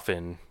very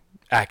often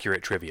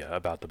accurate trivia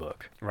about the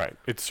book. Right.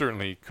 It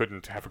certainly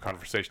couldn't have a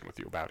conversation with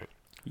you about it.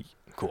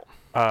 Cool.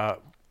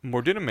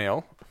 Mordina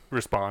Mail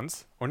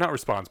responds, or not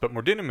responds, but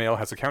Mordina Mail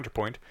has a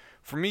counterpoint.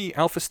 For me,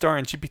 Alpha Star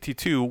and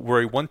GPT-2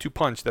 were a 1-2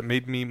 punch that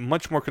made me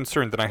much more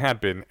concerned than I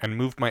had been and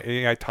moved my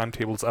AI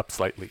timetables up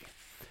slightly.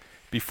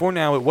 Before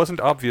now, it wasn't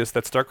obvious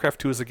that StarCraft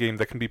 2 is a game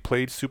that can be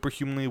played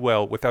superhumanly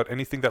well without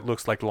anything that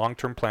looks like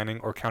long-term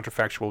planning or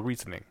counterfactual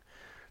reasoning.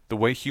 The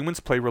way humans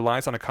play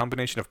relies on a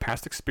combination of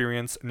past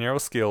experience, narrow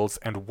skills,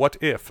 and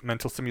what-if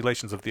mental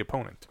simulations of the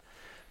opponent.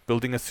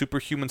 Building a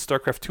superhuman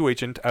StarCraft 2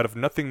 agent out of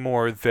nothing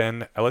more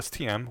than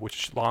LSTM,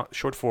 which is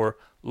short for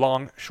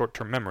Long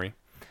Short-Term Memory,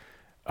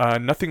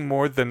 nothing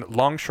more than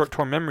long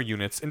short-term memory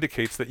units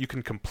indicates that you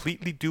can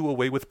completely do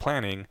away with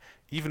planning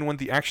even when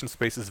the action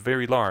space is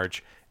very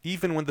large,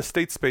 even when the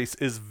state space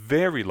is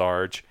very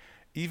large,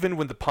 even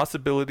when the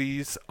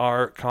possibilities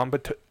are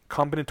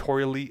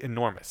combinatorially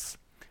enormous.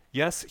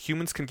 Yes,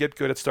 humans can get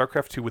good at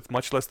StarCraft 2 with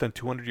much less than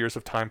 200 years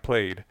of time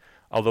played,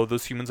 although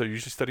those humans are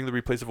usually studying the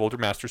replays of older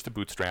masters to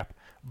bootstrap.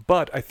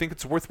 But I think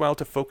it's worthwhile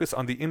to focus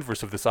on the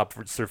inverse of this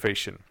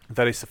observation,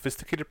 that a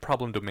sophisticated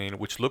problem domain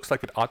which looks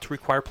like it ought to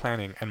require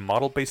planning and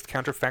model-based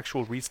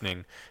counterfactual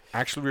reasoning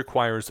actually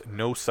requires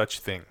no such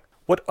thing.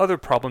 What other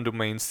problem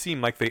domains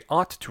seem like they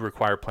ought to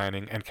require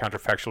planning and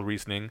counterfactual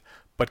reasoning,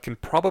 but can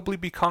probably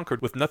be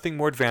conquered with nothing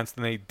more advanced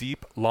than a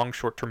deep, long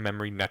short-term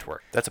memory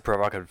network? That's a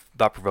provocative,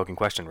 thought-provoking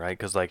question, right?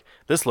 Because like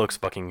this looks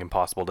fucking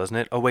impossible, doesn't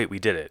it? Oh wait, we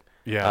did it.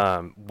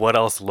 Yeah. What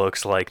else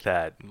looks like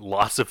that?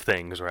 Lots of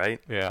things,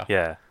 right? Yeah.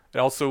 Yeah. It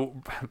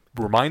also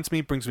brings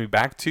me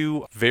back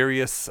to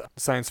various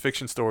science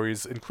fiction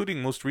stories,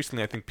 including most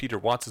recently, I think Peter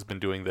Watts has been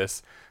doing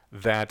this,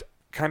 that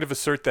kind of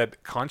assert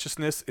that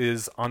consciousness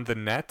is on the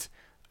net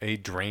a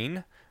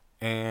drain,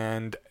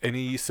 and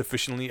any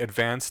sufficiently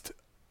advanced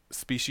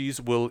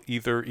species will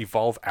either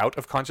evolve out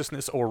of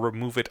consciousness or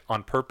remove it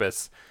on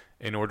purpose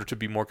in order to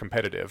be more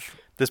competitive.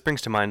 This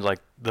brings to mind like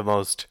the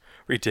most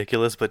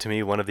ridiculous, but to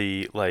me one of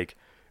the like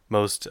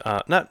most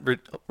not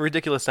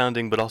ridiculous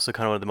sounding, but also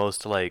kind of one of the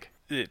most like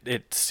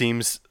it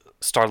seems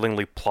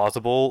startlingly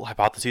plausible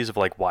hypotheses of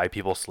like why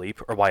people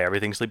sleep or why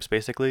everything sleeps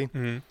basically.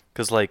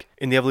 Because like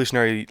in the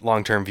evolutionary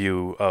long-term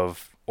view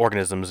of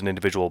organisms and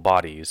individual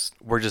bodies,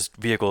 we're just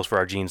vehicles for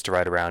our genes to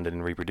ride around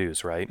and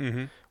reproduce, right?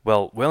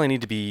 Well, we only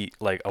need to be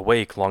like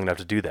awake long enough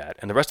to do that,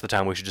 and the rest of the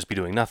time we should just be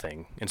doing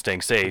nothing and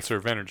staying safe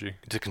Conserve energy.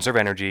 to conserve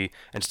energy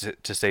and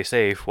to stay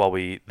safe while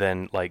we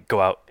then like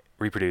go out,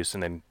 reproduce,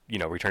 and then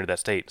return to that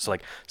state. So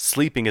like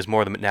sleeping is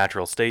more the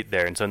natural state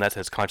there, and so in that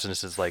sense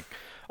consciousness is like,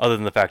 other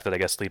than the fact that I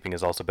guess sleeping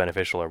is also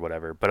beneficial or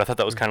whatever, but I thought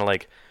that was kind of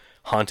like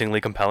hauntingly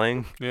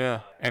compelling.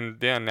 Yeah,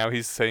 and now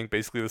he's saying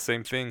basically the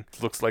same thing.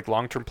 Looks like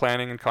long-term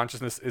planning and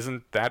consciousness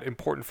isn't that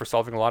important for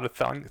solving a lot of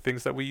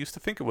things that we used to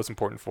think it was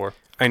important for.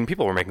 I mean,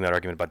 people were making that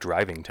argument about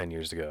driving 10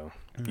 years ago,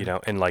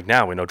 and like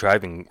now we know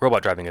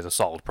robot driving is a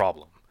solved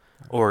problem.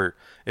 Or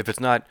if it's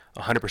not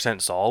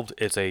 100% solved,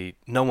 it's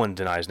no one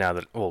denies now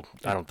that, well,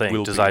 I don't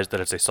think, denies that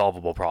it's a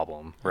solvable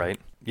problem, right?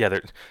 Yeah,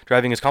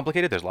 driving is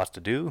complicated, there's lots to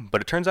do, but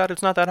it turns out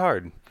it's not that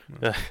hard.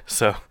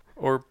 So.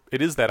 Or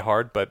it is that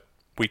hard, but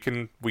we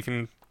can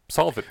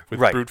solve it with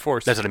brute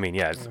force. That's what I mean,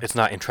 yeah. It's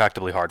not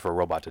intractably hard for a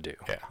robot to do.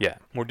 Yeah.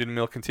 Mordina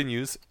Mill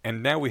continues,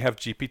 and now we have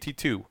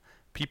GPT-2.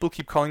 People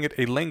keep calling it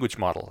a language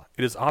model.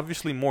 It is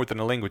obviously more than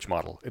a language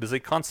model. It is a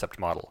concept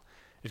model.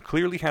 It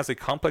clearly has a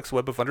complex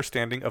web of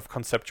understanding of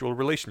conceptual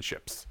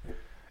relationships.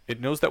 It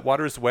knows that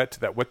water is wet,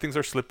 that wet things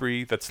are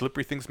slippery, that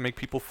slippery things make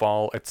people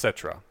fall,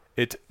 etc.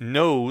 It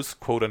knows,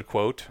 quote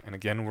unquote, and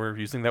again we're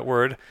using that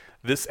word,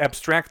 this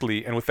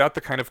abstractly and without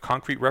the kind of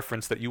concrete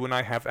reference that you and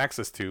I have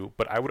access to,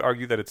 but I would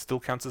argue that it still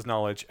counts as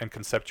knowledge and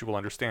conceptual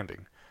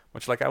understanding.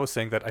 Much like I was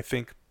saying that I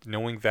think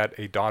knowing that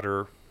a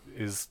daughter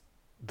is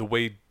the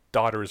way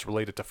daughter is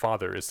related to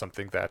father is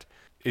something that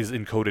is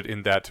encoded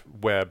in that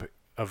web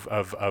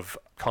of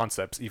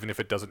concepts, even if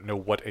it doesn't know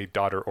what a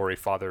daughter or a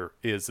father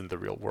is in the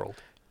real world.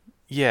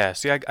 Yeah,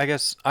 see, I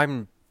guess my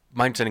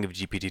understanding of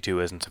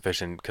GPT-2 isn't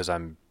sufficient because I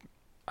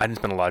didn't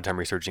spend a lot of time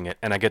researching it,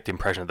 and I get the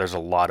impression that there's a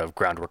lot of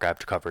groundwork I have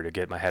to cover to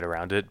get my head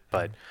around it,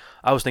 but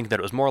I was thinking that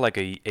it was more like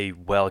a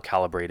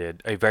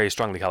well-calibrated, a very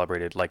strongly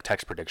calibrated, like,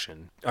 text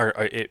prediction,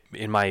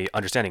 in my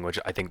understanding, which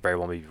I think very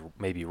well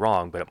may be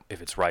wrong, but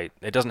if it's right,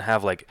 it doesn't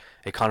have, like,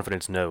 a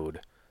confidence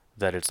node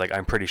that it's like,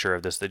 I'm pretty sure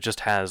of this. It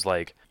just has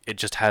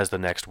the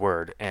next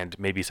word and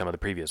maybe some of the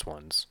previous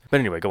ones. But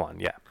anyway, go on,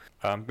 yeah.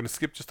 I'm going to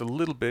skip just a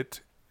little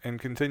bit and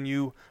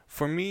continue.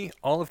 For me,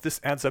 all of this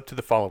adds up to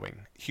the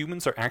following.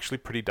 Humans are actually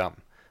pretty dumb.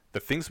 The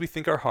things we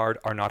think are hard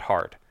are not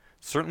hard.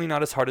 Certainly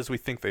not as hard as we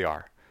think they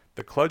are.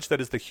 The kludge that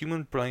is the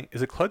human brain...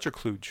 Is it kludge or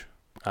kludge?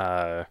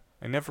 I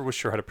never was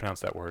sure how to pronounce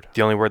that word.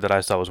 The only word that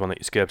I saw was one that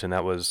you skipped, and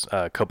that was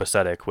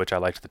copacetic, which I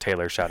liked the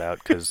Taylor shout-out,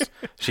 because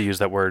she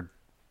used that word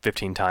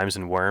 15 times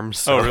in Worms.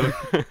 So. Oh,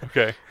 really?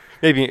 Okay.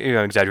 Maybe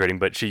I'm exaggerating,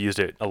 but she used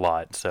it a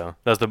lot, so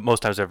that was the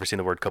most times I've ever seen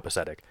the word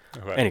copacetic.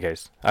 Okay. Any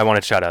case, I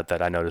wanted to shout out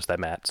that I noticed that,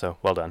 Matt, so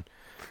well done.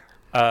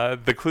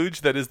 The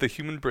kludge that is the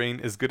human brain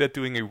is good at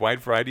doing a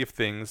wide variety of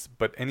things,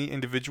 but any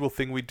individual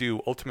thing we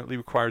do ultimately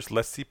requires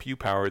less CPU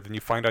power than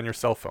you find on your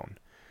cell phone.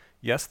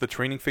 Yes, the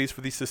training phase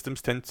for these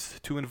systems tends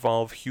to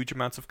involve huge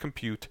amounts of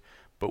compute,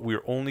 but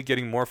we're only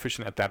getting more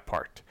efficient at that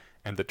part.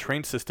 And the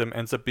trained system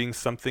ends up being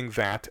something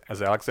that,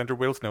 as Alexander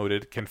Wales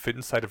noted, can fit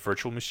inside a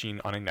virtual machine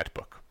on a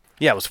netbook.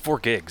 Yeah, it was 4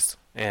 gigs,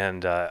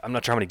 and I'm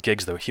not sure how many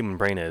gigs the human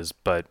brain is,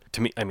 but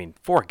to me,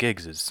 4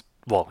 gigs is...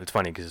 Well, it's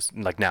funny because,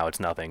 like, now it's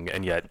nothing,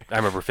 and yet I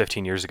remember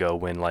 15 years ago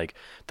when, like,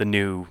 the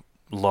new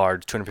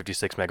large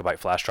 256 megabyte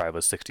flash drive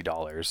was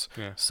 $60.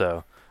 Yeah.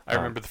 So I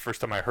remember the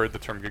first time I heard the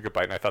term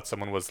gigabyte, and I thought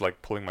someone was,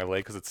 like, pulling my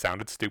leg because it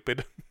sounded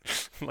stupid.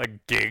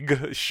 Like,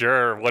 gig?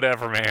 Sure,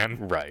 whatever, man.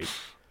 Right.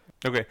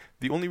 Okay,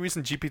 the only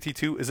reason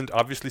GPT-2 isn't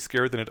obviously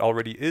scarier than it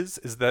already is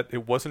that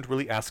it wasn't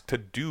really asked to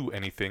do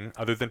anything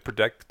other than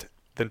predict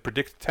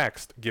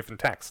text given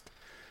text.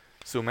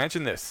 So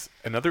imagine this,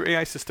 another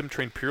AI system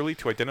trained purely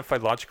to identify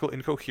logical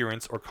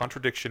incoherence or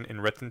contradiction in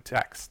written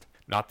text.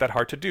 Not that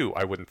hard to do,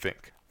 I wouldn't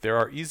think. There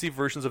are easy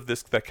versions of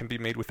this that can be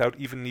made without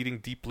even needing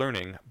deep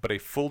learning, but a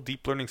full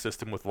deep learning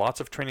system with lots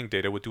of training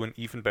data would do an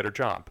even better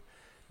job.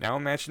 Now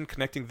imagine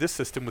connecting this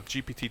system with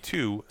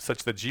GPT-2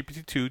 such that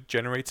GPT-2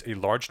 generates a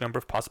large number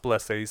of possible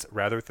essays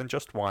rather than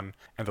just one,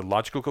 and the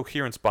logical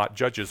coherence bot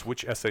judges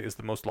which essay is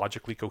the most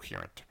logically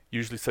coherent.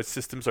 Usually such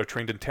systems are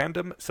trained in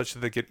tandem such that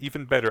they get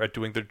even better at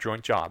doing their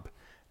joint job.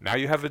 Now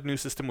you have a new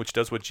system which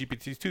does what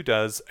GPT-2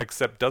 does,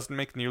 except doesn't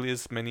make nearly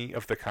as many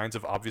of the kinds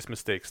of obvious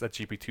mistakes that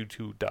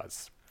GPT-2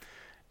 does.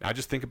 Now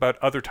just think about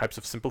other types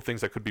of simple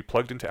things that could be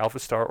plugged into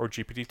AlphaStar or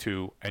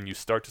GPT-2, and you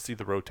start to see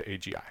the road to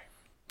AGI.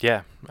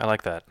 Yeah, I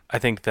like that. I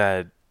think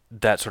that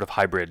sort of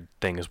hybrid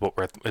thing is what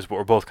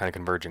we're both kind of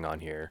converging on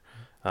here.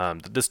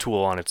 This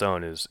tool on its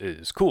own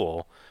is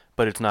cool,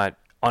 but it's not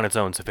on its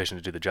own sufficient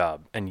to do the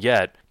job. And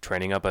yet,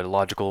 training up a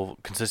logical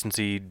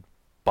consistency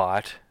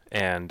bot,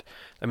 and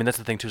I mean that's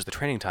the thing too, is the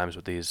training times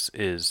with these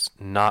is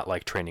not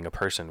like training a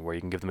person where you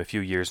can give them a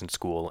few years in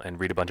school and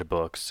read a bunch of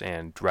books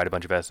and write a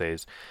bunch of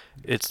essays.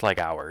 It's like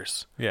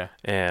hours. Yeah.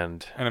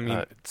 And I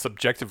mean,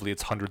 subjectively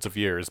it's hundreds of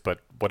years,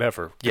 but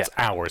whatever. Yeah. It's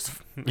hours.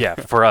 Yeah,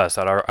 for us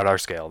at our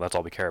scale, that's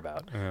all we care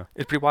about. Yeah.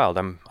 It's pretty wild.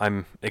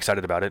 I'm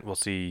excited about it. We'll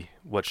see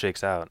what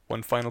shakes out.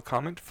 One final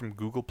comment from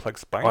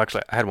Googleplex Byte. Oh,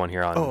 actually, I had one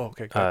here on. Oh,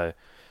 okay.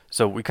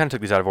 So we kind of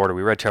took these out of order.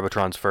 We read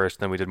Trebotron's first,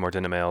 then we did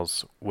Mordina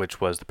Mail's,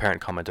 which was the parent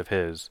comment of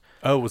his.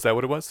 Oh, was that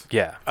what it was?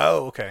 Yeah.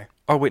 Oh, okay.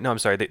 Oh, wait, no, I'm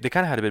sorry. They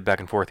kind of had a bit back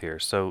and forth here.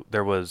 So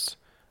there was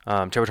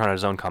Trebotron had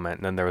his own comment,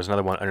 and then there was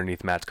another one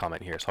underneath Matt's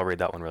comment here. So I'll read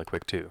that one really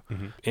quick, too.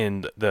 Mm-hmm.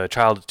 In the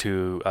child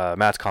to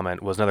Matt's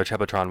comment was another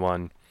Trebotron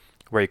one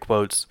where he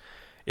quotes,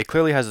 "It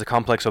clearly has a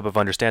complex web of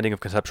understanding of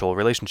conceptual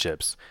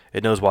relationships.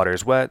 It knows water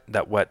is wet,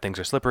 that wet things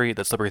are slippery,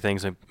 that slippery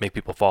things make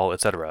people fall,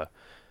 etc."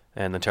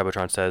 And then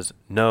Trebotron says,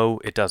 "No,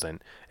 it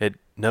doesn't. It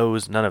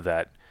knows none of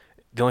that.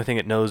 The only thing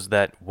it knows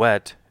that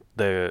wet,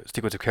 the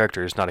sequence of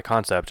characters, not a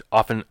concept,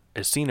 often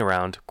is seen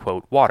around,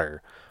 quote,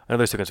 water.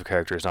 Another sequence of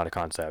characters, not a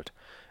concept.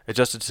 It's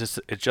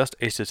just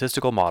a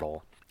statistical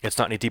model. It's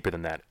not any deeper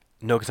than that.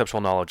 No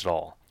conceptual knowledge at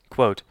all.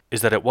 Quote, is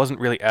that it wasn't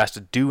really asked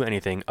to do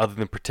anything other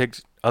than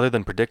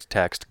predict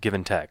text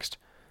given text,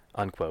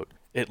 unquote.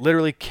 It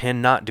literally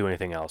cannot do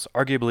anything else.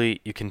 Arguably,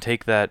 you can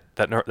take that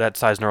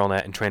size neural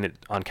net and train it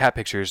on cat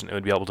pictures, and it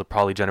would be able to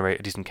probably generate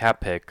a decent cat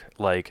pic,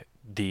 like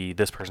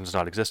this person does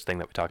not exist thing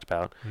that we talked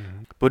about.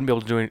 Mhm. It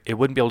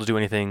wouldn't be able to do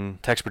anything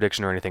text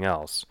prediction or anything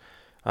else.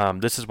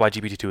 This is why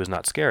GPT-2 is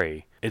not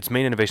scary. Its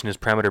main innovation is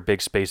parameter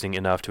big spacing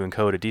enough to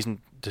encode a decent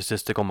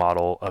statistical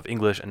model of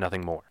English and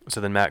nothing more. So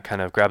then Matt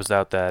kind of grabs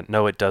out that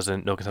no, it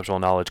doesn't, no conceptual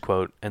knowledge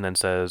quote, and then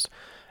says,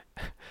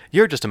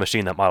 "You're just a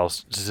machine that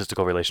models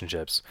statistical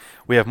relationships.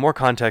 We have more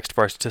context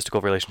for our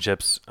statistical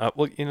relationships."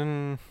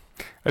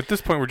 At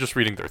this point, we're just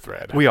reading their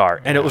thread. We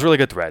are, and it was Yeah. a really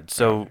good thread.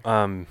 So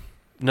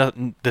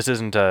this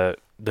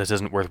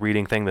isn't worth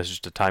reading thing. This is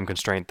just a time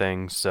constraint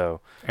thing.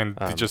 So And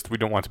we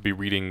don't want to be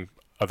reading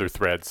other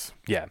threads.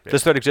 yeah,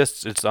 this thread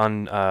exists. It's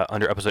on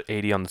under episode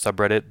 80 on the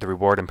subreddit, "The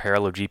Reward and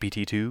Peril of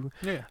GPT-2."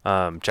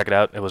 Yeah. Check it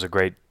out. It was a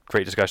great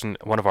discussion.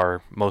 One of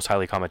our most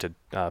highly commented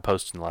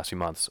posts in the last few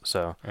months.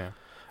 So, Yeah.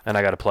 and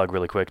I got to plug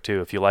really quick too.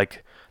 If you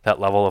like that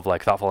level of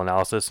like thoughtful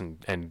analysis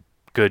and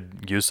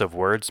good use of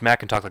words, Matt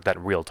can talk like that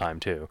in real time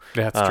too.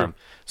 That's true.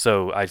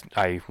 So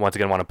I once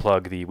again want to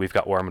plug the We've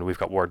Got Worm and We've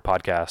Got Ward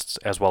podcasts,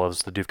 as well as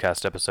the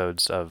Doofcast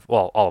episodes of,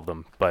 well, all of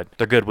them, but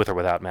they're good with or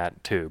without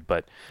Matt too.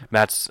 But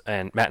Matt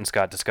and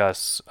Scott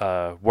discuss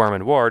Worm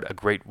and Ward, a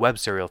great web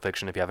serial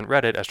fiction. If you haven't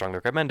read it, I strongly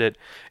recommend it.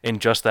 In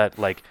just that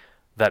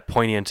that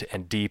poignant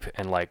and deep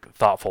and like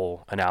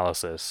thoughtful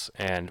analysis.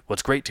 And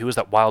what's great too is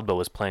that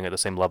Wildbow is playing at the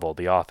same level,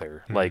 the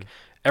author. Mhm. Like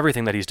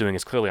everything that he's doing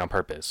is clearly on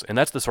purpose, and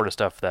that's the sort of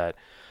stuff that,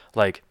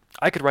 like,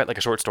 I could write like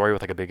a short story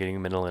with like a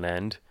beginning, middle, and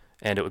end,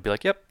 and it would be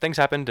like, yep, things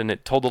happened, and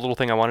it told the little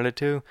thing I wanted it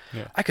to.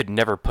 Yeah. I could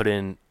never put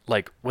in,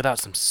 like, without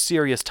some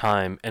serious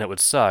time, and it would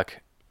suck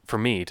for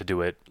me to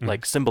do it, Mhm.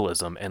 like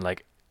symbolism and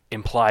like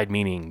implied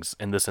meanings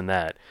and this and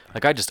that.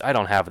 Like I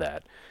don't have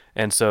that.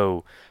 And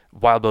so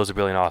Wildbow's a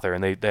brilliant author,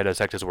 and they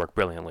dissect his work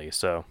brilliantly.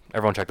 So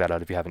everyone check that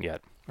out if you haven't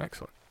yet.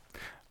 Excellent.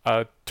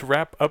 To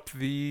wrap up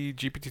the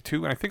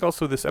GPT-2, and I think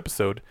also this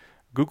episode,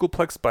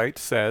 Googleplex Byte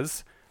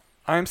says,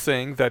 "I'm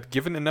saying that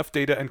given enough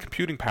data and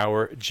computing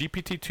power,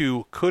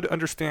 GPT-2 could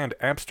understand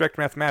abstract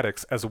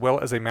mathematics as well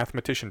as a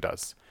mathematician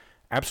does.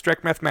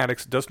 Abstract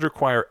mathematics doesn't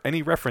require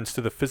any reference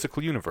to the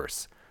physical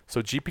universe,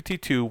 so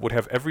GPT-2 would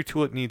have every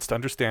tool it needs to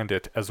understand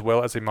it as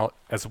well as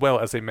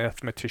a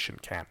mathematician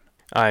can."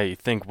 I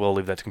think we'll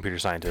leave that to computer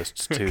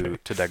scientists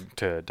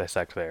to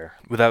dissect there,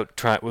 without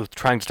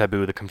trying to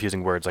taboo the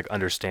confusing words like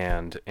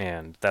understand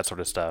and that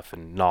sort of stuff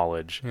and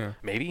knowledge. Yeah.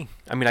 Maybe.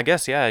 I mean, I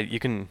guess yeah. You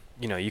can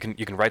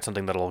write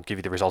something that'll give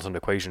you the resultant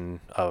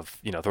equation of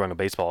throwing a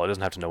baseball. It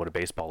doesn't have to know what a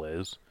baseball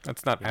is.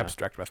 That's not Yeah.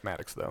 abstract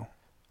mathematics, though.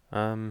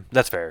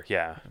 That's fair.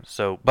 Yeah.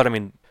 So, but I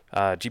mean,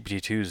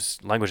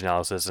 GPT-2's language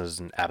analysis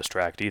isn't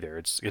abstract either.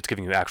 It's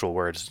giving you actual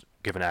words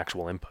given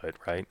actual input,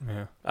 right?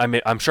 Yeah.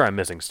 I'm sure I'm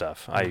missing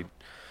stuff.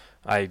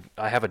 I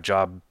have a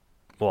job.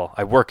 Well,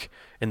 I work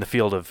in the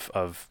field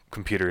of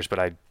computers, but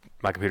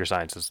my computer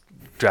science is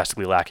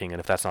drastically lacking. And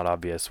if that's not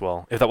obvious,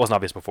 well, if that wasn't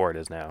obvious before, it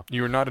is now.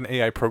 You are not an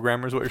AI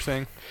programmer, is what you're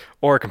saying?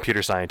 Or a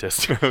computer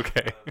scientist.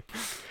 Okay.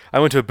 I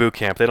went to a boot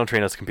camp. They don't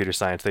train us computer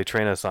science. They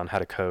train us on how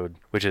to code,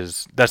 which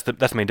is that's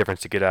the main difference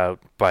to get out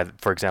by.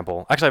 For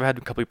example, actually, I've had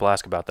a couple people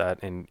ask about that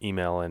in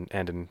email and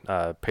in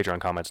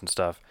Patreon comments and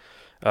stuff.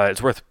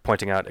 It's worth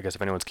pointing out, I guess,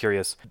 if anyone's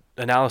curious,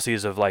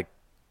 analyses of like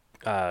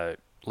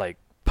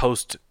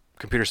post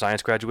computer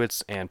science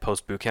graduates and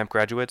post boot camp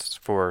graduates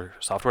for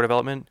software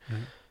development.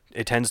 Mhm.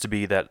 It tends to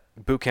be that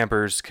boot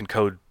campers can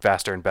code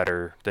faster and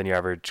better than your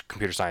average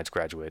computer science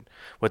graduate.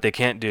 What they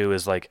can't do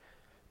is like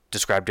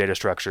describe data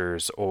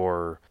structures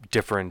or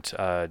different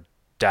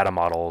data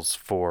models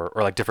or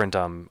like different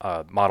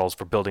models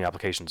for building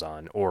applications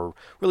on, or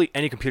really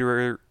any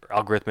computer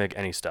algorithmic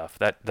any stuff.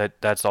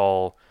 That's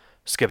all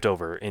skipped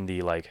over in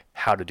the like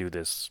how to do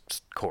this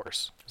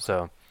course.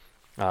 So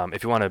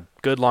if you want a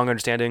good long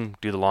understanding,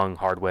 do the long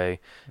hard way.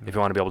 If you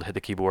want to be able to hit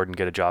the keyboard and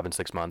get a job in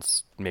 6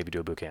 months, maybe do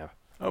a boot camp.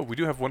 Oh, we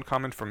do have one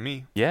comment from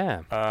me.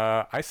 Yeah.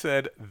 I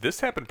said this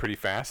happened pretty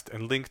fast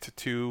and linked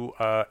to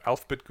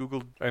Alphabet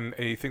Google and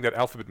a thing that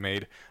Alphabet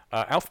made.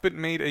 Alphabet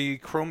made a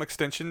Chrome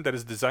extension that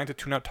is designed to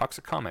tune out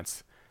toxic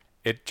comments.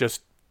 It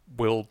just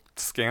will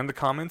scan the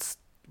comments,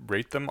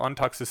 rate them on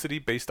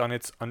toxicity based on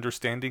its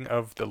understanding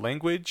of the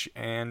language,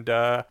 and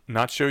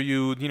not show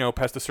you,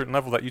 past a certain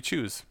level that you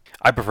choose.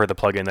 I prefer the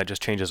plugin that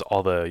just changes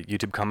all the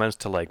YouTube comments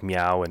to like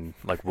meow and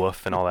like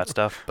woof and all that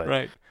stuff. But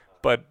Right.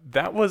 But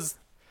that was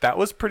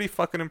pretty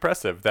fucking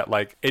impressive, that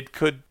like it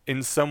could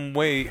in some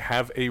way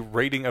have a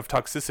rating of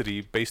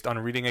toxicity based on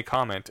reading a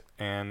comment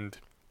and,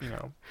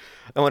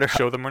 I wonder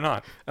show them or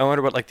not. I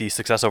wonder what like the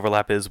success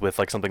overlap is with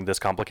like something this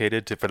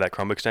complicated for that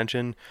Chrome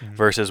extension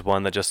versus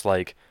one that just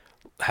like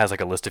has like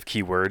a list of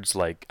keywords,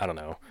 like I don't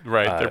know,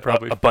 Right, they're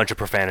probably a bunch of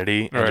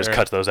profanity and Right, just right.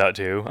 cuts those out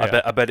too.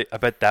 Yeah. I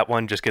bet that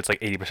one just gets like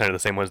 80% of the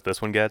same ones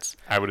this one gets.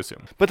 I would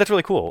assume. But that's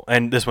really cool,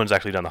 and this one's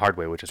actually done the hard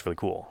way, which is really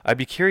cool. I'd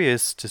be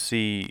curious to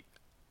see,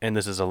 and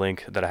this is a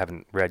link that I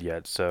haven't read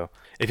yet. So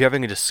if you're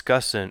having a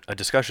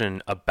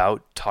discussion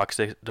about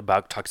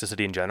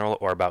toxicity in general,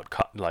 or about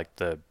like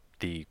the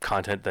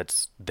content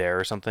that's there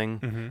or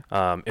something,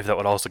 if that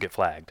would also get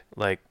flagged,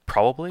 like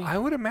probably. I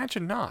would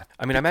imagine not.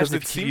 I mean, I imagine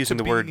if because you it keep seemed using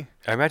the to word. be-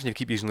 I imagine if you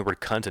keep using the word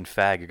cunt and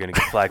fag, you're going to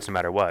get flags no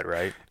matter what,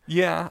 right?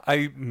 Yeah,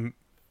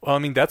 Well, I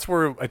mean, that's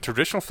where a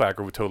traditional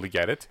flagger would totally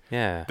get it.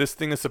 Yeah. This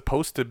thing is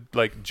supposed to,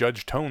 like,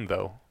 judge tone,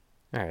 though.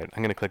 All right,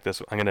 I'm going to click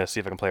this. I'm going to see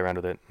if I can play around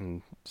with it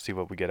and see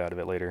what we get out of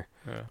it later.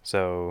 Yeah.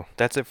 So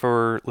that's it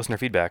for listener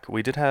feedback.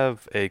 We did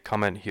have a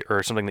comment here,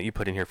 or something that you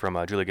put in here from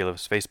Julia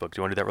Galev's Facebook. Do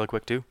you want to do that really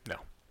quick, too? No.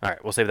 All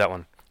right, we'll save that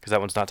one, because that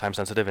one's not time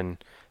sensitive,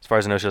 and as far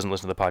as I know, she doesn't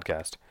listen to the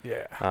podcast.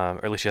 Yeah.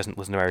 Or at least she hasn't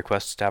listened to my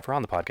requests to have her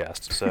on the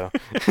podcast, so...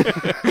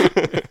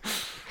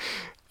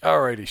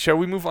 Alrighty, shall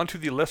we move on to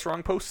the less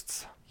wrong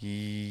posts?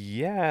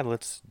 Yeah,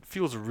 let's...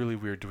 Feels really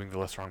weird doing the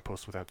less wrong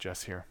posts without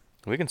Jess here.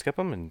 We can skip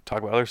them and talk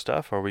about other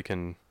stuff, or we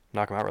can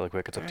knock them out really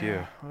quick. It's up to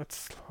you. We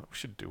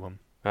should do them.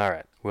 All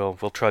right, we'll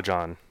trudge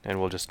on, and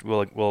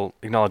we'll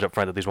acknowledge up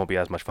front that these won't be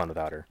as much fun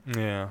without her.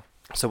 Yeah.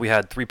 So we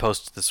had 3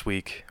 posts this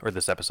week, or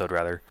this episode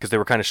rather, because they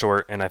were kind of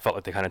short, and I felt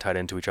like they kind of tied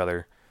into each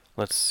other.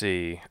 Let's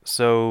see.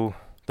 So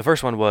the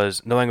first one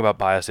was, knowing about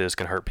biases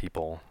can hurt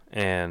people,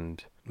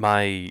 and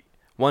my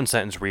one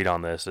sentence read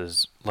on this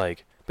is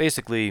like,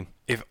 basically,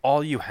 if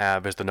all you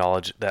have is the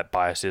knowledge that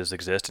biases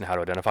exist and how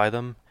to identify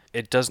them,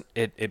 it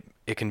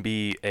can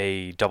be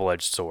a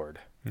double-edged sword.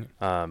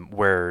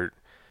 Where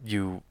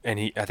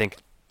I think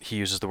he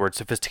uses the word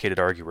sophisticated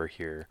arguer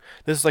here.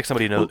 This is like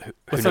somebody who knows.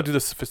 Let's not do the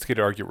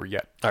sophisticated arguer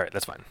yet. All right,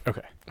 that's fine.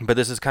 Okay. But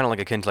this is kind of like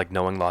akin to like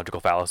knowing logical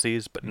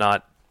fallacies, but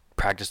not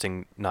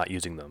practicing not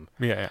using them.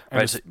 Yeah.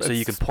 Right. So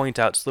you can point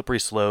out slippery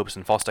slopes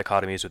and false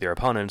dichotomies with your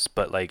opponents,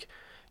 but like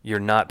you're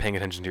not paying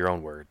attention to your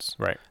own words.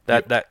 Right.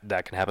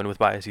 That can happen with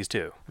biases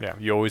too. Yeah.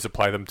 You always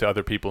apply them to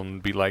other people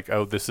and be like,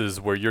 oh, this is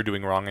where you're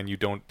doing wrong, and you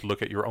don't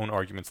look at your own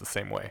arguments the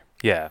same way.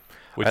 Yeah.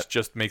 Which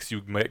just makes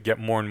you get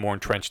more and more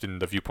entrenched in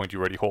the viewpoint you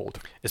already hold.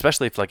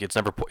 Especially if like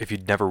if you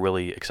never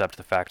really accept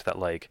the fact that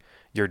like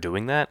you're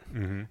doing that,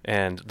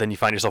 and then you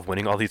find yourself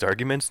winning all these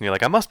arguments, and you're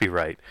like, I must be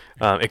right.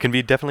 It can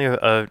be definitely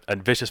a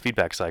vicious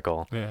feedback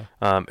cycle. Yeah.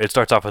 It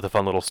starts off with a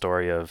fun little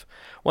story of,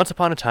 once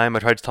upon a time, I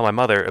tried to tell my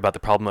mother about the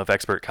problem of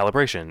expert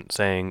calibration,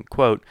 saying,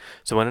 quote,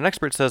 so when an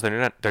expert says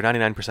they're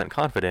 99%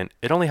 confident,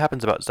 it only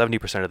happens about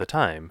 70% of the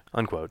time,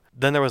 unquote.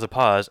 Then there was a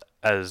pause,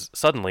 as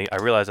suddenly I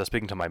realized I was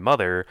speaking to my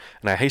mother,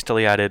 and I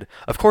hastily added,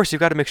 of course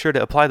you've got to make sure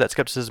to apply that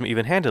skepticism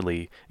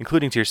even-handedly,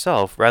 including to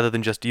yourself, rather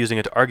than just using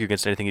it to argue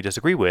against anything you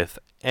disagree with.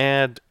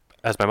 And,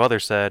 as my mother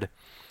said,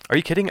 are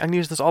you kidding? I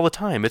use this all the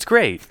time. It's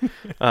great.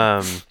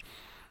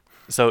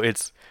 So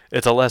it's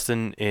a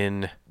lesson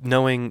in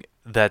knowing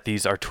that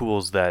these are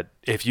tools that,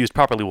 if used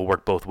properly, will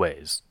work both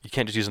ways. You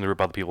can't just use them to rip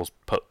other people's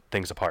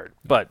things apart.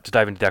 But to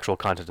dive into the actual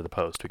content of the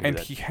post, we can do that.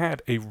 And he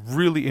had a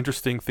really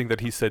interesting thing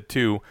that he said,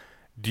 too.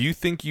 Do you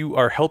think you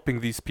are helping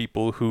these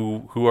people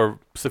who are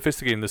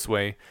sophisticated in this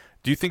way?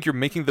 Do you think you're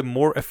making them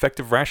more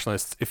effective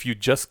rationalists if you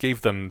just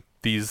gave them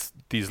these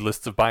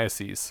lists of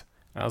biases?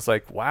 And I was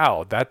like,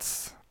 wow,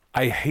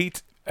 I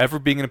hate ever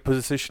being in a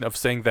position of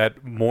saying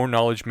that more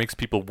knowledge makes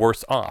people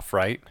worse off,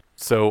 right?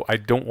 So I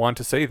don't want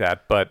to say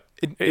that, but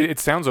it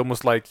sounds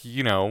almost like,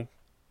 in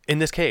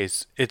this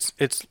case, it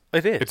is.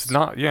 It's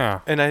not,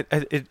 yeah. And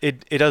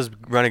it does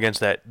run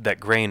against that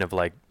grain of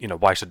like,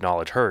 why should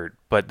knowledge hurt?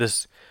 But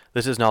this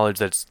is knowledge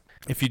that's...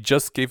 If you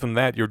just gave them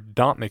that, you're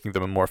not making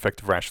them a more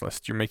effective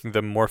rationalist. You're making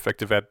them more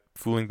effective at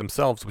fooling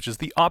themselves, which is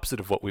the opposite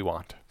of what we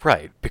want.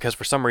 Right, because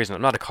for some reason,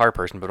 I'm not a car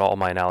person, but all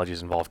my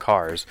analogies involve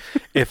cars.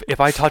 If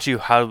I taught you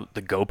how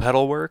the go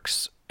pedal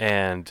works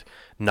and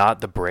not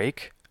the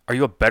brake, are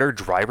you a better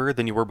driver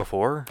than you were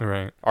before?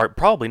 Right. Or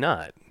probably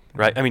not.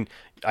 Right? I mean,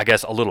 I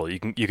guess a little. You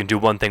can do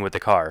one thing with the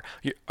car.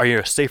 Are you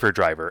a safer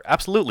driver?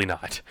 Absolutely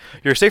not.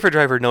 You're a safer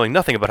driver knowing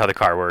nothing about how the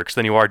car works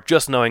than you are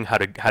just knowing how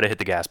to hit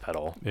the gas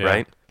pedal. Yeah.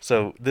 Right?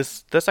 So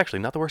that's actually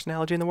not the worst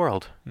analogy in the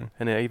world.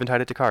 And I even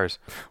tied it to cars.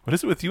 What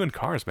is it with you and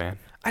cars, man?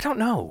 I don't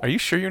know. Are you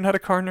sure you're not a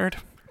car nerd?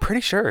 Pretty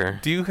sure.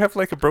 Do you have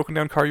like a broken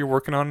down car you're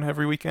working on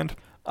every weekend?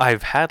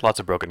 I've had lots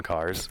of broken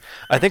cars.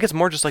 I think it's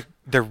more just like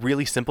they're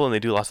really simple and they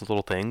do lots of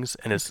little things,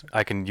 and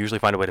I can usually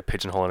find a way to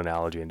pigeonhole an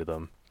analogy into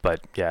them.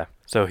 But yeah,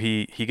 so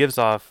he gives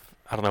off,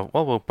 I don't know,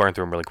 well, we'll burn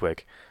through them really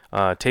quick.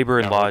 Tabor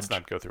and Lodge. Let's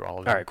not go through all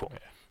of them. All right, cool.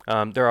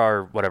 Yeah. There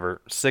are,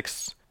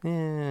 6,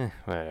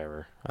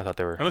 whatever. I thought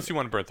there were. Unless you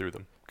want to burn through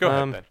them. Go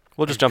ahead then.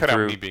 We'll just jump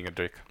through. Out me being a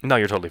dick. No,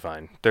 you're totally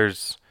fine.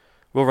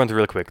 We'll run through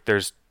really quick.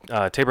 There's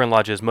Tabor and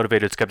Lodge's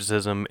motivated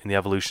skepticism in the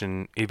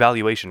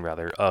evaluation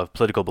of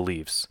political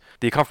beliefs.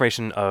 The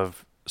confirmation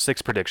of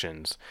 6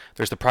 predictions.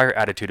 There's the prior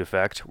attitude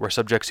effect, where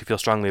subjects who feel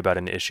strongly about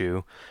an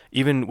issue,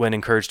 even when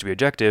encouraged to be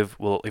objective,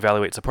 will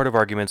evaluate supportive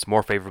arguments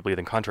more favorably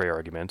than contrary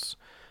arguments.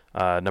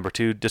 Number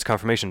 2,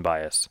 disconfirmation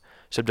bias.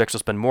 Subjects will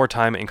spend more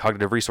time and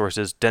cognitive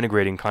resources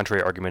denigrating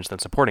contrary arguments than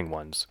supporting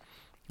ones.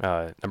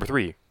 Number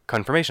 3,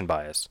 confirmation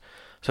bias.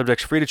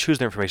 Subjects free to choose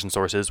their information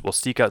sources will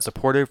seek out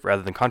supportive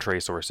rather than contrary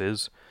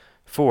sources.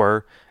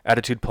 4,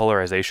 attitude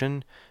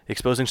polarization.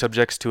 Exposing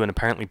subjects to an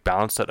apparently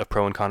balanced set of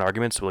pro and con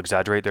arguments will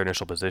exaggerate their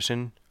initial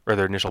position, or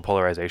their initial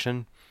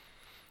polarization.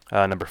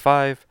 Number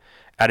 5,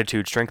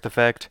 attitude strength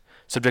effect.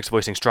 Subjects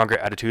voicing stronger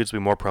attitudes will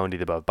be more prone to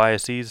the above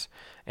biases.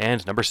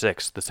 And number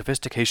 6, the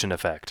sophistication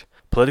effect.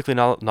 Politically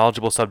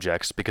knowledgeable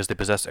subjects, because they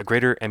possess a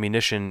greater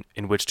ammunition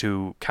in which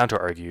to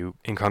counter-argue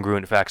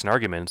incongruent facts and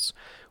arguments,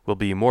 will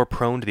be more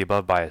prone to the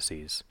above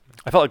biases.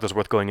 I felt like this was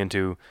worth going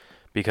into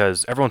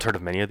because everyone's heard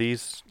of many of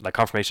these, like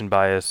confirmation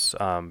bias,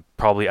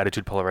 probably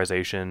attitude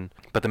polarization.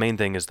 But the main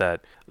thing is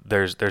that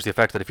there's the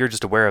effect that if you're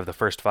just aware of the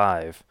first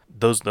five,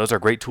 those are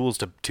great tools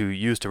to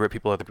use to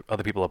rip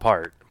other people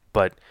apart.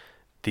 But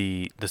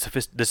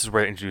this is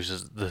where it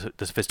introduces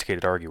the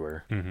sophisticated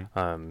arguer.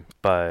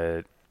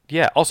 But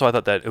yeah, also I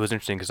thought that it was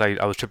interesting because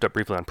I was tripped up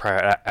briefly on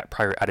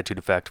prior attitude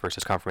effect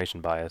versus confirmation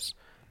bias,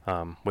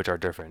 which are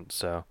different.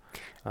 So,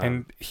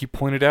 and he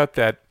pointed out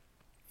that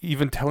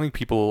even telling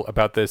people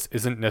about this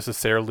isn't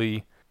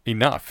necessarily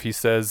enough. He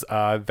says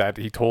that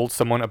he told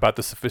someone about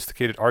the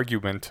sophisticated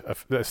arguer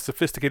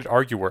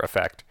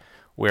effect,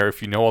 where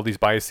if you know all these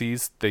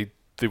biases, they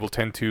will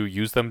tend to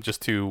use them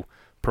just to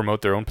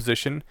promote their own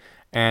position.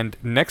 And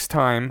next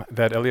time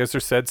that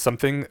Eliezer said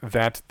something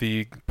that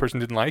the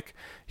person didn't like,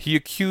 he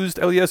accused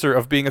Eliezer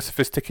of being a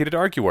sophisticated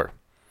arguer.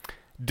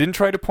 Didn't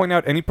try to point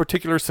out any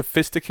particular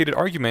sophisticated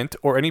argument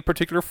or any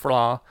particular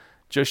flaw,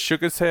 just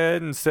shook his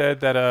head and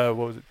said that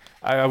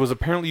I was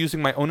apparently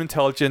using my own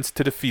intelligence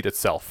to defeat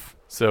itself.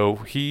 So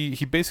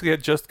he basically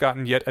had just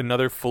gotten yet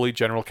another fully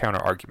general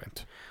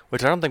counter-argument.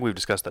 Which I don't think we've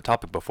discussed that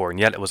topic before, and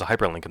yet it was a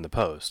hyperlink in the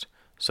post.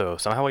 So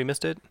somehow we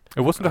missed it?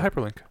 It wasn't a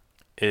hyperlink.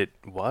 It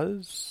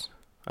was,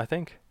 I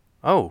think.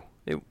 Oh,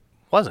 it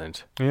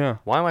wasn't. Yeah.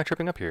 Why am I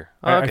tripping up here?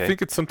 Oh, okay. I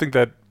think it's something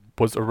that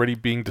was already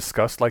being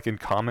discussed, like in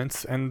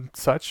comments and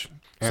such.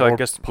 So I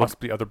guess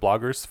possibly other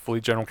bloggers, fully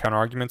general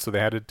counter-argument, so they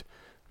had it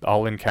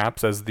all in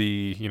caps as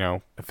the,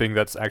 thing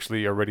that's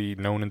actually already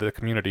known in the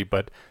community,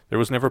 but there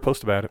was never a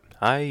post about it.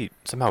 I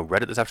somehow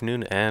read it this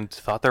afternoon and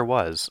thought there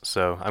was,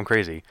 so I'm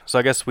crazy. So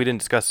I guess we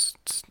didn't discuss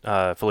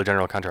fully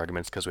general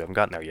counter-arguments because we haven't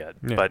gotten there yet.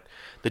 Yeah. But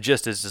the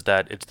gist is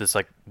that it's this,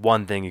 like,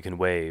 one thing you can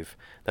wave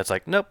that's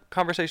like, nope,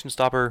 conversation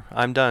stopper,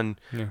 I'm done.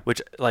 Yeah.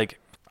 Which, like...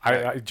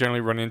 I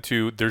generally run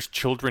into, there's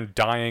children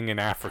dying in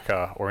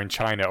Africa or in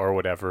China or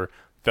whatever.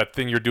 That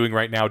thing you're doing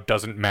right now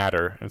doesn't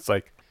matter. It's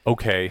like,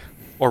 okay.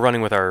 Or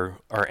running with our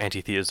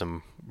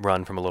anti-theism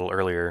run from a little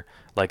earlier,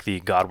 like the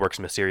God works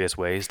in mysterious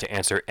ways to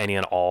answer any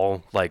and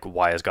all, like,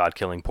 why is God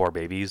killing poor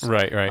babies?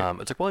 Right.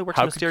 It's like, well, he works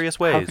in mysterious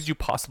ways. How could you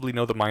possibly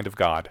know the mind of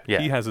God? Yeah.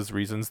 He has his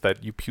reasons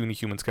that you puny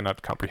humans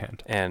cannot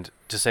comprehend. And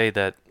to say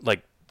that,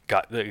 like,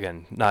 God,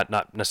 again, not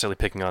necessarily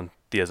picking on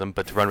theism,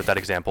 but to run with that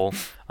example,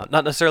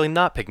 not necessarily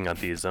not picking on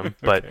theism,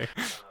 but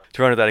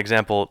to run with that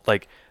example,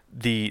 like,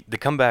 the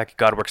comeback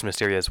God works in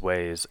mysterious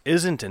ways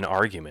isn't an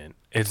argument.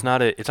 It's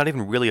not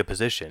even really a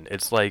position.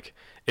 It's like,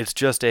 it's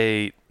just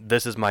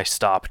this is my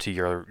stop to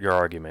your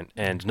argument,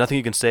 and nothing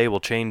you can say will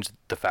change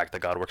the fact that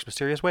God works in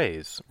mysterious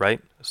ways,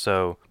 right?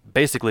 So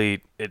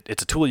basically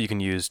it's a tool you can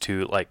use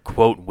to, like,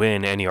 quote,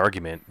 win any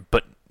argument,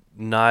 but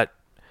not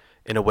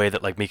in a way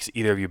that, like, makes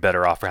either of you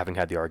better off for having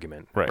had the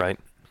argument, right?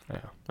 Yeah.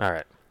 All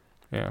right.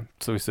 Yeah,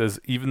 so he says,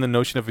 even the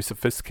notion of a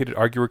sophisticated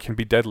arguer can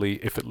be deadly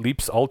if it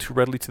leaps all too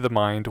readily to the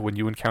mind when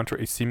you encounter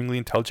a seemingly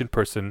intelligent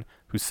person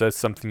who says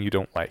something you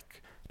don't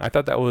like. And I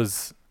thought that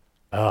was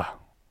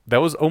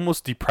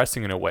almost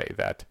depressing in a way,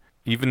 that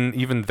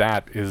even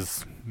that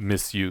is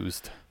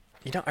misused.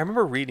 I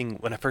remember reading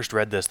when I first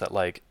read this that,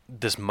 like,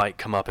 this might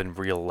come up in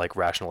real, like,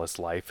 rationalist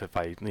life if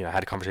I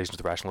had conversations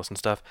with rationalists and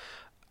stuff.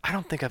 I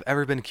don't think I've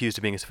ever been accused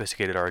of being a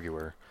sophisticated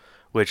arguer.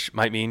 Which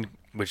might be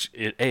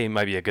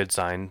a good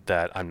sign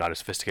that I'm not a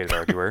sophisticated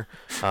arguer,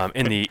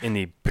 in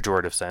the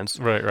pejorative sense.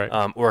 Right.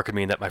 Or it could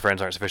mean that my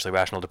friends aren't sufficiently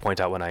rational to point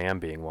out when I am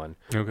being one.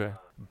 Okay.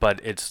 But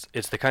it's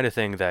the kind of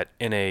thing that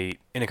in a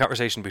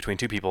conversation between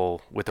two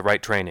people with the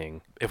right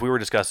training, if we were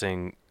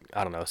discussing,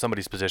 I don't know,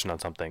 somebody's position on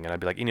something, and I'd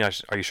be like,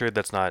 are you sure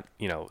that's not,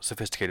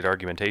 sophisticated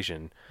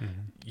argumentation?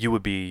 Mm-hmm. You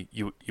would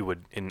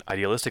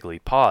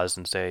idealistically pause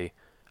and say,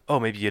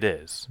 oh, maybe it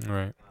is.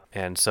 Right.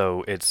 And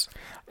so it's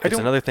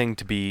another thing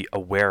to be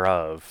aware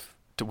of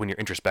when you're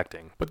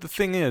introspecting. But the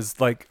thing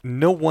is, like,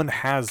 no one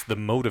has the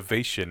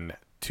motivation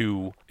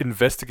to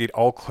investigate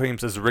all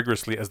claims as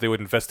rigorously as they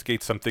would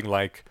investigate something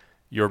like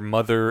your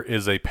mother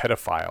is a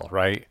pedophile,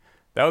 right?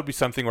 That would be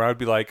something where I would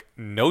be like,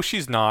 no,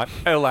 she's not.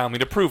 Allow me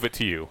to prove it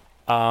to you.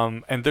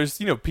 And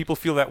there's, people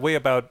feel that way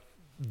about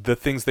the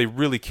things they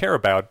really care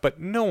about, but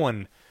no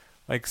one,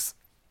 like,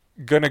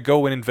 gonna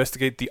go and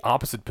investigate the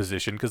opposite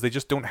position because they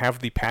just don't have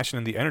the passion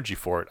and the energy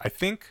for it. I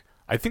think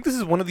this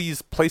is one of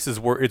these places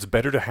where it's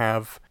better to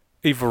have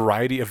a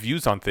variety of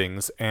views on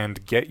things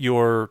and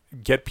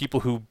get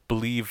people who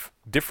believe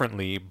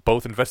differently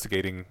both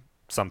investigating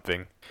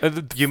something.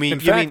 You mean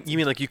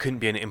like you couldn't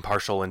be an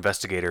impartial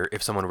investigator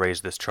if someone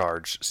raised this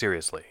charge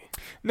seriously?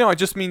 No, I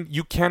just mean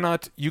you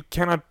cannot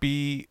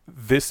be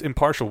this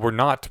impartial. We're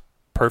not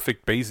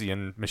perfect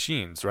Bayesian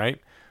machines, right?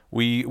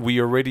 We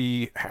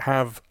already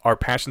have our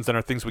passions and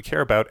our things we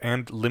care about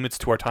and limits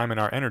to our time and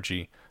our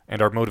energy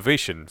and our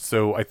motivation.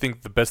 So I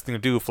think the best thing to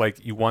do if,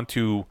 like, you want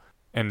to,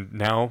 and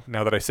now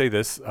that I say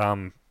this,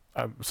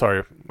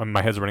 sorry,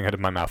 my head's running ahead of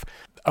my mouth.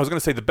 I was going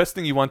to say the best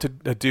thing you want to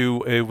do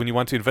when you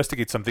want to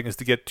investigate something is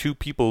to get two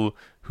people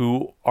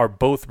who are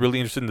both really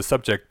interested in the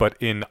subject but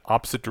in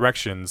opposite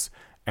directions,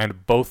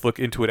 and both look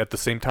into it at the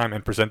same time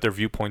and present their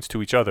viewpoints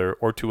to each other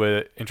or to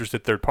a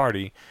interested third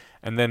party.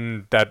 And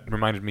then that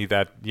reminded me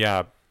that,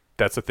 yeah,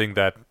 that's a thing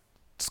that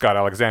Scott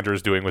Alexander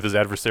is doing with his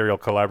adversarial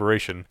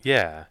collaboration.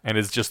 Yeah. And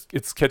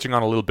it's catching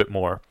on a little bit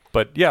more.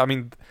 But yeah, I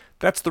mean,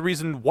 that's the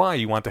reason why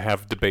you want to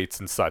have debates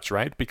and such,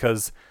 right?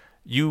 Because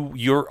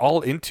you're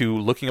all into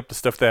looking up the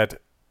stuff that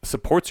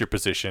supports your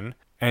position,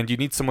 and you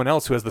need someone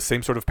else who has the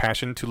same sort of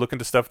passion to look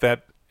into stuff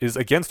that is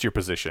against your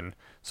position,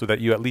 so that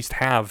you at least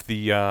have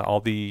the all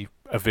the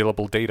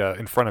available data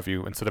in front of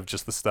you instead of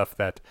just the stuff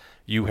that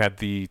you had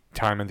the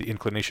time and the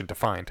inclination to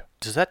find.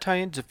 Does that tie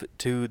into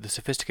to the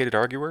sophisticated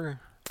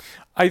arguer?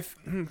 I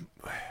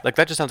Like,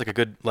 that just sounds like a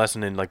good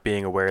lesson in like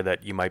being aware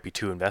that you might be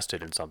too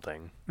invested in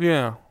something.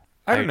 yeah,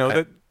 I don't know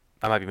that.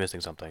 I might be missing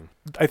something.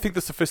 I think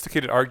the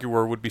sophisticated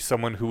arguer would be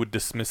someone who would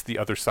dismiss the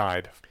other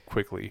side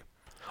quickly.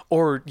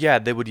 Or yeah,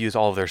 they would use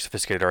all of their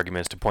sophisticated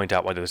arguments to point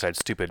out why the other side's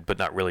stupid, but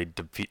not really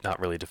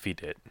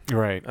defeat it.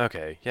 Right.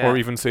 Okay. Yeah. Or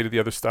even say to the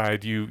other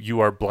side, you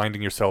are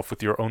blinding yourself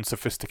with your own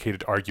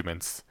sophisticated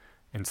arguments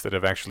instead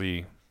of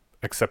actually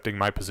accepting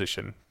my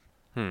position.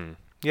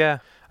 Yeah.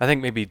 I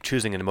think maybe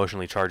choosing an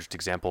emotionally charged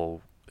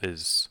example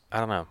is, I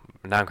don't know.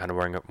 Now I'm kind of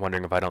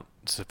wondering if I don't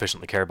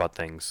sufficiently care about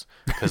things,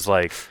 because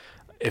like,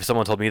 if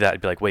someone told me that,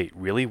 I'd be like, wait,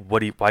 really?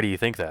 Why do you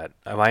think that?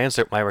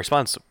 My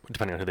response,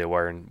 depending on who they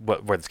were and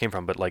where this came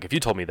from, but like, if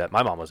you told me that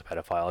my mom was a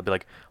pedophile, I'd be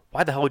like,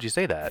 why the hell would you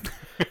say that?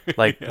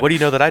 Like, yeah. What do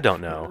you know that I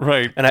don't know?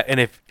 Right. And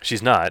if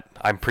she's not,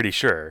 I'm pretty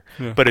sure.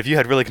 Yeah. But if you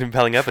had really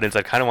compelling evidence,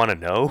 I'd kind of want to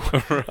know.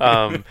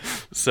 Right.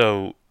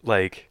 So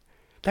like,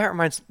 that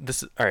reminds,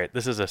 all right,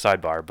 this is a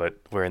sidebar, but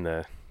we're in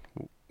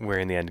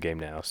the end game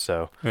now.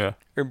 So yeah.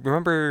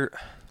 Remember,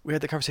 we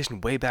had the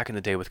conversation way back in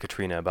the day with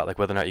Katrina about like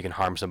whether or not you can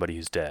harm somebody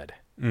who's dead.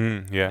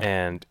 Yeah.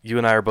 And you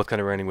and I are both kind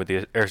of running with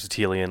the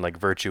Aristotelian like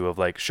virtue of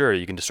like, sure,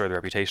 you can destroy the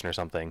reputation or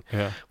something.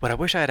 Yeah. What I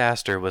wish I had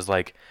asked her was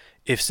like,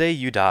 if say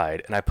you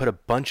died and I put a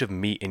bunch of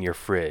meat in your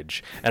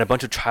fridge and a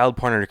bunch of child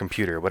porn on your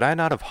computer, would I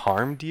not have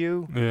harmed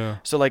you? Yeah.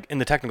 So like in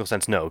the technical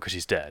sense, no, because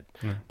she's dead.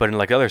 Yeah. But in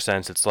like the other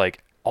sense, it's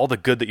like all the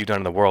good that you've done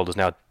in the world is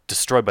now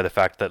destroyed by the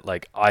fact that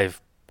like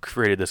I've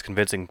created this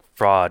convincing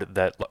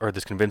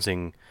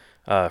convincing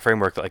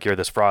framework that like you're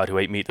this fraud who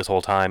ate meat this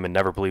whole time and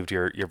never believed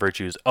your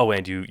virtues. Oh,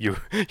 and you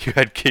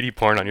had kiddie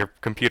porn on your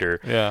computer.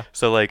 Yeah.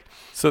 So like,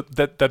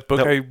 that book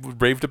I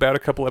raved about a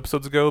couple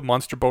episodes ago, the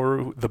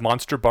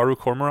Monster Baru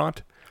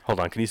Cormorant. Hold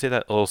on, can you say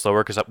that a little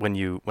slower? Because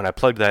when I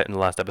plugged that in the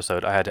last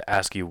episode, I had to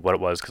ask you what it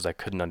was because I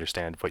couldn't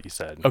understand what you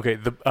said. Okay,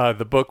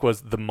 the book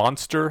was The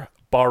Monster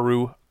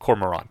Baru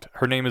Cormorant.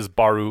 Her name is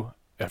Baru.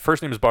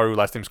 First name is Baru,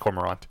 last name is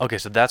Cormorant. Okay,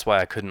 so that's why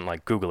I couldn't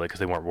like Google it because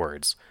they weren't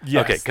words.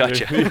 Yes. Okay,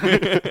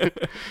 gotcha.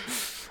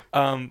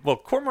 Well,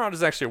 cormorant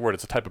is actually a word.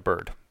 It's a type of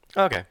bird.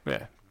 Okay.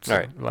 Yeah. So all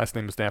right. Last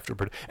name is after a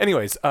bird.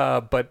 Anyways,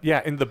 but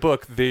yeah, in the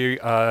book,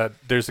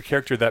 there's a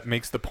character that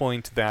makes the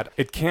point that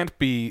it can't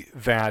be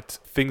that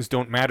things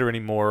don't matter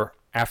anymore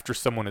after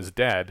someone is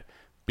dead,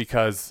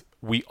 because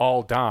we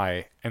all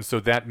die, and so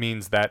that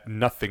means that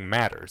nothing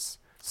matters.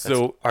 So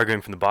that's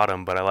arguing from the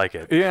bottom, but I like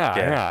it.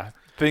 Yeah.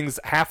 Things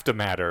have to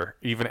matter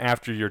even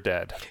after you're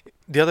dead.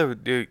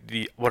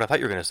 What I thought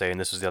you were going to say, and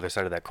this is the other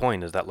side of that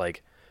coin, is that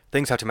like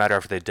things have to matter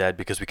after they're dead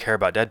because we care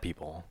about dead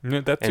people.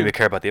 Yeah, and we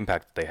care about the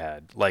impact that they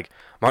had. Like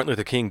Martin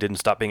Luther King didn't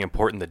stop being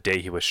important the day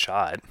he was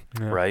shot,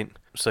 right?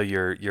 So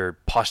your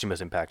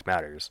posthumous impact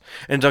matters.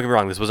 And don't get me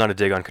wrong, this was not a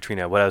dig on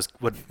Katrina.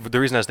 The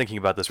reason I was thinking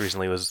about this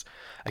recently was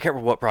I can't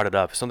remember what brought it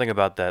up. Something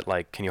about that,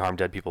 like, can you harm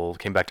dead people,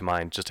 came back to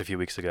mind just a few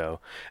weeks ago.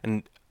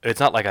 And it's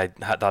not like I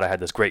thought I had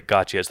this great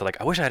gotcha. It's like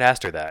I wish I had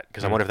asked her that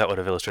because I wonder if that would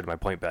have illustrated my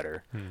point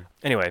better.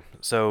 Anyway,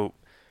 so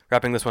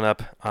wrapping this one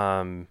up,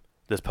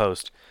 this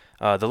post.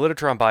 The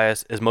literature on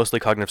bias is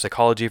mostly cognitive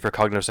psychology for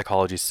cognitive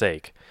psychology's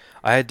sake.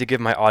 I had to give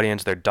my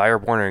audience their dire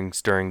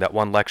warnings during that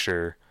one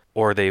lecture,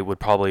 or they would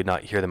probably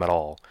not hear them at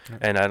all.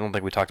 And I don't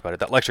think we talked about it.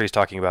 That lecture he's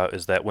talking about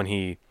is that when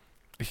he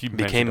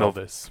became of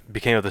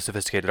the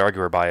sophisticated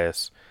arguer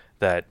bias,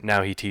 that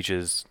now he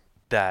teaches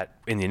that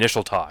in the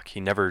initial talk.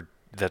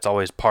 That's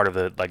always part of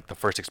the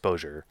first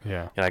exposure.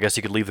 Yeah. And I guess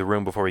he could leave the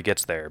room before he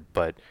gets there,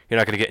 but you're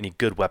not going to get any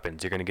good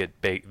weapons. You're going to get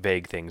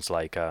vague things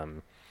like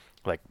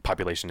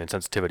population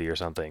insensitivity or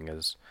something,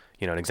 as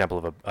an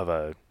example of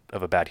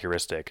a bad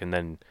heuristic. And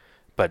then,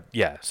 but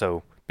yeah,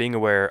 so being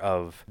aware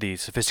of the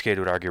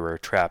sophisticated arguer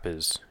trap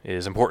is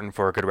important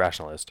for a good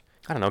rationalist.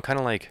 I don't know, kind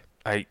of like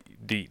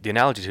the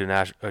analogy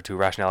to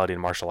rationality in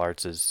martial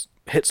arts is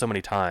hit so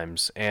many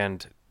times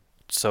and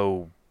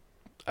so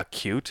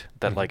acute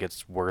that like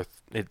it's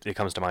worth it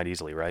comes to mind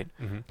easily, right?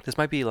 This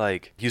might be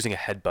like using a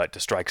headbutt to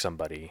strike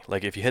somebody.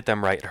 Like if you hit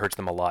them right, it hurts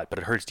them a lot, but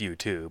it hurts you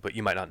too, but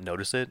you might not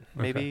notice it.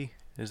 Maybe. Okay.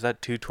 Is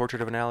that too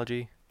tortured of an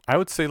analogy? I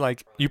would say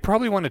like you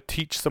probably want to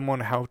teach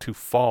someone how to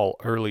fall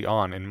early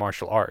on in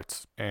martial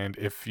arts, and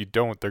if you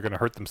don't, they're going to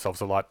hurt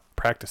themselves a lot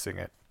practicing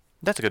it.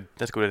 That's a good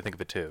way to think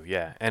of it too.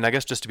 Yeah, and I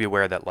guess just to be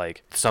aware that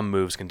like some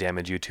moves can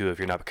damage you too if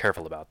you're not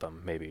careful about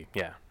them. Maybe.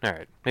 Yeah. All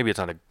right. Maybe it's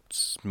not a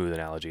smooth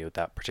analogy with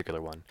that particular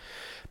one.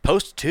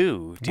 Post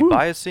 2: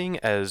 debiasing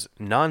as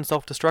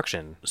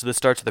non-self-destruction. So this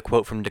starts with a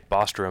quote from Nick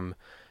Bostrom.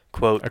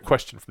 Quote. A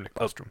question from Nick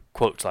Bostrom.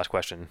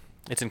 Quote/question.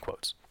 It's in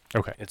quotes.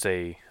 Okay. It's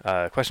a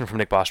question from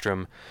Nick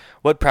Bostrom.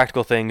 What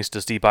practical things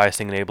does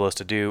debiasing enable us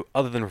to do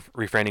other than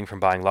refraining from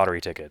buying lottery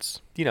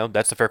tickets? You know,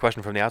 that's the fair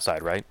question from the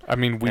outside, right? I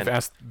mean, we've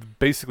asked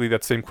basically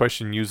that same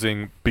question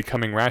using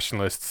becoming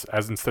rationalists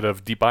as instead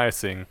of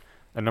debiasing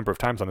a number of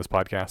times on this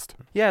podcast.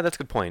 Yeah, that's a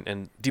good point.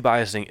 And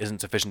debiasing isn't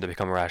sufficient to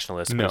become a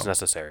rationalist, but it's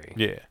necessary.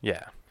 Yeah.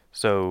 Yeah.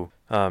 So,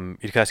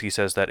 Yudkowsky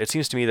says that it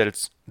seems to me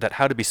that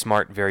how to be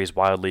smart varies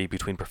wildly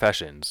between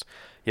professions.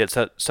 Yet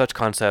such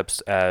concepts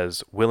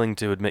as willing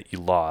to admit you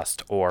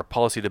lost, or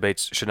policy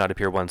debates should not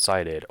appear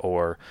one-sided,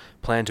 or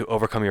plan to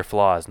overcome your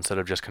flaws instead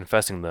of just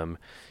confessing them,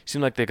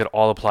 seem like they could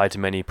all apply to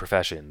many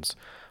professions.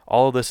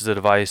 All of this is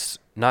advice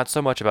not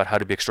so much about how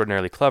to be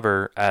extraordinarily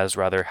clever, as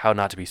rather how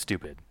not to be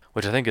stupid.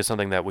 Which I think is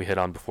something that we hit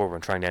on before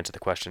when trying to answer the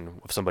question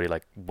of somebody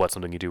like, what's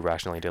something you do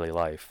rationally in daily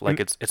life?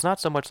 Like, it's not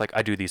so much like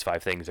I do these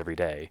 5 things every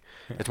day.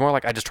 It's more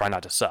like I just try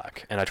not to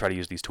suck, and I try to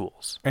use these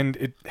tools.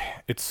 And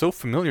it's so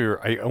familiar,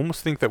 I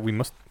almost think that we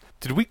must...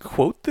 Did we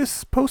quote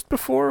this post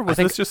before? Was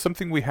this just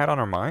something we had on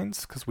our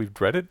minds because we've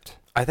read it?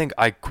 I think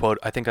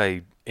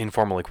I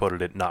informally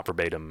quoted it, not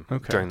verbatim,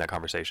 during that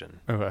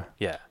conversation. Okay.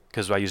 Yeah,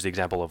 because I used the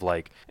example of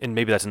like, and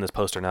maybe that's in this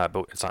post or not,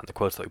 but it's not in the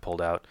quotes that we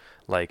pulled out.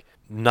 Like,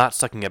 not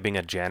sucking at being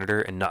a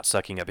janitor and not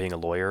sucking at being a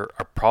lawyer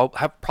are probably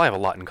have a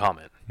lot in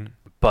common.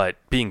 But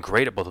being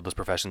great at both of those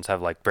professions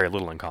have like very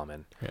little in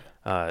common.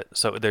 Yeah.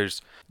 So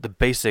there's the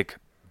base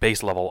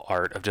level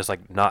art of just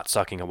like not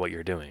sucking at what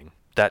you're doing.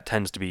 That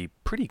tends to be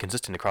pretty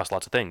consistent across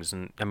lots of things.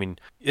 And I mean,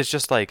 it's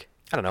just like,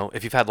 I don't know,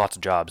 if you've had lots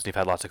of jobs and you've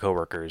had lots of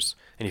coworkers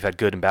and you've had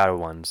good and bad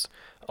ones,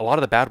 a lot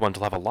of the bad ones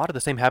will have a lot of the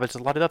same habits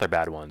as a lot of the other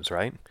bad ones,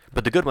 right?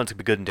 But the good ones could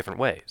be good in different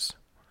ways.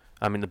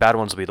 I mean, the bad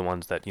ones will be the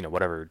ones that, you know,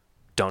 whatever,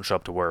 don't show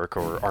up to work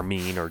or are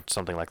mean or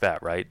something like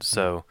that, right?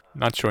 So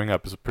not showing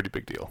up is a pretty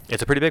big deal.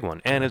 It's a pretty big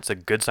one, and it's a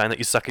good sign that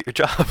you suck at your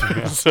job.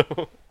 Yeah.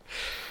 So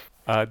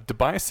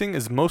debiasing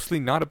is mostly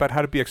not about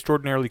how to be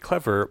extraordinarily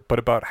clever, but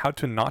about how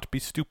to not be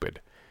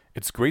stupid.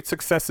 Its great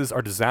successes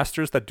are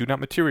disasters that do not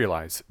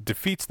materialize,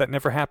 defeats that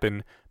never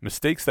happen,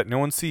 mistakes that no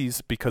one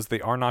sees because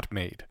they are not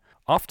made.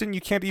 Often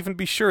you can't even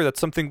be sure that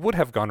something would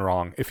have gone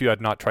wrong if you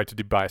had not tried to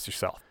debias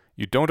yourself.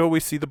 You don't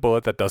always see the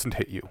bullet that doesn't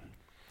hit you.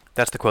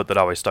 That's the quote that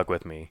always stuck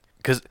with me.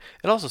 Because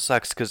it also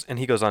sucks, and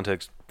he goes on to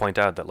point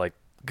out that, like,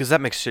 because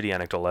that makes shitty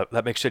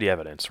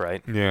evidence,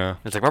 right? Yeah.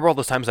 It's like, remember all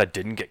those times I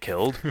didn't get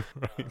killed?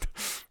 Right.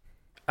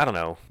 I don't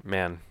know,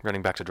 man,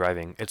 running back to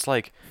driving. It's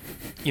like,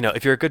 you know,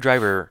 if you're a good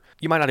driver,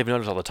 you might not even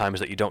notice all the times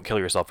that you don't kill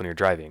yourself when you're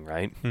driving,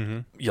 right? Mm-hmm.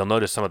 You'll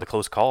notice some of the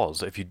close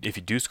calls if you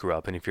do screw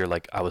up, and if you're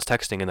like, I was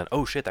texting and then,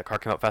 oh shit, that car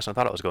came out faster than I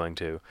thought it was going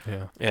to.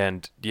 Yeah.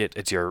 And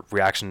it's your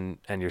reaction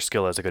and your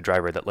skill as a good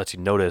driver that lets you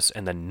notice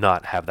and then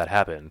not have that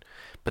happen.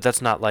 But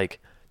that's not like,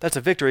 that's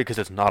a victory because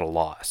it's not a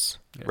loss,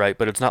 right?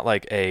 But it's not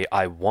like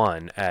I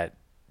won at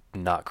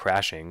not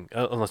crashing,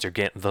 unless the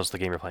game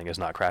you're playing is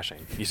not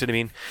crashing. You see what I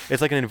mean?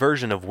 It's like an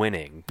inversion of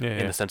winning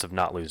in the sense of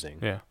not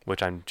losing,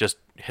 which I'm just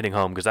hitting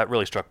home because that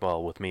really struck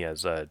well with me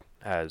as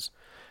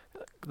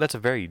that's a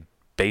very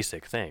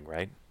basic thing,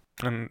 right?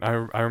 And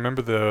I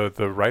remember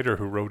the writer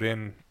who wrote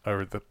in,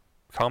 or the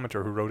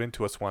commenter who wrote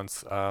into us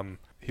once,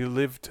 he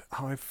lived,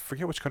 I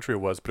forget which country it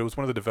was, but it was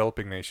one of the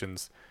developing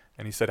nations,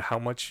 and he said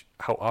how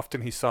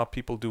often he saw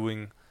people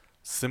doing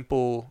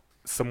simple,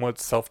 somewhat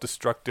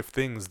self-destructive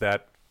things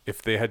that if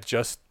they had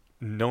just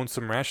known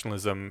some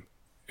rationalism,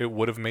 it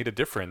would have made a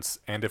difference.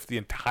 And if the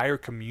entire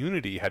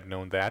community had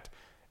known that,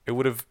 it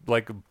would have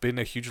like been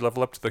a huge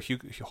level up to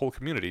the whole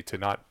community to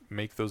not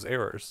make those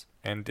errors.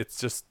 And it's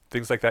just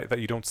things like that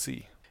you don't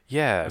see.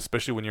 Yeah.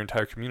 Especially when your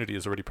entire community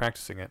is already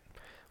practicing it.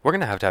 We're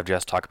going to have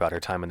Jess talk about her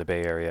time in the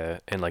Bay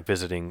Area and like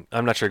visiting.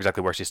 I'm not sure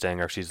exactly where she's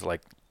staying or if she's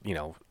like, you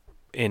know,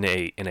 in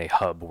a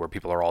hub where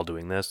people are all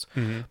doing this.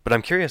 Mm-hmm. But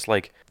I'm curious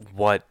like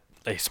what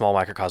a small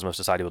microcosm of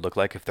society would look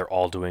like if they're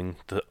all doing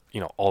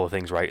all the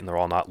things right and they're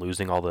all not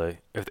losing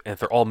if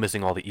they're all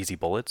missing all the easy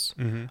bullets,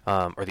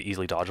 or the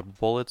easily dodgeable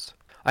bullets.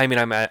 I mean,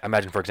 I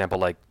imagine, for example,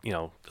 like, you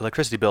know,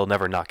 electricity bill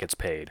never not gets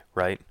paid,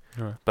 right?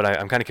 Sure. But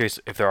I'm kind of curious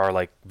if there are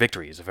like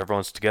victories, if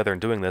everyone's together and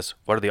doing this,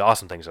 what are the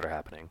awesome things that are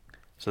happening?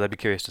 So that'd be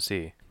curious to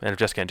see. And if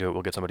Jess can't do it,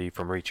 we'll get somebody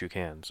from Reach who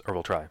can, or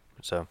we'll try.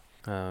 So,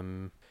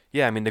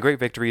 yeah, I mean, the great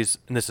victories,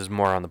 and this is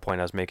more on the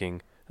point I was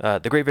making.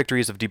 The great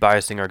victories of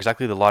debiasing are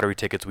exactly the lottery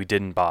tickets we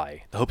didn't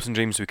buy, the hopes and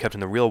dreams we kept in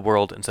the real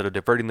world instead of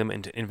diverting them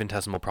into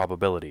infinitesimal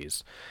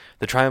probabilities.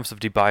 The triumphs of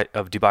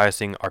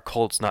debiasing are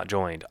cults not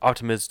joined,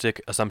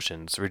 optimistic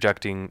assumptions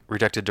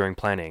rejected during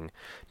planning,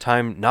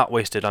 time not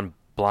wasted on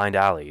blind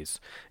alleys.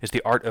 It's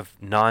the art of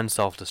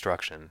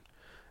non-self-destruction.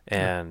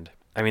 And,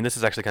 I mean, this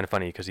is actually kind of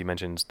funny because he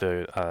mentions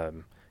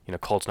the...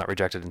 cults not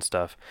rejected and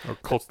stuff. Or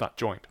cults not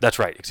joined. That's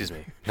right. Excuse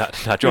me.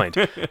 Not joined.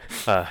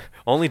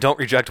 Only don't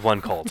reject one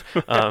cult.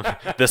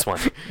 This one.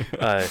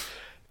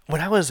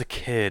 When I was a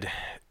kid,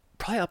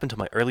 probably up until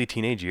my early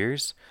teenage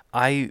years,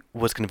 I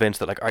was convinced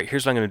that, like, all right,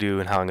 here's what I'm going to do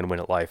and how I'm going to win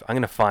at life. I'm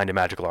going to find a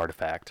magical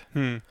artifact.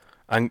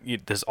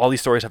 All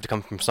these stories have to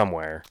come from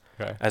somewhere.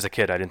 Okay. As a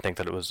kid, I didn't think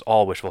that it was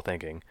all wishful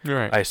thinking.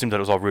 Right. I assumed that it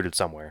was all rooted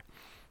somewhere.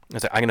 I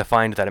was like, I'm going to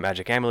find that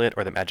magic amulet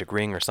or the magic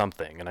ring or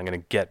something, and I'm going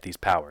to get these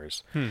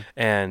powers.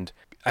 And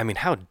I mean,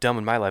 how dumb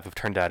would my life have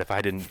turned out if I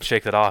didn't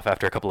shake that off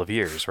after a couple of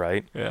years,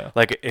 right? Yeah.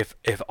 Like,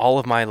 if all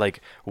of my, like,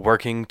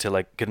 working to,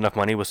 like, get enough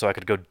money was so I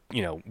could go,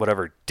 you know,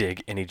 whatever,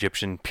 dig in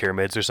Egyptian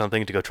pyramids or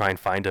something to go try and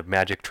find a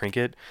magic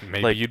trinket.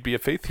 Maybe like, you'd be a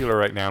faith healer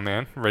right now,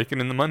 man, raking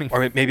in the money.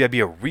 or maybe I'd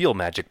be a real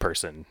magic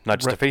person, not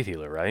just a faith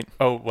healer, right?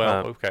 Oh,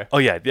 well, okay. Oh,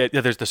 yeah,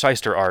 there's the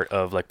shyster art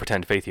of, like,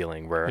 pretend faith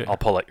healing where I'll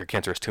pull out your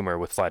cancerous tumor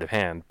with sleight of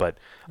hand. But,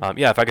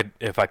 yeah,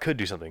 if I could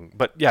do something.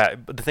 But, yeah,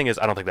 but the thing is,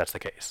 I don't think that's the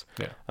case.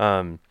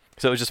 Yeah.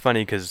 So it was just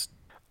funny because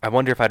I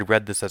wonder if I'd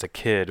read this as a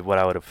kid, what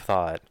I would have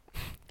thought.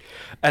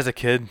 As a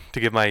kid,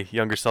 to give my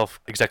younger self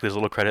exactly as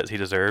little credit as he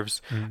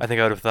deserves, I think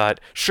I would have thought,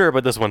 sure,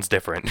 but this one's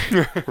different,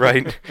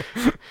 right?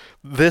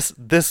 This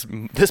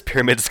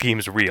pyramid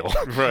scheme's real.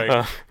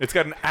 Right. It's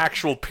got an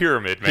actual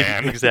pyramid,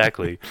 man.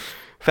 Exactly.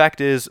 Fact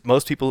is,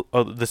 most people.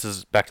 Oh, this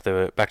is back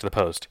to the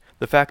post.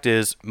 The fact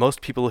is, most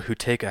people who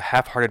take a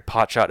half-hearted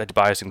potshot at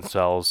debiasing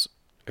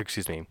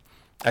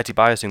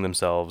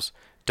themselves,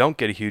 don't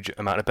get a huge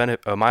amount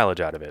of mileage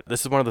out of it.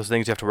 This is one of those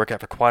things you have to work at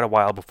for quite a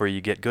while before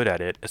you get good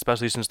at it,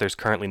 especially since there's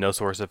currently no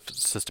source of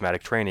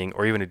systematic training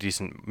or even a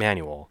decent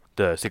manual.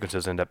 The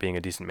sequences end up being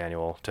a decent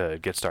manual to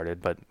get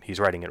started, but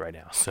he's writing it right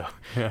now, so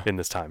in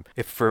this time.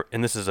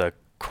 And this is a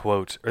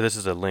quote, or this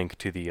is a link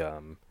to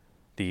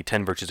the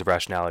 10 Virtues of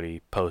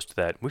Rationality post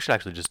that we should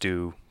actually just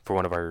do for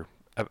one of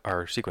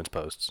our sequence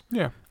posts.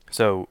 Yeah.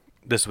 So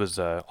this was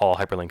all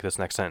hyperlink this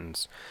next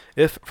sentence.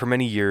 If for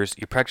many years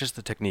you practice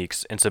the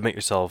techniques and submit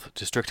yourself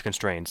to strict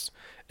constraints,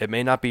 it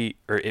may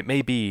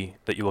be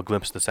that you will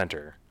glimpse the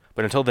center.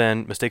 But until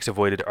then, mistakes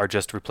avoided are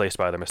just replaced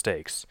by other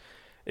mistakes.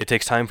 It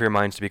takes time for your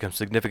minds to become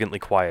significantly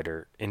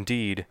quieter.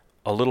 Indeed,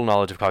 a little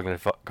knowledge of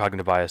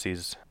cognitive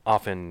biases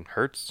often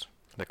hurts.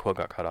 That quote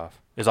got cut off.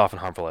 Is often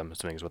harmful, I'm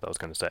assuming is what I was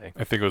going to say.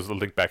 I think it was a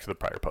link back to the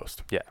prior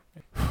post. Yeah.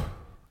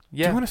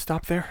 Do you want to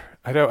stop there?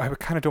 I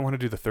kind of don't want to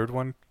do the third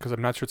one because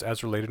I'm not sure it's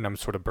as related and I'm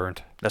sort of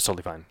burnt. That's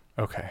totally fine.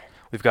 Okay.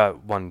 We've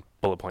got one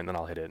bullet point, then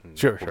I'll hit it. And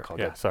Sure. Call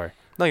it Yeah, good. sorry.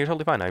 No, you're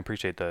totally fine. I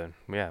appreciate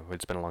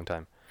it's been a long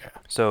time. Yeah.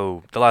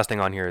 So the last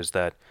thing on here is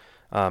that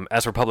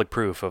as for public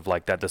proof of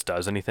like that this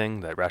does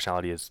anything, that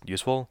rationality is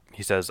useful,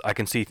 he says, I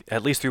can see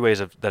at least 3 ways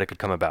that it could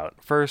come about.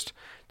 First,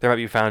 there might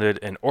be founded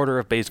an order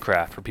of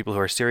Bazecraft for people who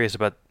are serious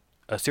about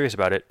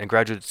it, and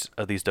graduates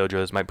of these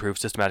dojos might prove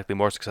systematically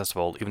more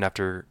successful even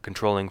after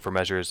controlling for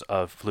measures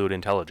of fluid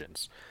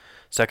intelligence.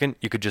 Second,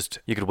 you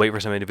could wait for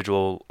some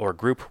individual or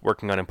group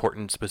working on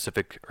important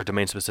specific or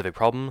domain specific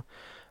problem,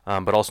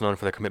 but also known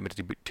for their commitment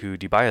to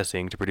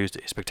debiasing to produce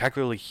a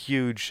spectacularly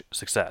huge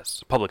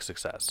success, public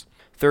success.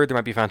 Third, there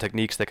might be found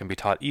techniques that can be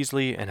taught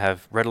easily and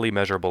have readily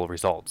measurable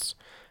results.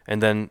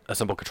 And then a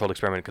simple controlled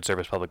experiment could serve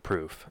as public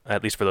proof,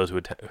 at least for those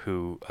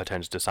who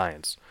attends to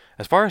science.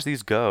 As far as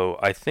these go,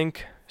 I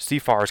think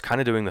CFAR is kind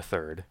of doing the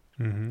third.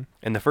 Mm-hmm.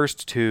 And the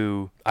first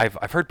two,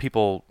 I've heard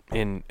people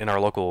in our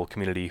local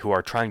community who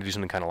are trying to do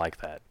something kind of like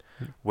that,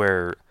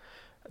 where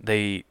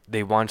they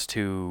want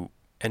to,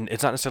 and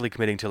it's not necessarily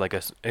committing to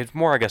it's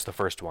more, I guess, the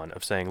first one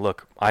of saying,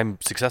 look, I'm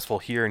successful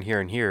here and here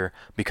and here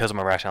because of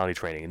my rationality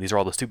training, and these are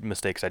all the stupid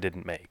mistakes I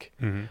didn't make.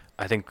 Mm-hmm.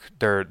 I think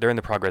they're in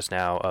the process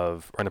now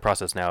of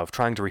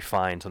trying to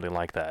refine something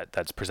like that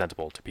that's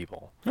presentable to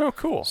people. Oh,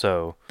 cool.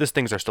 So these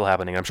things are still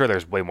happening. I'm sure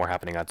there's way more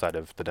happening outside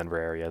of the Denver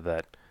area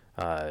that,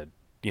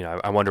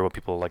 I wonder what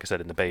people, like I said,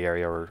 in the Bay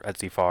Area or at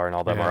CFAR and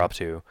all them are up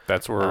to.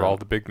 That's where all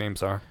the big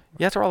names are.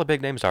 Yeah, that's where all the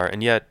big names are.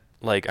 And yet,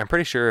 I'm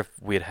pretty sure if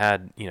we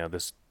had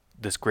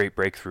this great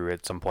breakthrough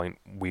at some point,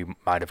 we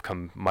might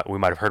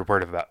have heard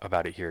word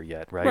about it here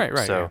yet, right?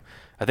 Right. So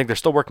I think they're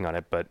still working on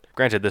it, but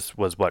granted, this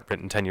was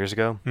written 10 years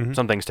ago. Mm-hmm.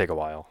 Some things take a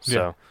while. So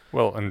yeah.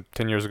 Well, and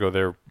 10 years ago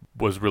there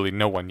was really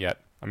no one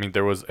yet. I mean,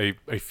 there was a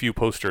few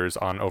posters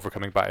on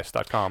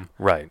overcomingbias.com,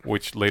 right,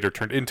 which later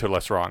turned into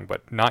Less Wrong,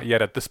 but not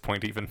yet at this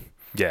point even.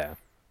 Yeah,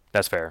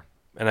 that's fair.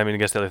 And I mean, I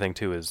guess the other thing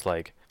too is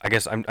I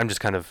guess I'm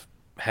just kind of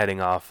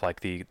heading off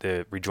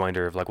the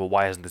rejoinder of well,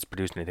 why hasn't this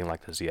produced anything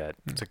like this yet?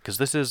 Because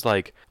this is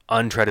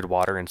untreaded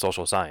water in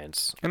social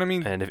science. And I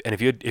mean,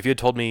 if you had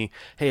told me,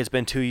 hey, it's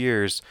been 2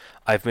 years,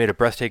 I've made a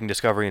breathtaking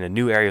discovery in a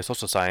new area of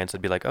social science,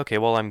 I'd be like, okay,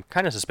 well, I'm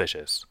kind of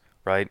suspicious,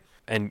 right?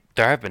 And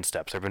there have been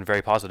steps. There have been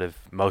very positive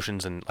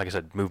motions and, like I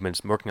said,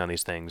 movements working on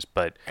these things.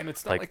 But and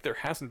it's not like there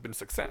hasn't been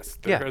success.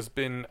 There has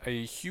been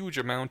a huge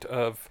amount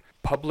of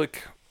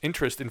public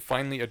interest in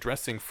finally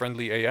addressing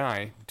friendly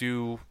AI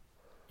due,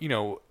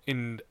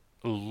 in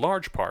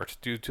large part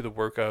due to the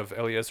work of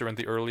Eliezer and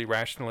the early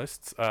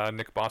rationalists,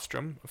 Nick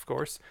Bostrom, of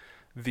course.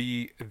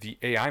 The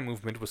AI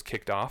movement was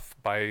kicked off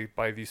by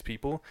these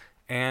people,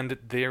 and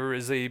there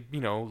is a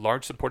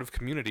large supportive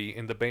community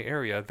in the Bay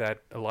Area that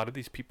a lot of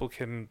these people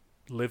can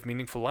live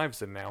meaningful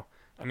lives in now.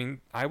 I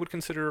mean, I would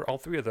consider all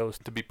three of those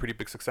to be pretty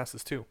big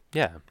successes too.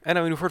 Yeah, and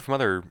I mean, we've heard from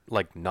other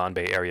like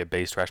non-Bay Area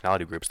based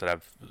rationality groups that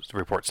have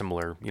report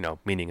similar,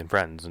 meaning and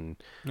friends and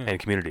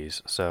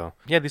communities. So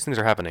yeah, these things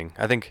are happening.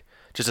 I think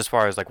just as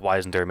far as like why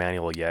isn't there a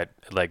manual yet?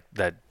 Like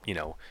that,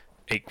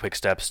 8 quick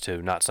steps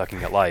to not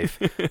sucking at life.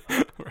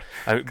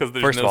 Because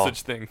there's no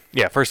such thing.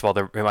 Yeah, first of all,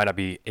 there might not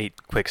be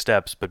 8 quick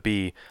steps, but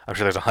B, I'm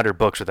sure there's 100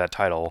 books with that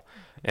title.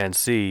 And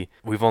C,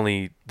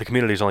 the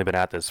community's only been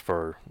at this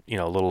for, a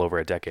little over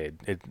a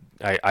decade.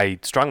 I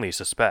strongly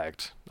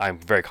suspect, I'm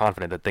very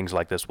confident that things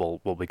like this will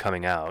be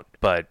coming out.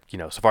 But,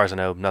 so far as I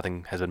know,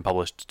 nothing has been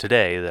published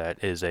today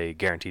that is a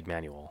guaranteed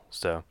manual.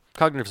 So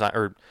cognitive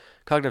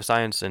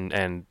science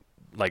and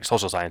like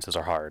social sciences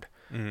are hard.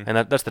 Mm-hmm.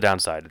 And that's the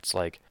downside. It's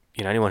like,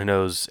 anyone who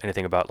knows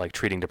anything about like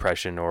treating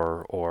depression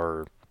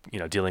or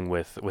dealing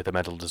with a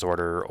mental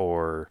disorder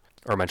or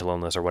mental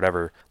illness or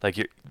whatever,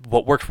 like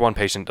what worked for one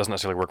patient doesn't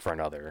necessarily work for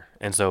another.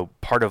 And so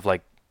part of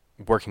like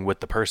working with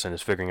the person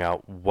is figuring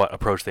out what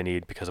approach they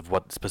need because of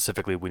what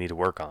specifically we need to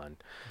work on.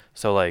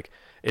 So like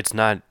it's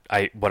not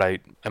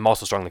I'm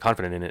also strongly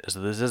confident in it is that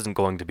this isn't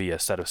going to be a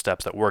set of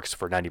steps that works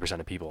for 90%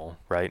 of people,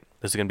 right?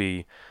 This is going to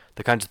be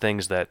the kinds of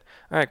things that,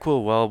 all right,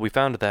 cool, well, we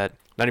found that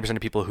 90%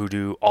 of people who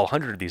do all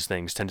 100 of these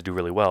things tend to do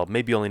really well.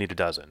 Maybe you only need a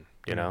dozen,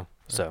 know?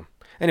 So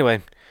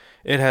anyway,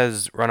 it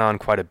has run on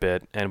quite a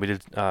bit, and we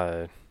did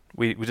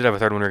we did have a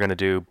third one we were going to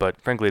do,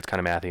 but frankly it's kind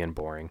of mathy and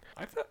boring.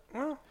 I thought,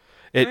 well,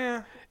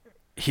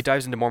 he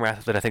dives into more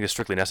math than I think is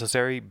strictly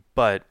necessary,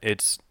 but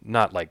it's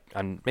not like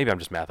maybe I'm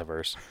just math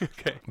averse.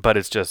 Okay. But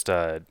it's just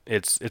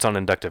it's on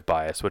inductive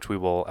bias, which we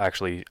will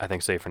actually I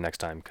think save for next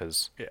time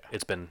because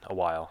it's been a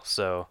while.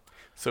 So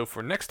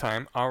for next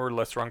time, our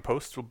Less Wrong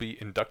posts will be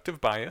inductive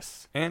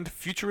bias and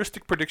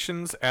futuristic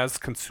predictions as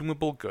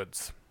consumable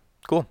goods.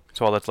 Cool.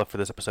 So all that's left for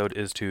this episode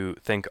is to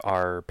thank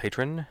our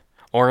patron,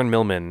 Oren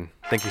Millman.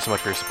 Thank you so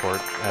much for your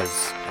support,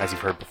 as you've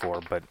heard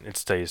before, but it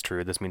stays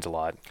true. This means a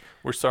lot.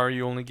 We're sorry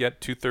you only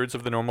get 2/3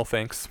 of the normal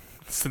thanks,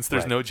 since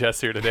there's no Jess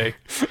here today.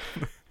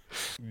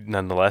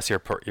 Nonetheless,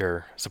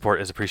 your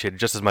support is appreciated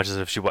just as much as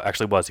if she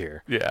actually was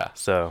here. Yeah.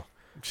 So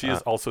she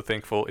is also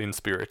thankful in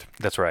spirit.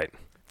 That's right.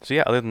 So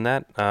yeah, other than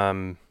that,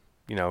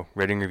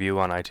 rating, review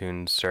on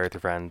iTunes, share with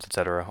your friends,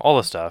 etc. All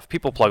the stuff.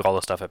 People plug all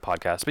the stuff at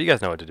podcasts, but you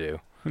guys know what to do.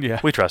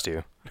 Yeah. We trust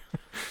you.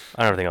 I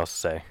don't have anything else to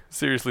say.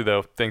 Seriously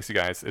though, thanks you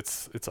guys.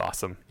 It's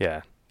awesome.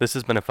 Yeah. This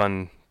has been a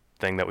fun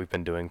thing that we've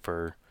been doing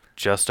for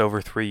just over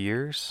 3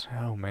 years.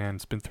 Oh man,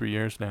 it's been 3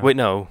 years now. Wait,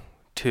 no,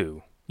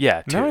 2.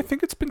 Yeah, 2. No, I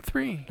think it's been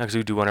 3. Because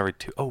we do one every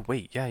 2. Oh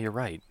wait, yeah, you're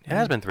right. It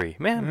has been 3.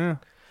 Man. Yeah.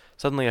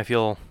 Suddenly I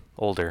feel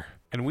older.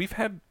 And we've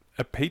had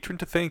a patron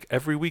to thank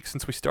every week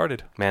since we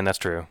started. Man, that's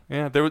true.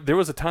 Yeah, there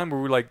was a time where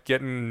we were like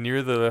getting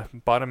near the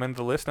bottom end of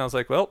the list, and I was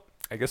like, well,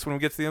 I guess when we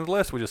get to the end of the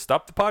list, we just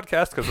stop the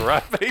podcast because we're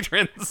out of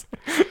patrons.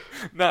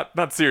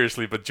 Not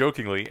seriously, but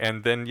jokingly.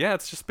 And then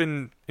it's just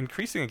been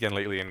increasing again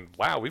lately. And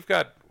wow, we've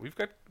got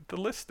the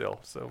list still.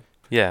 So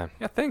yeah,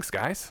 thanks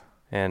guys.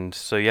 And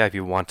so if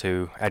you want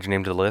to add your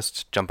name to the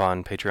list, jump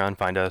on Patreon,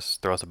 find us,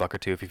 throw us a buck or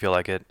two if you feel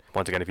like it.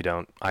 Once again, if you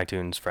don't,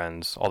 iTunes,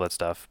 friends, all that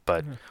stuff.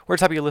 But we're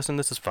just happy you listen.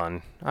 This is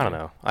fun. I don't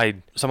know.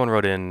 Someone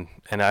wrote in,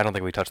 and I don't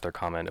think we touched their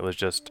comment. It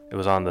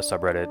was on the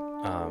subreddit,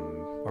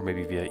 or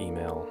maybe via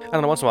email. I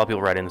don't know. Once in a while,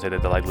 people write in and say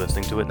that they like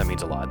listening to it, and that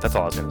means a lot. That's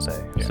all I was gonna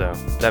say. Yeah. So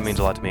that means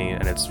a lot to me,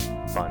 and it's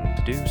fun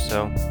to do.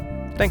 So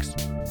thanks.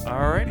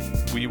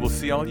 Alrighty. We will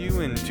see all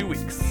you in 2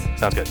 weeks.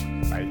 Sounds good.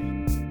 Bye.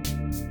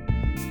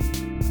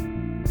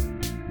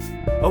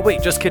 Oh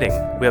wait, just kidding.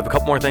 We have a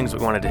couple more things we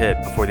wanted to hit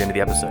before the end of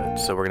the episode,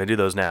 so we're going to do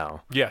those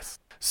now. Yes.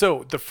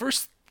 So the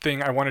first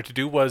thing I wanted to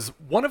do was,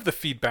 one of the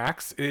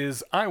feedbacks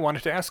is I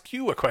wanted to ask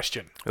you a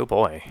question. Oh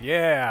boy.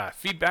 Yeah,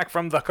 feedback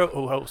from the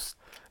co-host.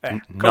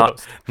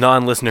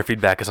 Non-listener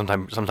feedback is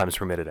sometimes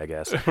permitted, I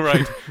guess.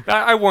 Right.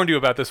 I warned you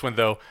about this one,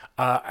 though.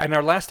 In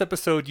our last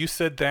episode, you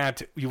said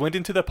that you went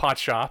into the pot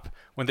shop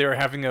when they were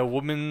having a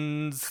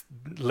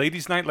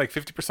ladies' night, like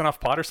 50%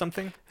 off pot or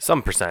something?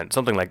 Some percent.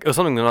 Something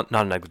not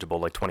negligible,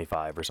 like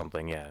 25 or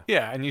something, yeah.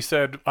 Yeah, and you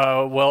said,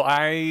 well,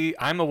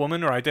 I'm a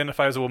woman or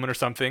identify as a woman or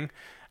something.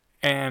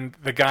 And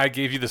the guy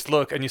gave you this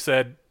look, and you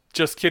said,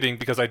 just kidding,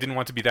 because I didn't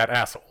want to be that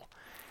asshole.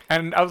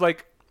 And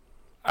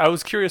I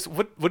was curious,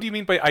 what do you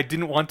mean by I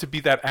didn't want to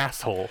be that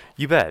asshole?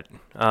 You bet.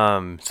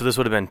 So this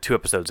would have been 2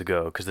 episodes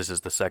ago, because this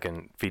is the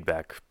second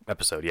feedback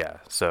episode, yeah.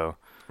 So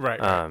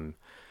right.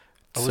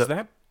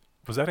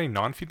 Was that a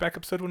non-feedback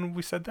episode when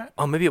we said that?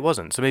 Oh, maybe it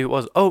wasn't. So maybe it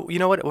was. Oh, you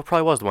know what? It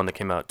probably was the one that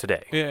came out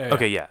today. Yeah.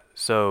 Okay, yeah.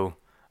 So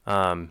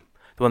the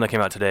one that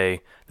came out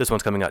today, this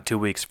one's coming out 2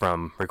 weeks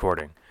from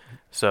recording.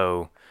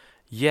 So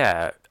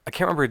yeah, I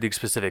can't remember the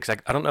specifics.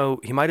 I don't know.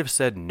 He might have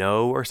said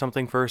no or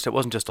something first. It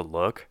wasn't just a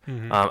look.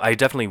 Mm-hmm. I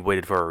definitely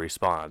waited for a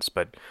response,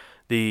 but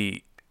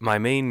my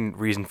main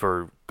reason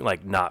for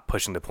like not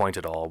pushing the point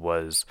at all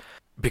was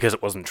because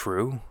it wasn't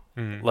true.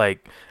 Mm-hmm.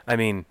 Like, I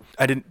mean,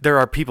 there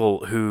are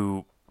people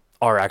who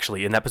are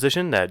actually in that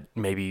position that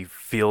maybe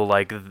feel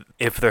like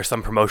if there's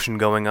some promotion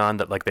going on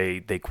that like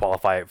they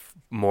qualify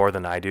more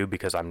than I do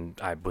because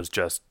I was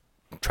just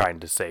trying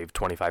to save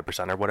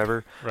 25% or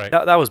whatever. Right.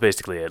 That was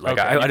basically it. Like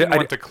okay. You I didn't I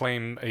want to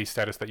claim a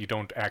status that you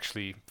don't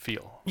actually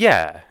feel.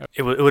 yeah,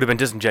 it would have been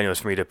disingenuous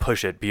for me to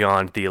push it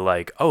beyond the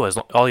like, oh,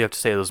 all you have to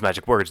say are those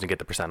magic words and get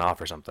the percent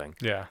off or something.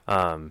 Yeah.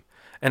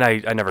 And I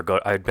never go.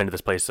 I'd been to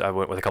this place. I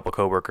went with a couple of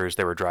coworkers.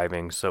 They were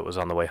driving, so it was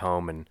on the way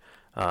home.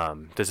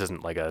 And this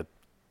isn't like a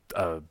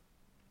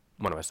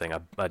what am I saying?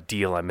 A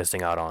deal I'm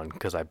missing out on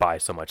because I buy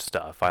so much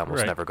stuff. I almost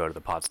Right. never go to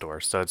the pot store,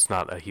 so it's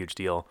not a huge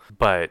deal.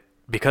 But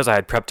because I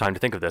had prep time to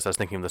think of this, I was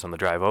thinking of this on the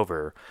drive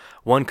over.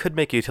 One could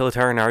make a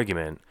utilitarian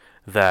argument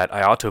that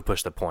I ought to have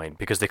pushed the point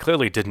because they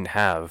clearly didn't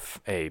have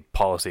a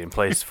policy in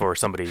place for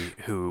somebody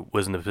who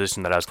was in the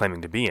position that I was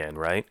claiming to be in,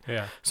 right?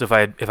 Yeah. So if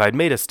I had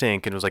made a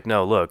stink and was like,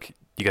 no, look,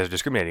 you guys are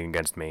discriminating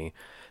against me,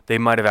 they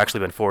might have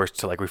actually been forced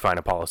to like refine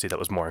a policy that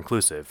was more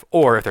inclusive,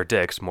 or if they're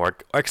dicks, more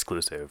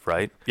exclusive,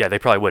 right? Yeah, they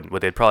probably wouldn't.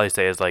 What they'd probably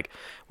say is like,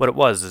 what it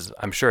was is,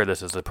 I'm sure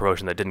this is a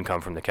promotion that didn't come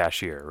from the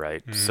cashier,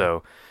 right? Mhm.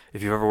 So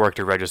if you've ever worked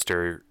a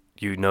register,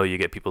 you know you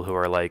get people who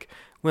are like,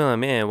 well,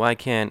 man, why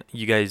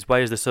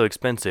is this so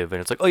expensive? And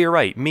it's like, oh, you're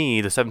right.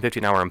 Me, the $7.50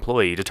 an hour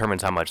employee,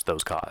 determines how much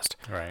those cost.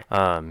 Right.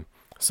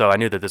 So I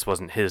knew that this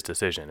wasn't his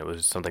decision. It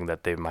was something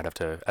that they might have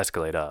to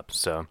escalate up.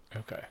 So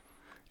Okay.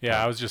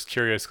 Yeah, I was just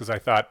curious because I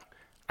thought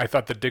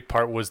the dick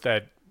part was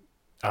that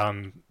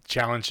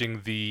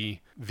challenging the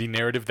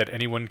narrative that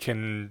anyone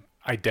can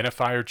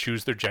identify or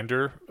choose their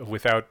gender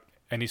without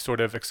any sort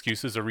of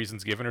excuses or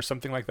reasons given or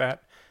something like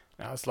that.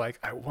 And I was like,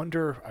 I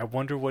wonder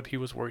what he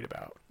was worried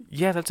about.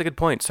 yeah, that's a good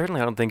point.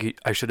 Certainly, I don't think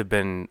I should have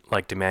been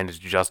like demanded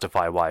to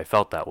justify why I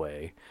felt that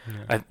way.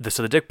 Yeah.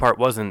 So the dick part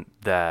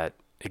wasn't that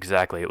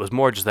exactly. It was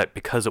more just that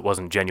because it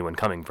wasn't genuine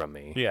coming from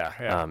me.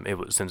 Yeah. It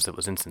was since it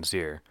was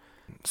insincere.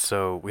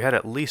 So we had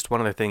at least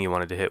one other thing you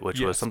wanted to hit, which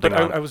was Yes, something.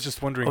 But I was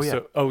just wondering.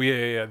 Oh,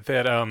 yeah.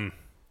 That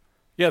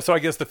yeah. So I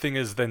guess the thing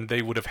is, then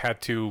they would have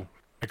had to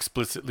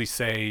explicitly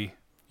say,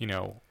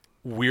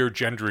 we're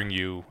gendering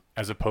you,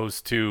 as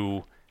opposed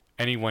to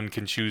anyone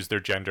can choose their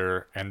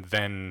gender, and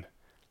then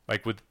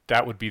like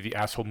that would be the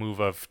asshole move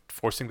of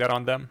forcing that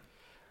on them.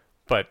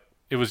 But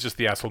it was just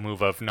the asshole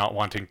move of not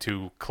wanting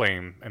to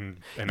claim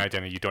an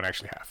identity you don't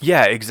actually have.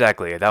 Yeah,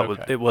 exactly.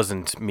 Okay. It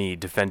wasn't me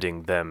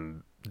defending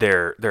them,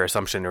 their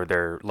assumption or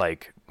their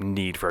like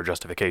need for a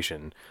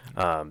justification.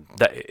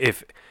 That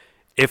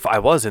if I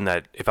was in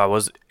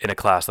a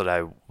class that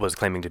I was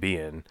claiming to be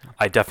in,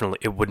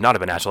 it would not have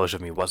been naturalish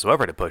of me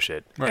whatsoever to push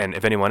it. Right. And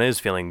if anyone is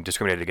feeling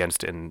discriminated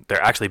against and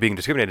they're actually being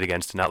discriminated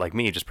against and not like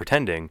me just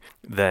pretending,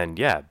 then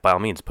yeah, by all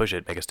means push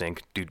it, make a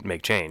stink,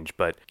 make change.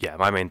 But yeah,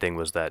 my main thing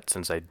was that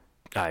since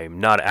I'm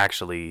not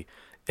actually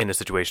in a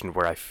situation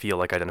where I feel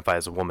like I identify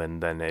as a woman,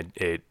 then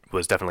it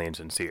was definitely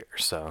insincere.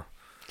 So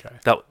Okay.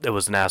 it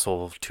was an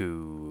asshole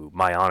to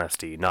my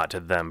honesty, not to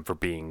them for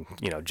being,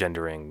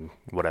 gendering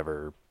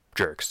whatever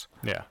jerks.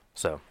 Yeah.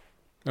 So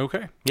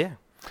Okay. yeah.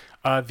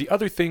 The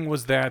other thing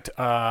was that,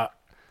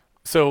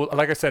 so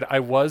like I said, I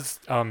was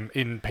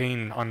in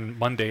pain on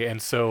Monday,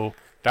 and so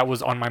that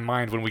was on my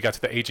mind when we got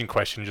to the aging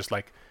question. Just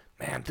like,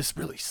 man, this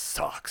really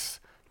sucks.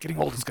 Getting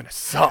old is gonna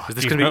suck.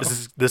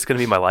 Is this gonna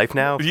be my life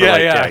now?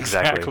 Yeah,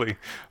 exactly.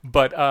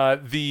 But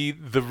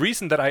the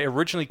reason that I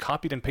originally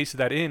copied and pasted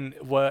that in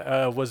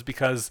was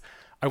because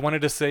I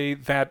wanted to say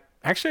that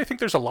actually I think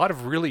there's a lot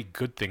of really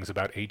good things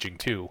about aging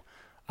too.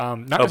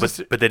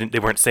 But they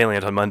weren't saying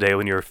it on Monday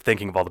when you were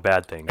thinking of all the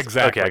bad things.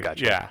 Exactly. Okay, I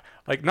got you. Yeah.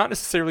 Like not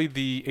necessarily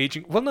the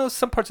aging. Well, no,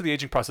 some parts of the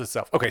aging process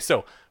itself. Okay,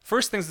 so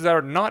first things that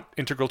are not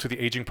integral to the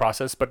aging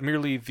process, but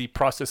merely the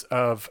process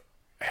of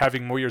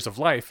having more years of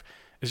life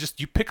is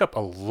just you pick up a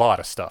lot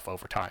of stuff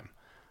over time.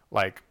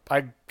 Like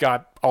I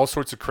got all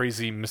sorts of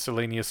crazy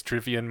miscellaneous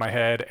trivia in my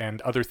head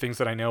and other things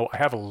that I know. I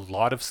have a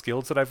lot of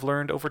skills that I've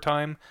learned over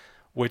time,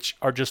 which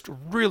are just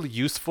really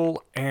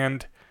useful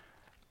and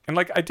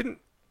like I didn't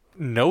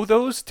know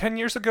those 10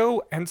 years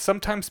ago, and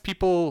sometimes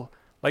people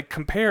like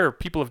compare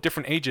people of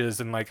different ages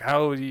and like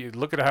how you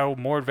look at how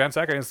more advanced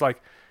that guy is.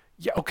 Like,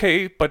 yeah,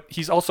 okay, but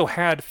he's also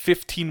had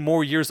 15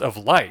 more years of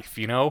life,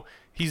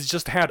 he's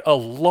just had a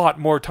lot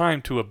more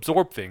time to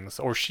absorb things,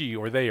 or she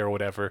or they or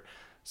whatever.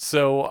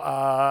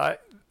 So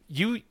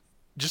you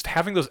just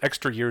having those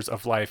extra years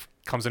of life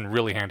comes in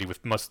really handy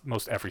with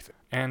most everything.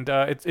 And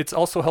it's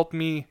also helped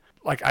me.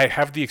 Like, I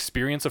have the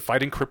experience of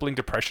fighting crippling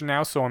depression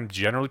now, so I'm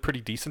generally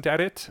pretty decent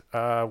at it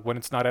when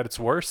it's not at its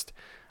worst.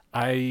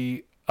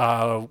 I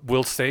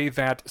will say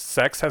that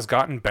sex has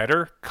gotten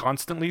better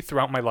constantly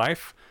throughout my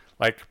life.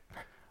 Like,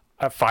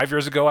 5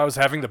 years ago, I was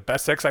having the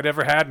best sex I'd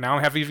ever had. Now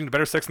I'm having even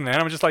better sex than that.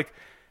 I'm just like,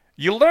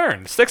 you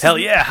learn. Sex Hell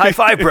yeah, high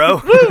five,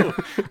 bro. Woo!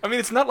 I mean,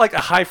 it's not like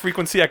a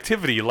high-frequency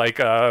activity like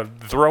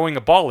throwing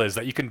a ball is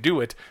that you can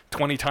do it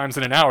 20 times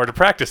in an hour to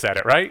practice at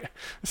it, right?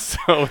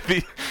 So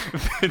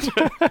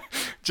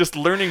just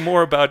learning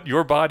more about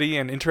your body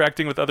and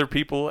interacting with other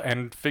people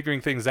and figuring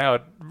things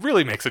out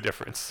really makes a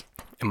difference.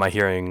 Am I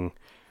hearing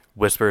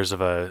whispers of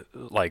a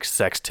like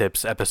sex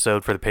tips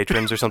episode for the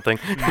patrons or something?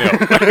 No.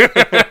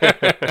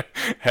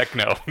 Heck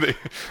no.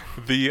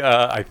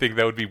 I think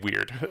that would be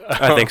weird.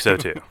 I think so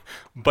too.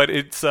 But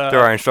it's There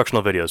are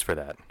instructional videos for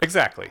that.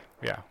 exactly,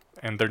 yeah.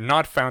 and they're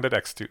not found at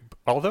XTube.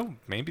 Although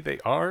maybe they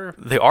are.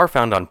 They are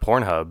found on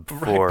Pornhub.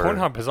 Right,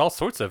 Pornhub has all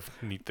sorts of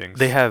neat things.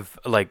 They have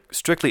like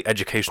strictly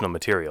educational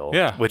material.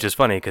 Yeah. Which is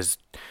funny because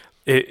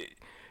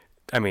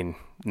I mean,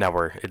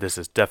 this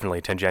is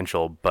definitely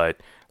tangential, but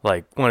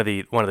like one of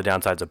the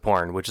downsides of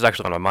porn, which is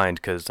actually on my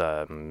mind because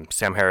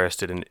Sam Harris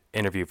did an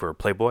interview for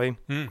Playboy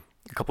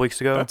a couple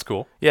weeks ago. That's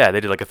cool. Yeah, they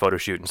did like a photo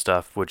shoot and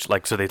stuff, which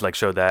like so they like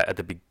showed that at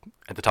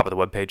the top of the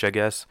webpage, I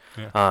guess.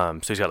 Yeah.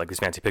 So he's got like these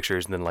fancy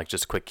pictures and then like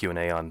just a quick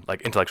Q&A on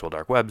like intellectual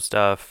dark web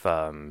stuff,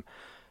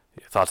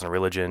 thoughts on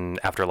religion,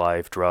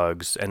 afterlife,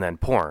 drugs, and then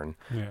porn.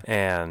 Yeah.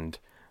 And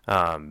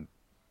I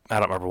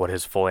don't remember what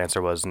his full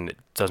answer was, and it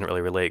doesn't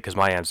really relate because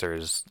my answer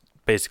is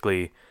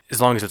basically, as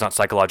long as it's not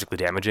psychologically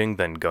damaging,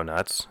 then go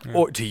nuts. Yeah.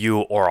 Or to you,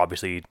 or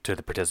obviously to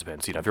the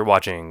participants. You know, if you're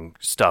watching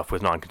stuff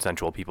with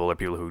non-consensual people or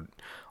people who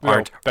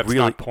aren't that's really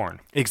not porn.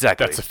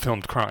 Exactly. That's a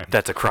filmed crime.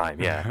 That's a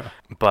crime, yeah.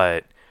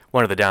 But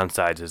one of the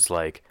downsides is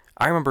like,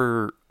 I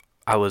remember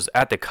I was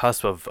at the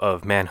cusp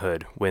of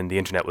manhood when the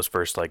internet was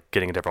first like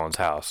getting into everyone's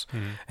house.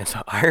 And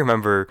so I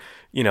remember,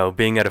 you know,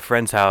 being at a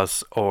friend's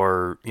house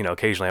or, you know,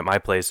 occasionally at my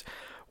place,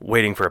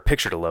 waiting for a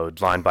picture to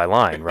load line by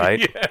line,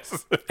 right?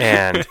 Yes.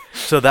 And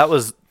so that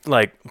was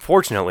like,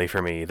 fortunately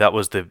for me, that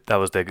was the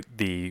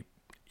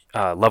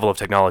level of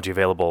technology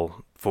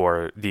available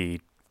for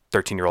the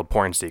 13-year-old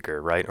porn seeker,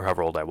 right? Or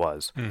however old I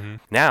was.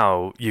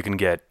 Now you can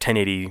get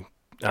 1080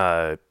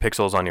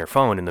 pixels on your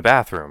phone in the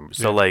bathroom.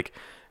 So like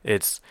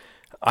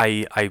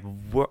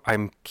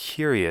I'm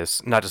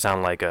curious, not to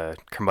sound like a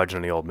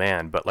curmudgeonly old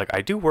man, but like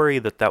I do worry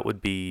that would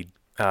be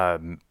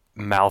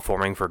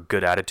malforming for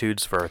good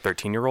attitudes for a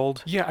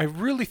 13-year-old. Yeah, I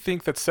really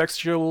think that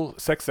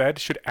sex ed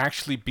should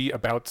actually be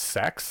about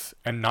sex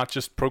and not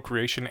just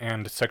procreation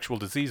and sexual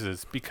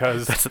diseases,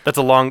 because that's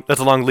a long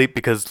leap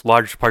because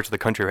large parts of the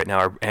country right now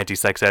are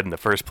anti-sex ed in the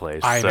first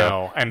place. I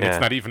know, and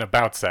it's not even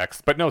about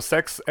sex. But no,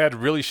 sex ed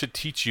really should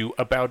teach you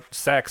about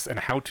sex and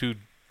how to,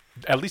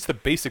 at least the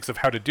basics of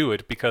how to do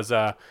it, because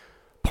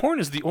porn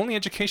is the only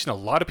education a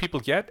lot of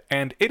people get,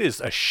 and it is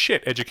a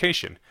shit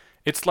education.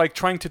 It's like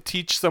trying to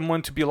teach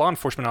someone to be a law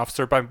enforcement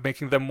officer by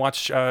making them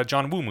watch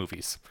John Woo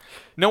movies.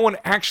 No one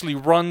actually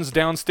runs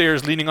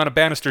downstairs leaning on a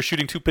banister,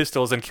 shooting 2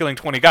 pistols and killing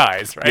 20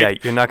 guys, right? Yeah,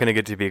 you're not going to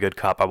get to be a good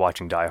cop by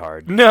watching Die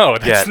Hard. No,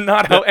 that's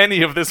not how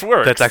any of this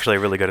works. That's actually a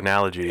really good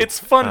analogy. It's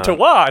fun to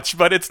watch,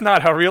 but it's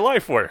not how real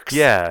life works.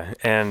 Yeah,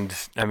 and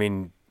I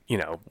mean, you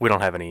know, we don't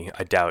have any,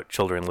 I doubt,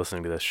 children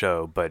listening to this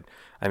show, but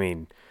I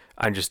mean,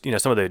 I'm just, you know,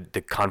 some of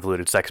the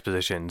convoluted sex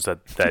positions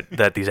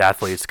that these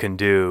athletes can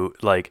do,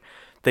 like,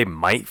 they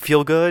might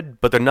feel good,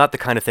 but they're not the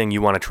kind of thing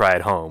you want to try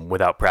at home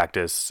without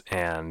practice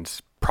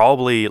and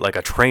probably like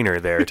a trainer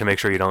there to make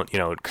sure you don't, you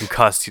know,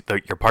 concuss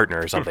your partner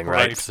or something,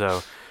 right?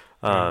 So,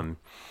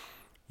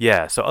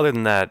 yeah. So other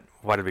than that,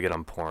 why did we get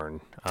on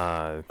porn?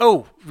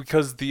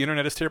 Because the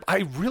internet is terrible. I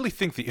really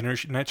think the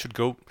internet should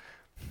go.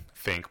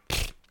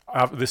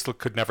 This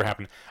could never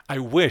happen. I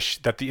wish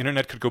that the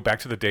internet could go back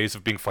to the days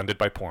of being funded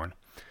by porn,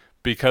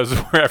 because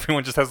where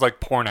everyone just has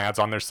like porn ads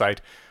on their site,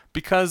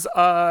 because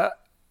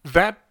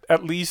that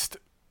at least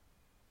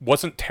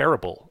wasn't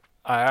terrible.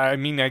 I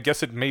mean, I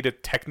guess it made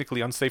it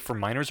technically unsafe for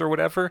minors or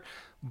whatever,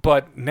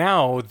 but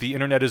now the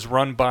internet is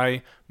run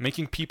by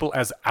making people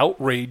as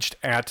outraged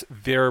at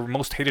their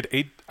most hated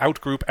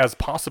outgroup as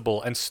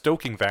possible and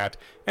stoking that,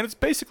 and it's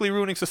basically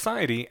ruining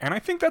society, and I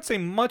think that's a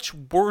much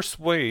worse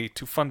way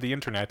to fund the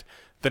internet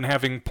than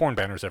having porn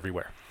banners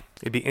everywhere.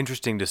 It'd be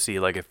interesting to see,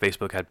 like, if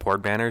Facebook had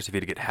porn banners, if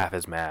you'd get half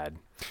as mad.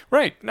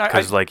 Right.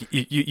 Because, like,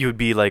 you would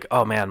be like,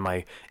 oh, man,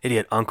 my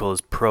idiot uncle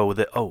is pro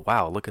that. Oh,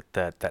 wow, look at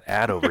that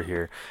ad over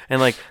here. And,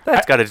 like,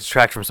 that's got to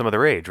detract from some of the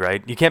rage,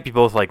 right? You can't be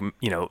both, like,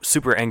 you know,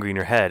 super angry in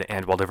your head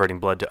and while diverting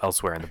blood to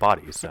elsewhere in the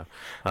body. So,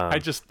 I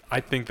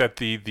think that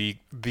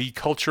the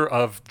culture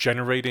of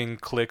generating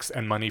clicks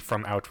and money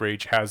from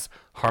outrage has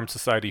harmed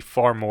society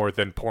far more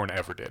than porn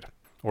ever did,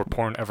 or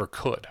porn ever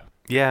could.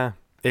 Yeah,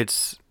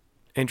 it's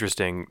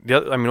interesting.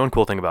 One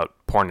cool thing about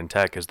porn and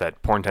tech is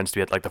that porn tends to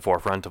be at like the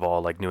forefront of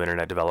all like new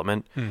internet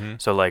development.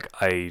 So like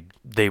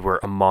they were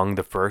among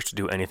the first to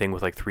do anything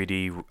with like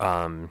 3D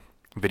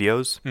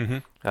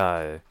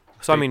videos.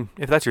 So I mean,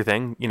 if that's your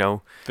thing, you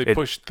know, they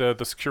pushed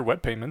the secure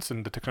web payments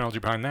and the technology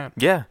behind that.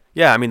 Yeah.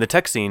 I mean, the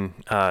tech scene,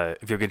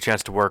 if you get a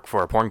chance to work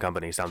for a porn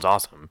company, sounds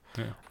awesome.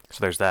 Yeah. So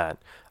there's that.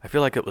 I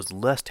feel like it was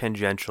less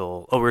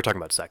tangential. Oh, we were talking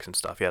about sex and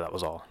stuff. Yeah, that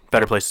was all.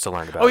 Better places to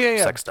learn about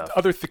sex stuff.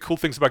 Other cool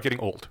things about getting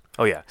old.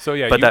 Oh yeah. So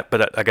yeah.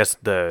 But I guess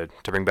to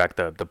bring back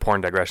the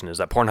porn digression is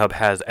that Pornhub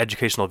has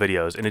educational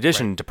videos in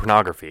addition to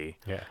pornography.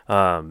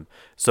 Yeah.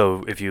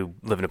 So if you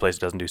live in a place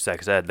that doesn't do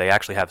sex ed, they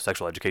actually have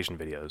sexual education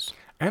videos,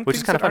 and which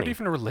things is kind of that aren't funny.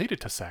 even related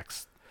to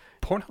sex.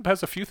 Pornhub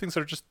has a few things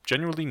that are just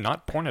genuinely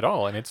not porn at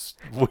all, and it's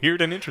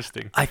weird and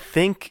interesting. I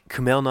think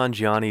Kumail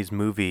Nanjiani's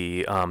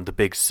movie, The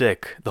Big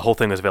Sick, the whole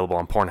thing was available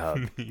on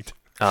Pornhub. Neat.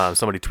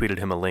 Somebody tweeted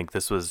him a link.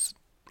 This was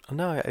I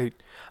Maybe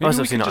must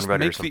have we seen could it on just Reddit or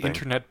make something. the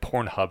internet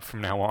Pornhub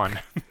from now on.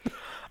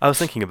 I was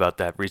thinking about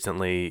that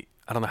recently.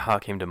 I don't know how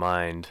it came to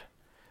mind.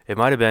 It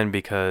might have been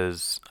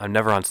because I'm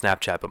never on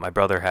Snapchat, but my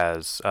brother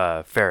has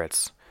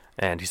ferrets.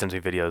 and he sends me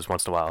videos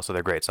once in a while, so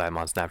they're great. So I'm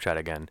on Snapchat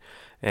again,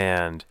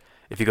 and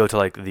if you go to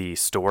like the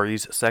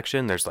stories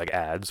section, there's like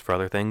ads for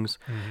other things,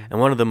 and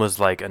one of them was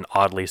like an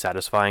oddly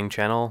satisfying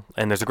channel,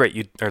 and there's a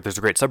great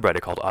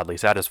subreddit called Oddly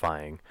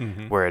Satisfying,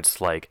 where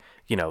it's like,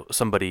 you know,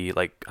 somebody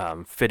like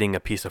fitting a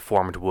piece of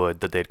formed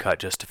wood that they'd cut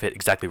just to fit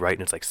exactly right,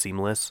 and it's like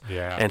seamless.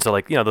 Yeah. And so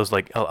like, you know, those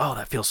like, oh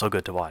that feels so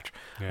good to watch.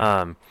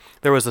 Yeah.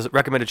 There was a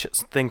recommended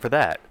thing for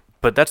that.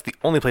 But that's the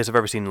only place I've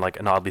ever seen like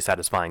an oddly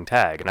satisfying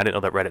tag, and I didn't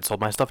know that Reddit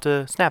sold my stuff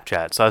to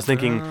Snapchat. So I was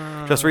thinking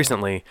just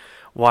recently,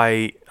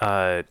 why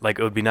like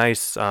it would be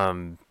nice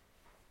to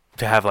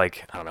have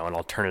like, I don't know, an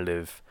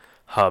alternative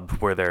hub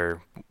where there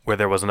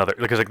was another,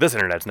 because like this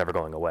internet's never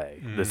going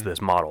away,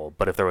 this model.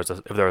 But if there was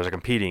a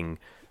competing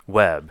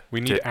web,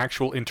 We need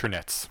actual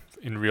internets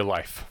in real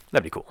life.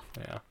 that'd be cool.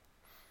 Yeah.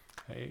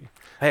 Hey.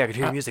 Hey, I could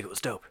hear music. It was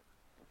dope.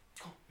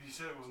 You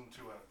said it wasn't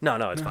too loud.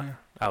 No, it's fine.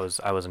 I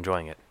was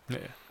enjoying it. Yeah.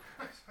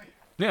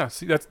 Yeah,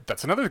 see,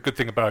 that's another good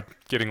thing about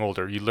getting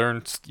older. You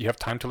have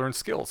time to learn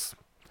skills.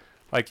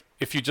 Like,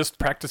 if you just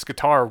practice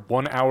guitar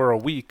 1 hour a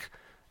week,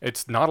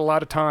 it's not a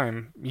lot of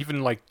time.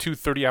 Even like 2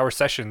 30-hour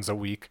sessions a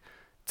week,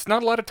 it's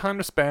not a lot of time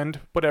to spend.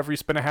 Whatever, you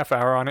spend a half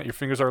hour on it, your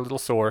fingers are a little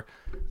sore.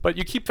 But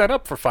you keep that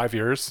up for 5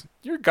 years,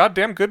 you're a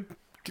goddamn good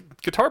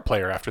guitar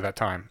player after that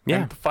time.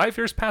 Yeah. And 5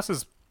 years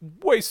passes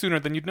way sooner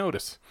than you'd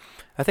notice.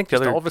 I think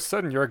Just all of a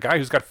sudden, you're a guy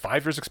who's got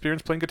 5 years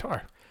experience playing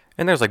guitar.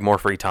 and there's like more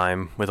free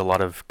time with in a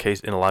lot of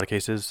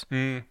cases.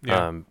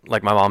 Yeah.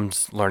 Like my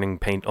mom's learning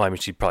paint. Well, I mean,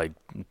 she probably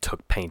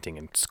took painting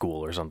in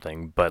school or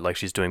something, but like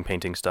she's doing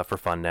painting stuff for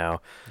fun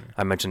now.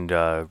 I mentioned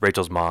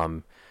Rachel's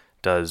mom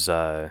does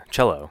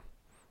cello,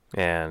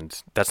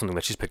 and that's something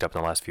that she's picked up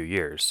in the last few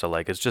years. So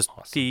like it's just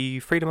the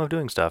freedom of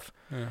doing stuff.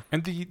 Yeah.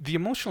 And the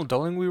emotional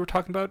dulling we were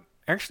talking about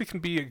actually can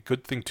be a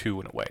good thing too,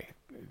 in a way.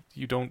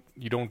 You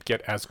don't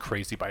get as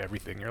crazy by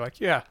everything. You're like,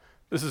 yeah,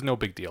 this is no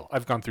big deal.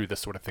 I've gone through this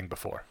sort of thing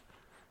before.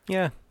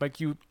 Yeah. Like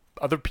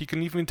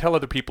can even tell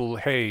other people,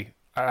 hey,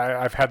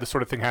 I've had this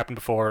sort of thing happen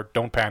before.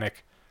 Don't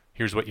panic.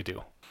 Here's what you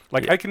do.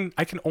 Like Yeah.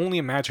 I can only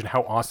imagine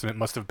how awesome it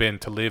must have been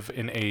to live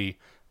in a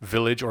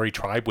village or a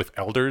tribe with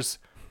elders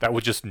that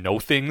would just know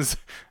things,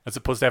 as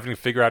opposed to having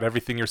to figure out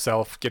everything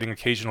yourself, getting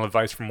occasional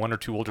advice from 1 or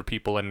 2 older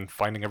people, and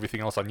finding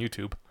everything else on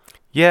YouTube.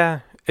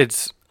 Yeah,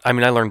 I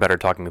mean, I learn better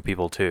talking to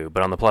people too,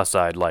 but on the plus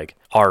side, like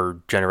our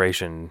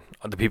generation,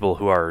 the people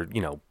who are,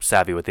 you know,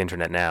 savvy with the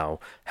internet now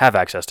have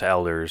access to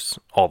elders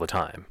all the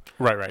time.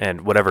 Right.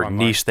 And whatever Online.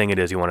 niche thing it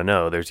is you want to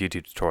know, there's a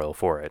YouTube tutorial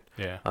for it.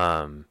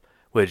 Yeah.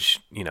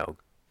 Which, you know,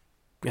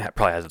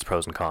 probably has its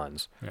pros and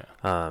cons. Yeah.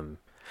 I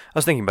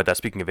was thinking about that,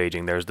 speaking of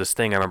aging, there's this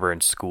thing I remember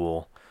in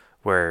school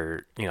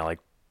where, you know, like,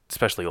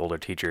 especially older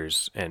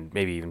teachers and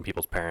maybe even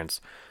people's parents,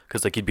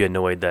 because like you'd be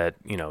annoyed that,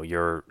 you know,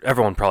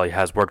 everyone probably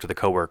has worked with a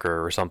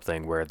coworker or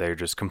something where they're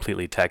just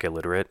completely tech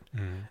illiterate.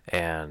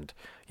 And,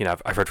 you know,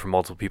 I've heard from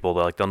multiple people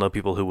that like they'll know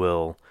people who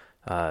will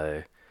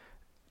they'll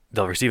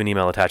receive an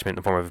email attachment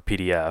in the form of a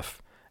PDF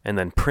and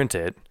then print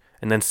it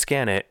and then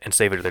scan it and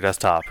save it to their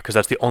desktop, because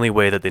that's the only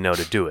way that they know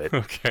to do it.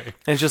 Okay.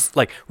 And it's just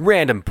like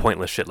random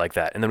pointless shit like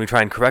that. And then we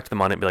try and correct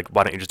them on it and be like,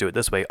 why don't you just do it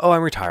this way? Oh,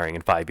 I'm retiring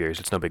in 5 years.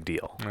 It's no big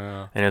deal.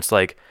 And it's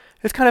like,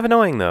 it's kind of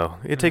annoying though.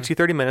 It takes you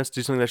 30 minutes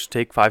to do something that should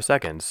take 5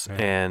 seconds.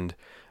 And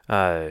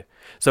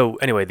so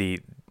anyway,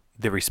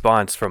 the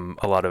response from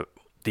a lot of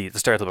the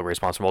stereotypical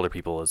response from older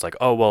people is like,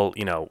 oh, well,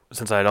 you know,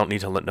 since I don't need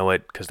to know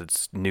it because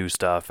it's new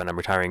stuff and I'm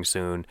retiring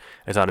soon,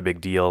 it's not a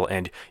big deal.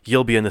 And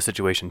you'll be in this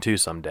situation too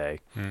someday.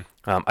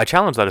 I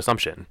challenge that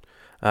assumption.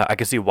 I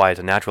can see why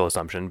it's a natural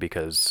assumption,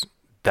 because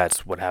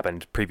that's what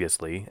happened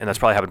previously. And that's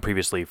probably happened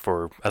previously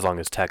for as long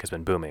as tech has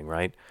been booming,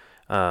 right?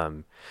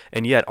 And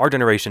yet our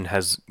generation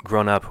has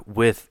grown up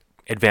with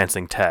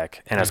advancing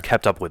tech and has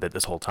kept up with it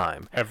this whole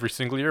time. Every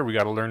single year we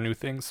got to learn new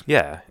things.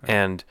 Yeah.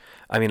 And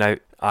I mean,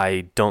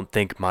 I don't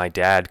think my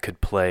dad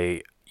could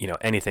play, you know,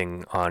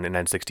 anything on an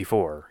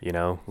N64, you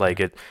know,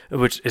 like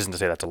which isn't to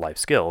say that's a life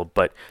skill,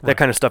 but that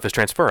kind of stuff is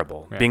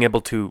transferable. Yeah. Being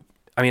able to,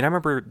 I mean, I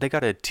remember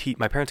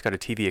my parents got a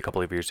TV a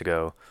couple of years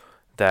ago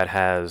that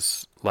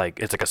has like,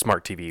 it's like a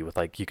smart TV with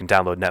like, you can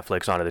download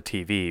Netflix onto the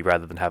TV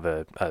rather than have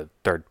a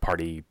third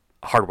party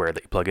hardware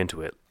that you plug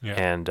into it. Yeah.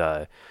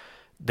 And,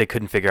 they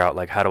couldn't figure out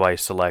like, how do I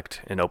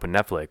select and open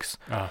Netflix?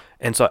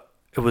 And so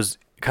it was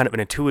kind of an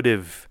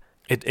intuitive,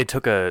 it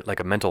took a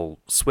mental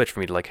switch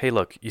for me to like, hey,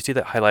 look, you see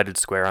that highlighted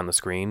square on the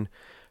screen?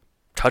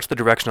 Touch the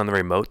direction on the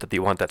remote that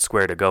you want that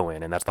square to go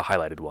in, and that's the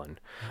highlighted one.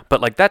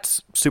 But like,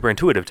 that's super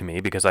intuitive to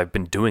me because I've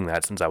been doing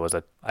that since I was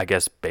I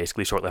guess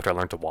basically shortly after I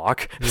learned to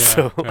walk.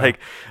 Like,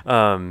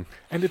 and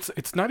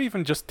it's not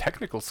even just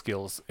technical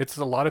skills. It's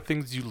a lot of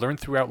things you learn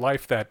throughout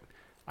life that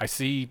I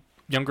see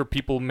younger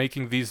people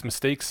making these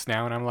mistakes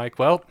now, and I'm like,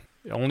 well,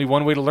 only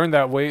one way to learn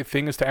that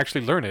thing is to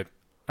actually learn it.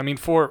 I mean,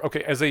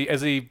 as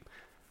a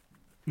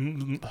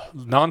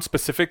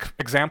non-specific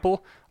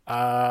example,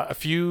 a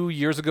few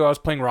years ago I was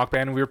playing Rock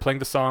Band and we were playing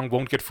the song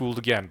Won't Get Fooled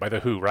Again by The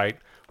Who, right?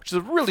 Which is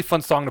a really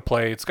fun song to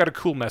play. It's got a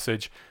cool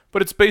message,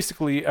 but it's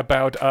basically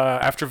about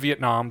after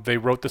Vietnam, they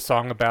wrote the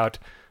song about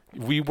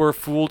we were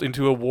fooled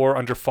into a war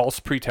under false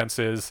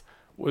pretenses.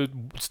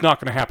 It's not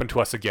going to happen to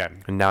us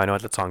again. And now I know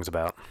what that song's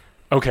about.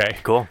 Okay.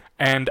 Cool.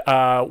 And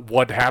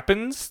what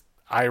happens?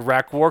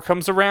 Iraq war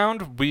comes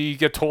around. We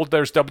get told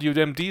there's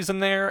WMDs in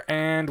there,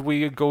 and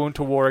we go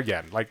into war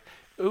again. Like,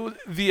 it was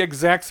the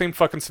exact same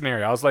fucking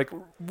scenario. I was like,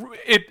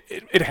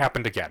 it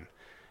happened again.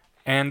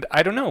 And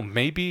I don't know,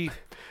 maybe...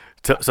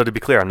 So to be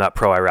clear, I'm not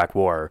pro-Iraq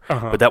war,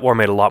 but that war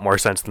made a lot more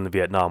sense than the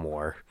Vietnam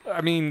War. I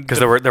mean... Because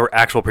there were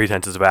actual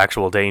pretenses of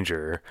actual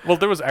danger. Well,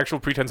 there was actual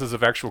pretenses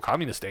of actual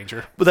communist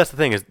danger. But that's the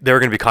thing, is they were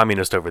going to be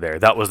communist over there.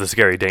 That was the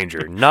scary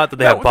danger. Not that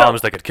they had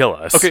bombs that could kill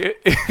us. Okay,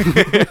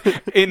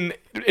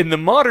 in the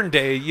modern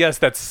day, yes,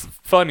 that's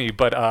funny,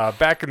 but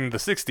back in the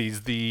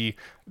 60s, the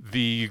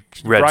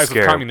rise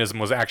of communism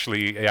was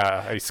actually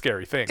a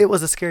scary thing. It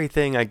was a scary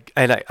thing,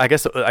 I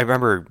guess I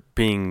remember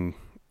being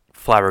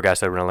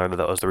flabbergasted when I learned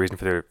that was the reason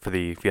for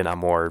the Vietnam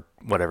War,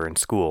 whatever, in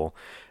school.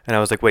 And I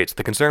was like, wait, so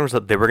the concern was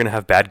that they were going to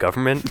have bad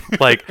government,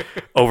 like,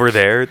 over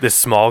there, this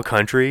small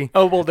country?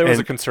 Oh, well, there was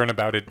a concern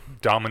about it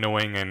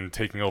dominoing and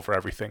taking over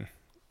everything.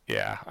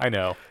 Yeah, I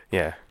know.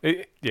 Yeah.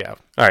 Yeah.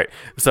 All right.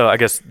 So I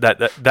guess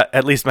that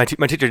at least my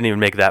teacher didn't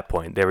even make that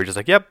point. They were just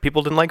like, yep,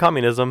 people didn't like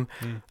communism.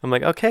 I'm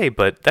like, okay,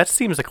 but that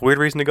seems like a weird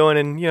reason to go in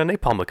and,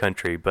 napalm a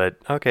country. But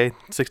okay,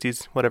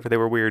 60s, whatever, they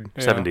were weird.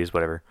 Yeah. 70s,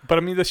 whatever. But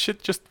I mean, this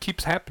shit just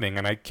keeps happening,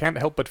 and I can't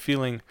help but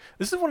feeling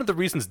this is one of the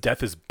reasons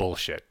death is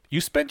bullshit.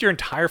 You spend your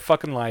entire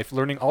fucking life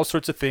learning all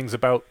sorts of things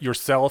about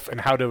yourself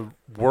and how to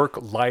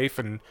work life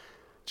and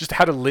just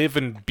how to live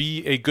and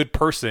be a good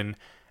person.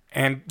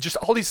 And just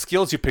all these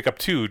skills you pick up,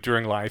 too,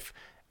 during life.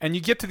 And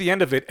you get to the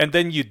end of it, and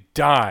then you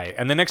die.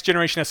 And the next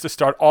generation has to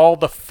start all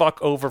the fuck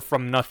over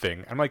from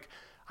nothing. I'm like,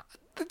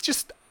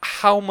 just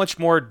how much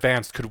more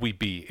advanced could we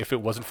be if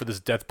it wasn't for this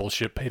death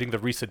bullshit hitting the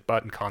reset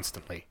button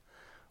constantly?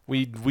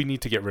 We need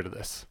to get rid of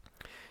this.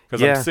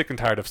 Because I'm sick and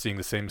tired of seeing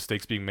the same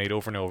mistakes being made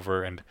over and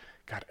over. And,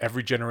 God,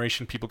 every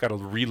generation, people got to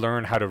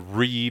relearn how to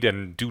read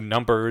and do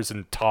numbers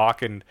and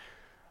talk and...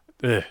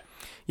 Ugh.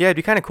 Yeah, it'd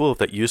be kind of cool if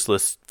that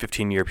useless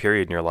 15-year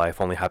period in your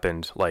life only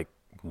happened, like,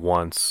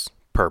 once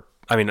per...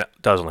 I mean, it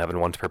does only happen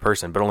once per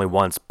person, but only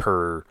once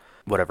per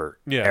whatever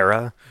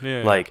era.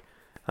 Yeah. Like,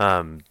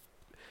 and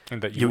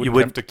that you wouldn't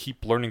have to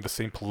keep learning the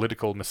same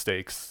political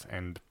mistakes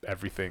and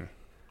everything.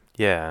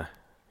 Yeah.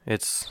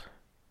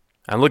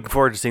 I'm looking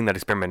forward to seeing that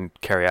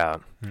experiment carry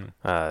out.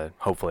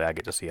 Hopefully I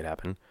get to see it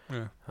happen.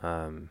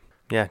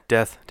 Yeah.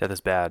 Death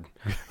is bad.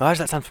 Why does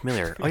that sound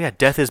familiar? Oh, yeah,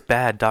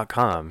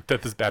 deathisbad.com.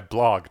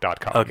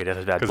 Deathisbadblog.com. Okay,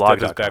 deathisbadblog.com. Because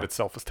Death is Bad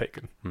itself was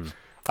taken. Is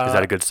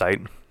that a good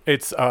site?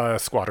 It's a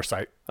squatter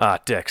site. Ah,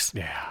 dicks.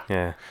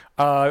 Yeah.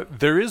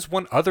 There is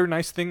one other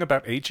nice thing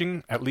about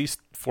aging, at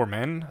least for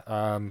men.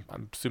 I'm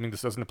assuming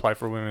this doesn't apply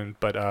for women,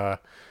 but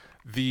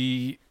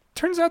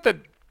turns out that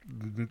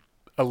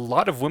a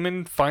lot of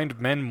women find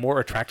men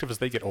more attractive as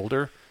they get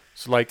older.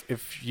 So, like,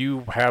 if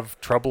you have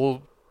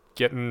trouble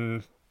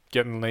getting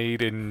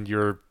laid in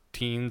your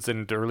teens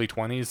and early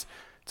 20s,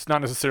 it's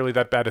not necessarily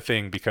that bad a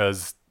thing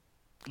because,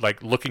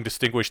 like, looking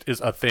distinguished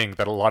is a thing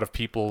that a lot of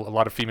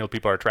female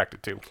people are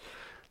attracted to.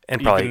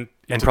 And probably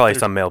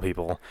some male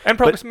people. And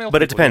probably some male people.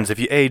 But it depends. Yeah. If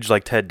you age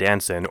like Ted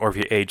Danson or if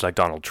you age like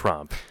Donald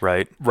Trump,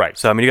 right? Right.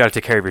 So, I mean, you got to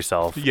take care of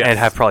yourself and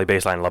have probably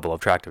baseline level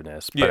of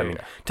attractiveness. But, I mean,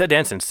 Ted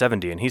Danson's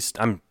 70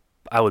 and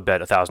I would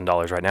bet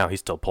 $1,000 right now he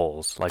still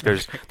pulls. Like,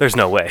 there's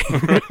no way.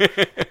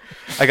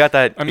 I got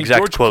that exact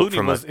George quote Clooney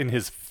from was in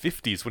his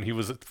 50s when he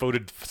was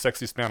voted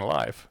sexiest man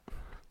alive.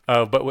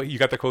 But what, you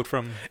got the quote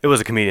from? It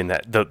was a comedian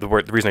that the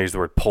reason I used the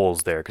word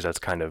pulls there because that's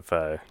kind of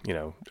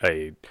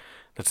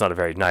that's not a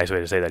very nice way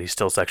to say that he's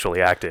still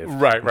sexually active.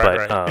 Right.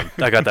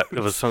 I got that.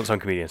 It was some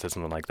comedian said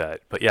something like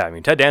that. But yeah, I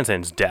mean, Ted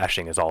Danson's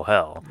dashing as all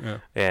hell. Yeah.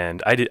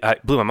 And I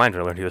blew my mind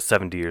when I learned he was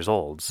 70 years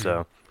old.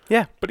 So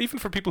yeah. But even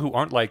for people who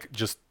aren't like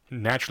just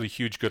naturally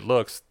huge good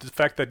looks, the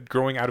fact that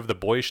growing out of the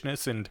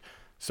boyishness and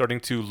starting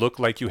to look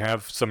like you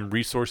have some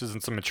resources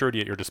and some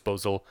maturity at your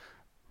disposal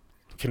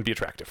can be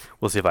attractive.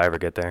 We'll see if I ever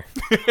get there.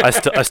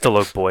 I still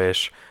look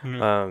boyish.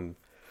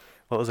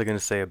 What was I going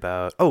to say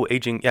about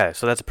aging? Yeah,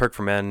 so that's a perk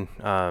for men.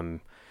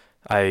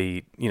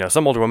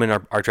 Some older women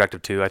are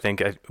attractive too, I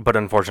think, but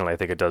unfortunately I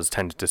think it does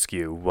tend to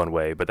skew one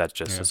way, but that's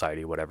just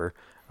society, whatever.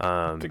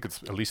 I think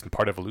it's at least in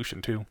part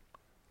evolution too.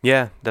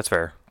 Yeah, that's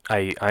fair.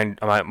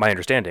 My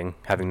understanding,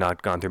 having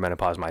not gone through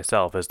menopause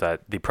myself, is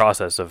that the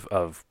process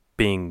of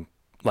being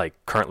like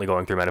currently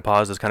going through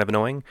menopause is kind of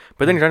annoying,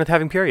 but then you're done with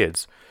having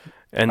periods.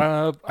 And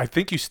I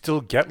think you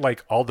still get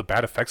like all the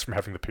bad effects from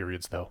having the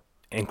periods though.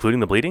 Including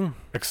the bleeding?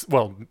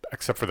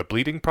 Except for the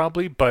bleeding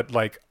probably, but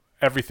like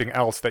everything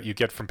else that you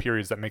get from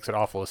periods that makes it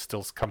awful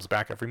still comes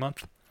back every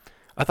month.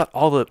 I thought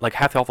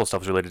half the awful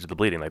stuff was related to the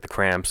bleeding, like the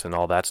cramps and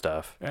all that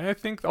stuff. And I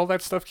think all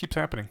that stuff keeps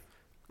happening.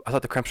 I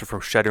thought the cramps were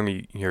from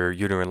shattering your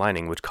uterine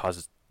lining, which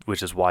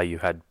is why you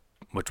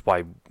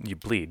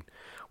bleed.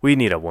 We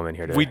need a woman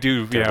here to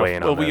weigh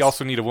in on this. We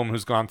also need a woman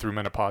who's gone through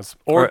menopause,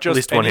 or just at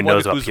least one who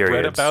knows about periods.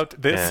 Read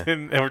about this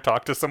and ever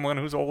talked to someone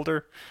who's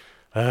older.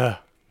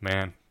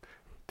 Man,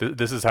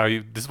 this is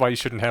why you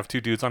shouldn't have two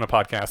dudes on a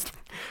podcast.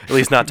 At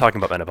least not talking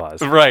about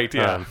menopause. Right?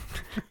 Yeah.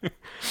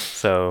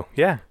 So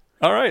yeah.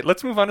 All right,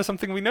 let's move on to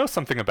something we know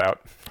something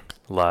about.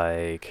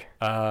 Like,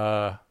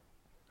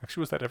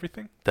 Actually, was that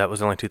everything? that was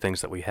the only two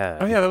things that we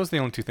had. Oh yeah, that was the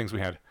only two things we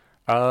had.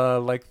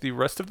 Like the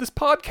rest of this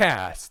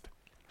podcast.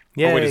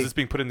 Yeah. Oh wait, is this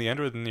being put in the end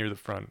or near the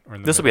front? Or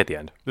in the This will be at the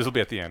end. This will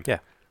be at the end. Yeah.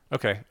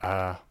 Okay.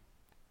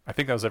 I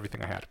think that was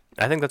everything I had.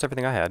 I think that's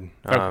everything I had.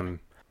 Okay.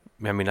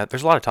 I mean,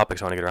 there's a lot of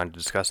topics I want to get around to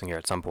discussing here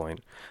at some point.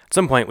 At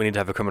some point, we need to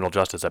have a criminal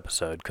justice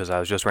episode, because I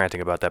was just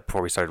ranting about that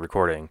before we started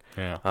recording.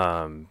 Yeah.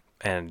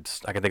 And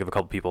I can think of a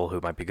couple people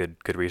who might be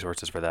good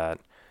resources for that.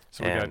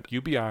 So we got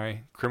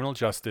UBI, criminal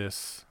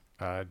justice,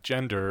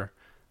 gender.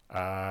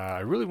 I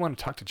really want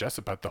to talk to Jess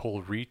about the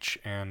whole reach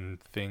and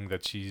thing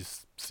that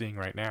she's seeing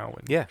right now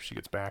when she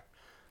gets back.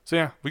 So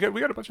yeah, we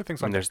got a bunch of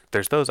things on. And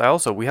there's those.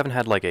 We haven't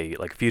had like a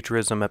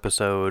futurism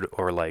episode,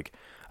 or like,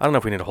 I don't know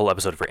if we need a whole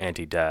episode for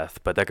anti-death,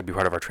 but that could be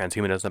part of our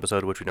transhumanism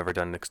episode, which we've never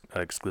done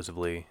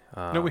exclusively.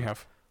 No, we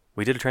have.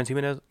 We did a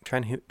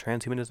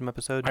transhumanism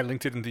episode. I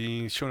linked it in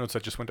the show notes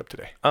that just went up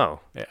today.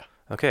 Oh. Yeah.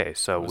 Okay,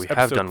 so It was we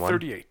have done episode one.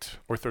 38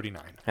 or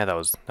 39. Yeah, that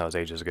was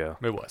ages ago.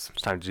 It was.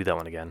 It's time to do that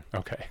one again.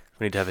 Okay.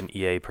 We need to have an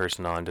EA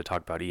person on to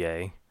talk about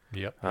EA,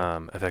 Yep.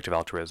 effective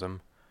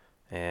altruism,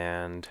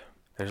 and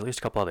there's at least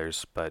a couple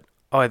others. But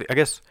I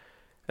guess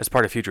as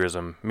part of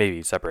futurism,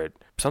 maybe separate,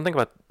 something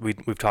about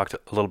we've talked a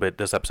little bit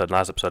this episode,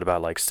 last episode,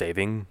 about like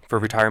saving for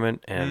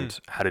retirement and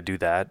how to do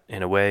that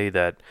in a way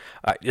that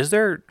is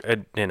there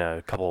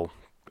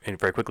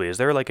very quickly, is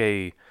there like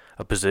a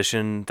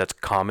position that's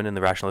common in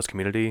the rationalist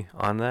community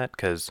on that?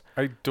 Because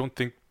I don't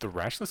think the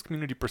rationalist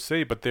community per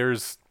se, but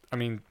there's,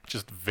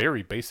 just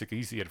very basic,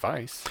 easy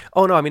advice.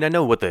 Oh, no, I mean, I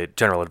know what the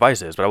general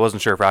advice is, but I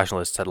wasn't sure if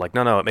rationalists said, like,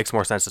 no, it makes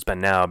more sense to spend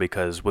now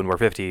because when we're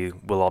 50,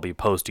 we'll all be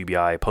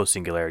post-UBI,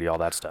 post-singularity, all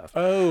that stuff.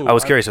 Oh. I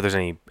was curious if there's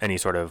any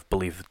sort of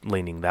belief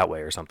leaning that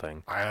way or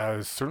something.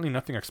 Certainly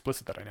nothing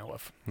explicit that I know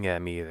of. Yeah,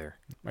 me either.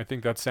 I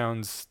think that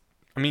sounds...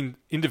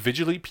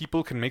 individually,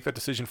 people can make that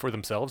decision for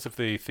themselves if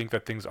they think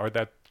that things are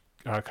that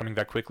coming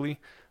that quickly.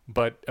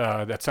 But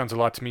that sounds a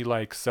lot to me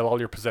like sell all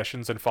your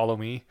possessions and follow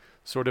me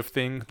sort of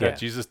thing that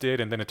Jesus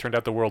did, and then it turned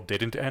out the world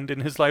didn't end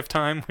in his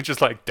lifetime, which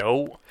is like,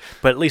 dope.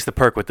 But at least the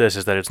perk with this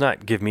is that it's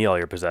not give me all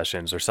your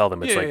possessions or sell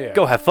them. It's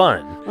go have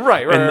fun.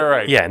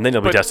 Right. Yeah, and then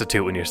you'll be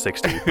destitute when you're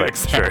 60. But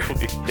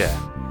exactly. Sure.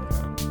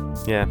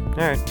 Yeah. All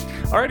right.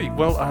 Alrighty.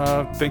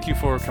 Well, thank you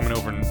for coming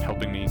over and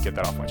helping me get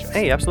that off my chest.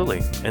 Hey,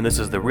 absolutely. And this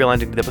is the real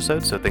ending to the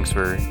episode, so thanks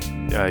for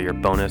your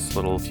bonus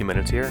little few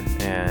minutes here,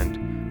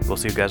 and we'll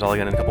see you guys all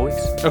again in a couple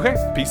weeks. Okay.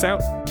 Peace out.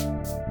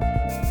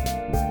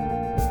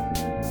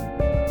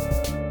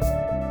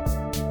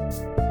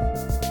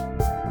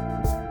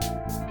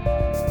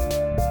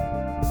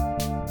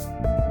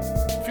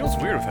 Feels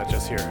weird with that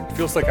Jess here. It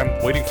feels like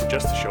I'm waiting for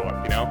Jess to show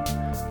up, you know?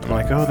 I'm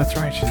like, oh, that's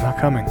right. She's not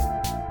coming.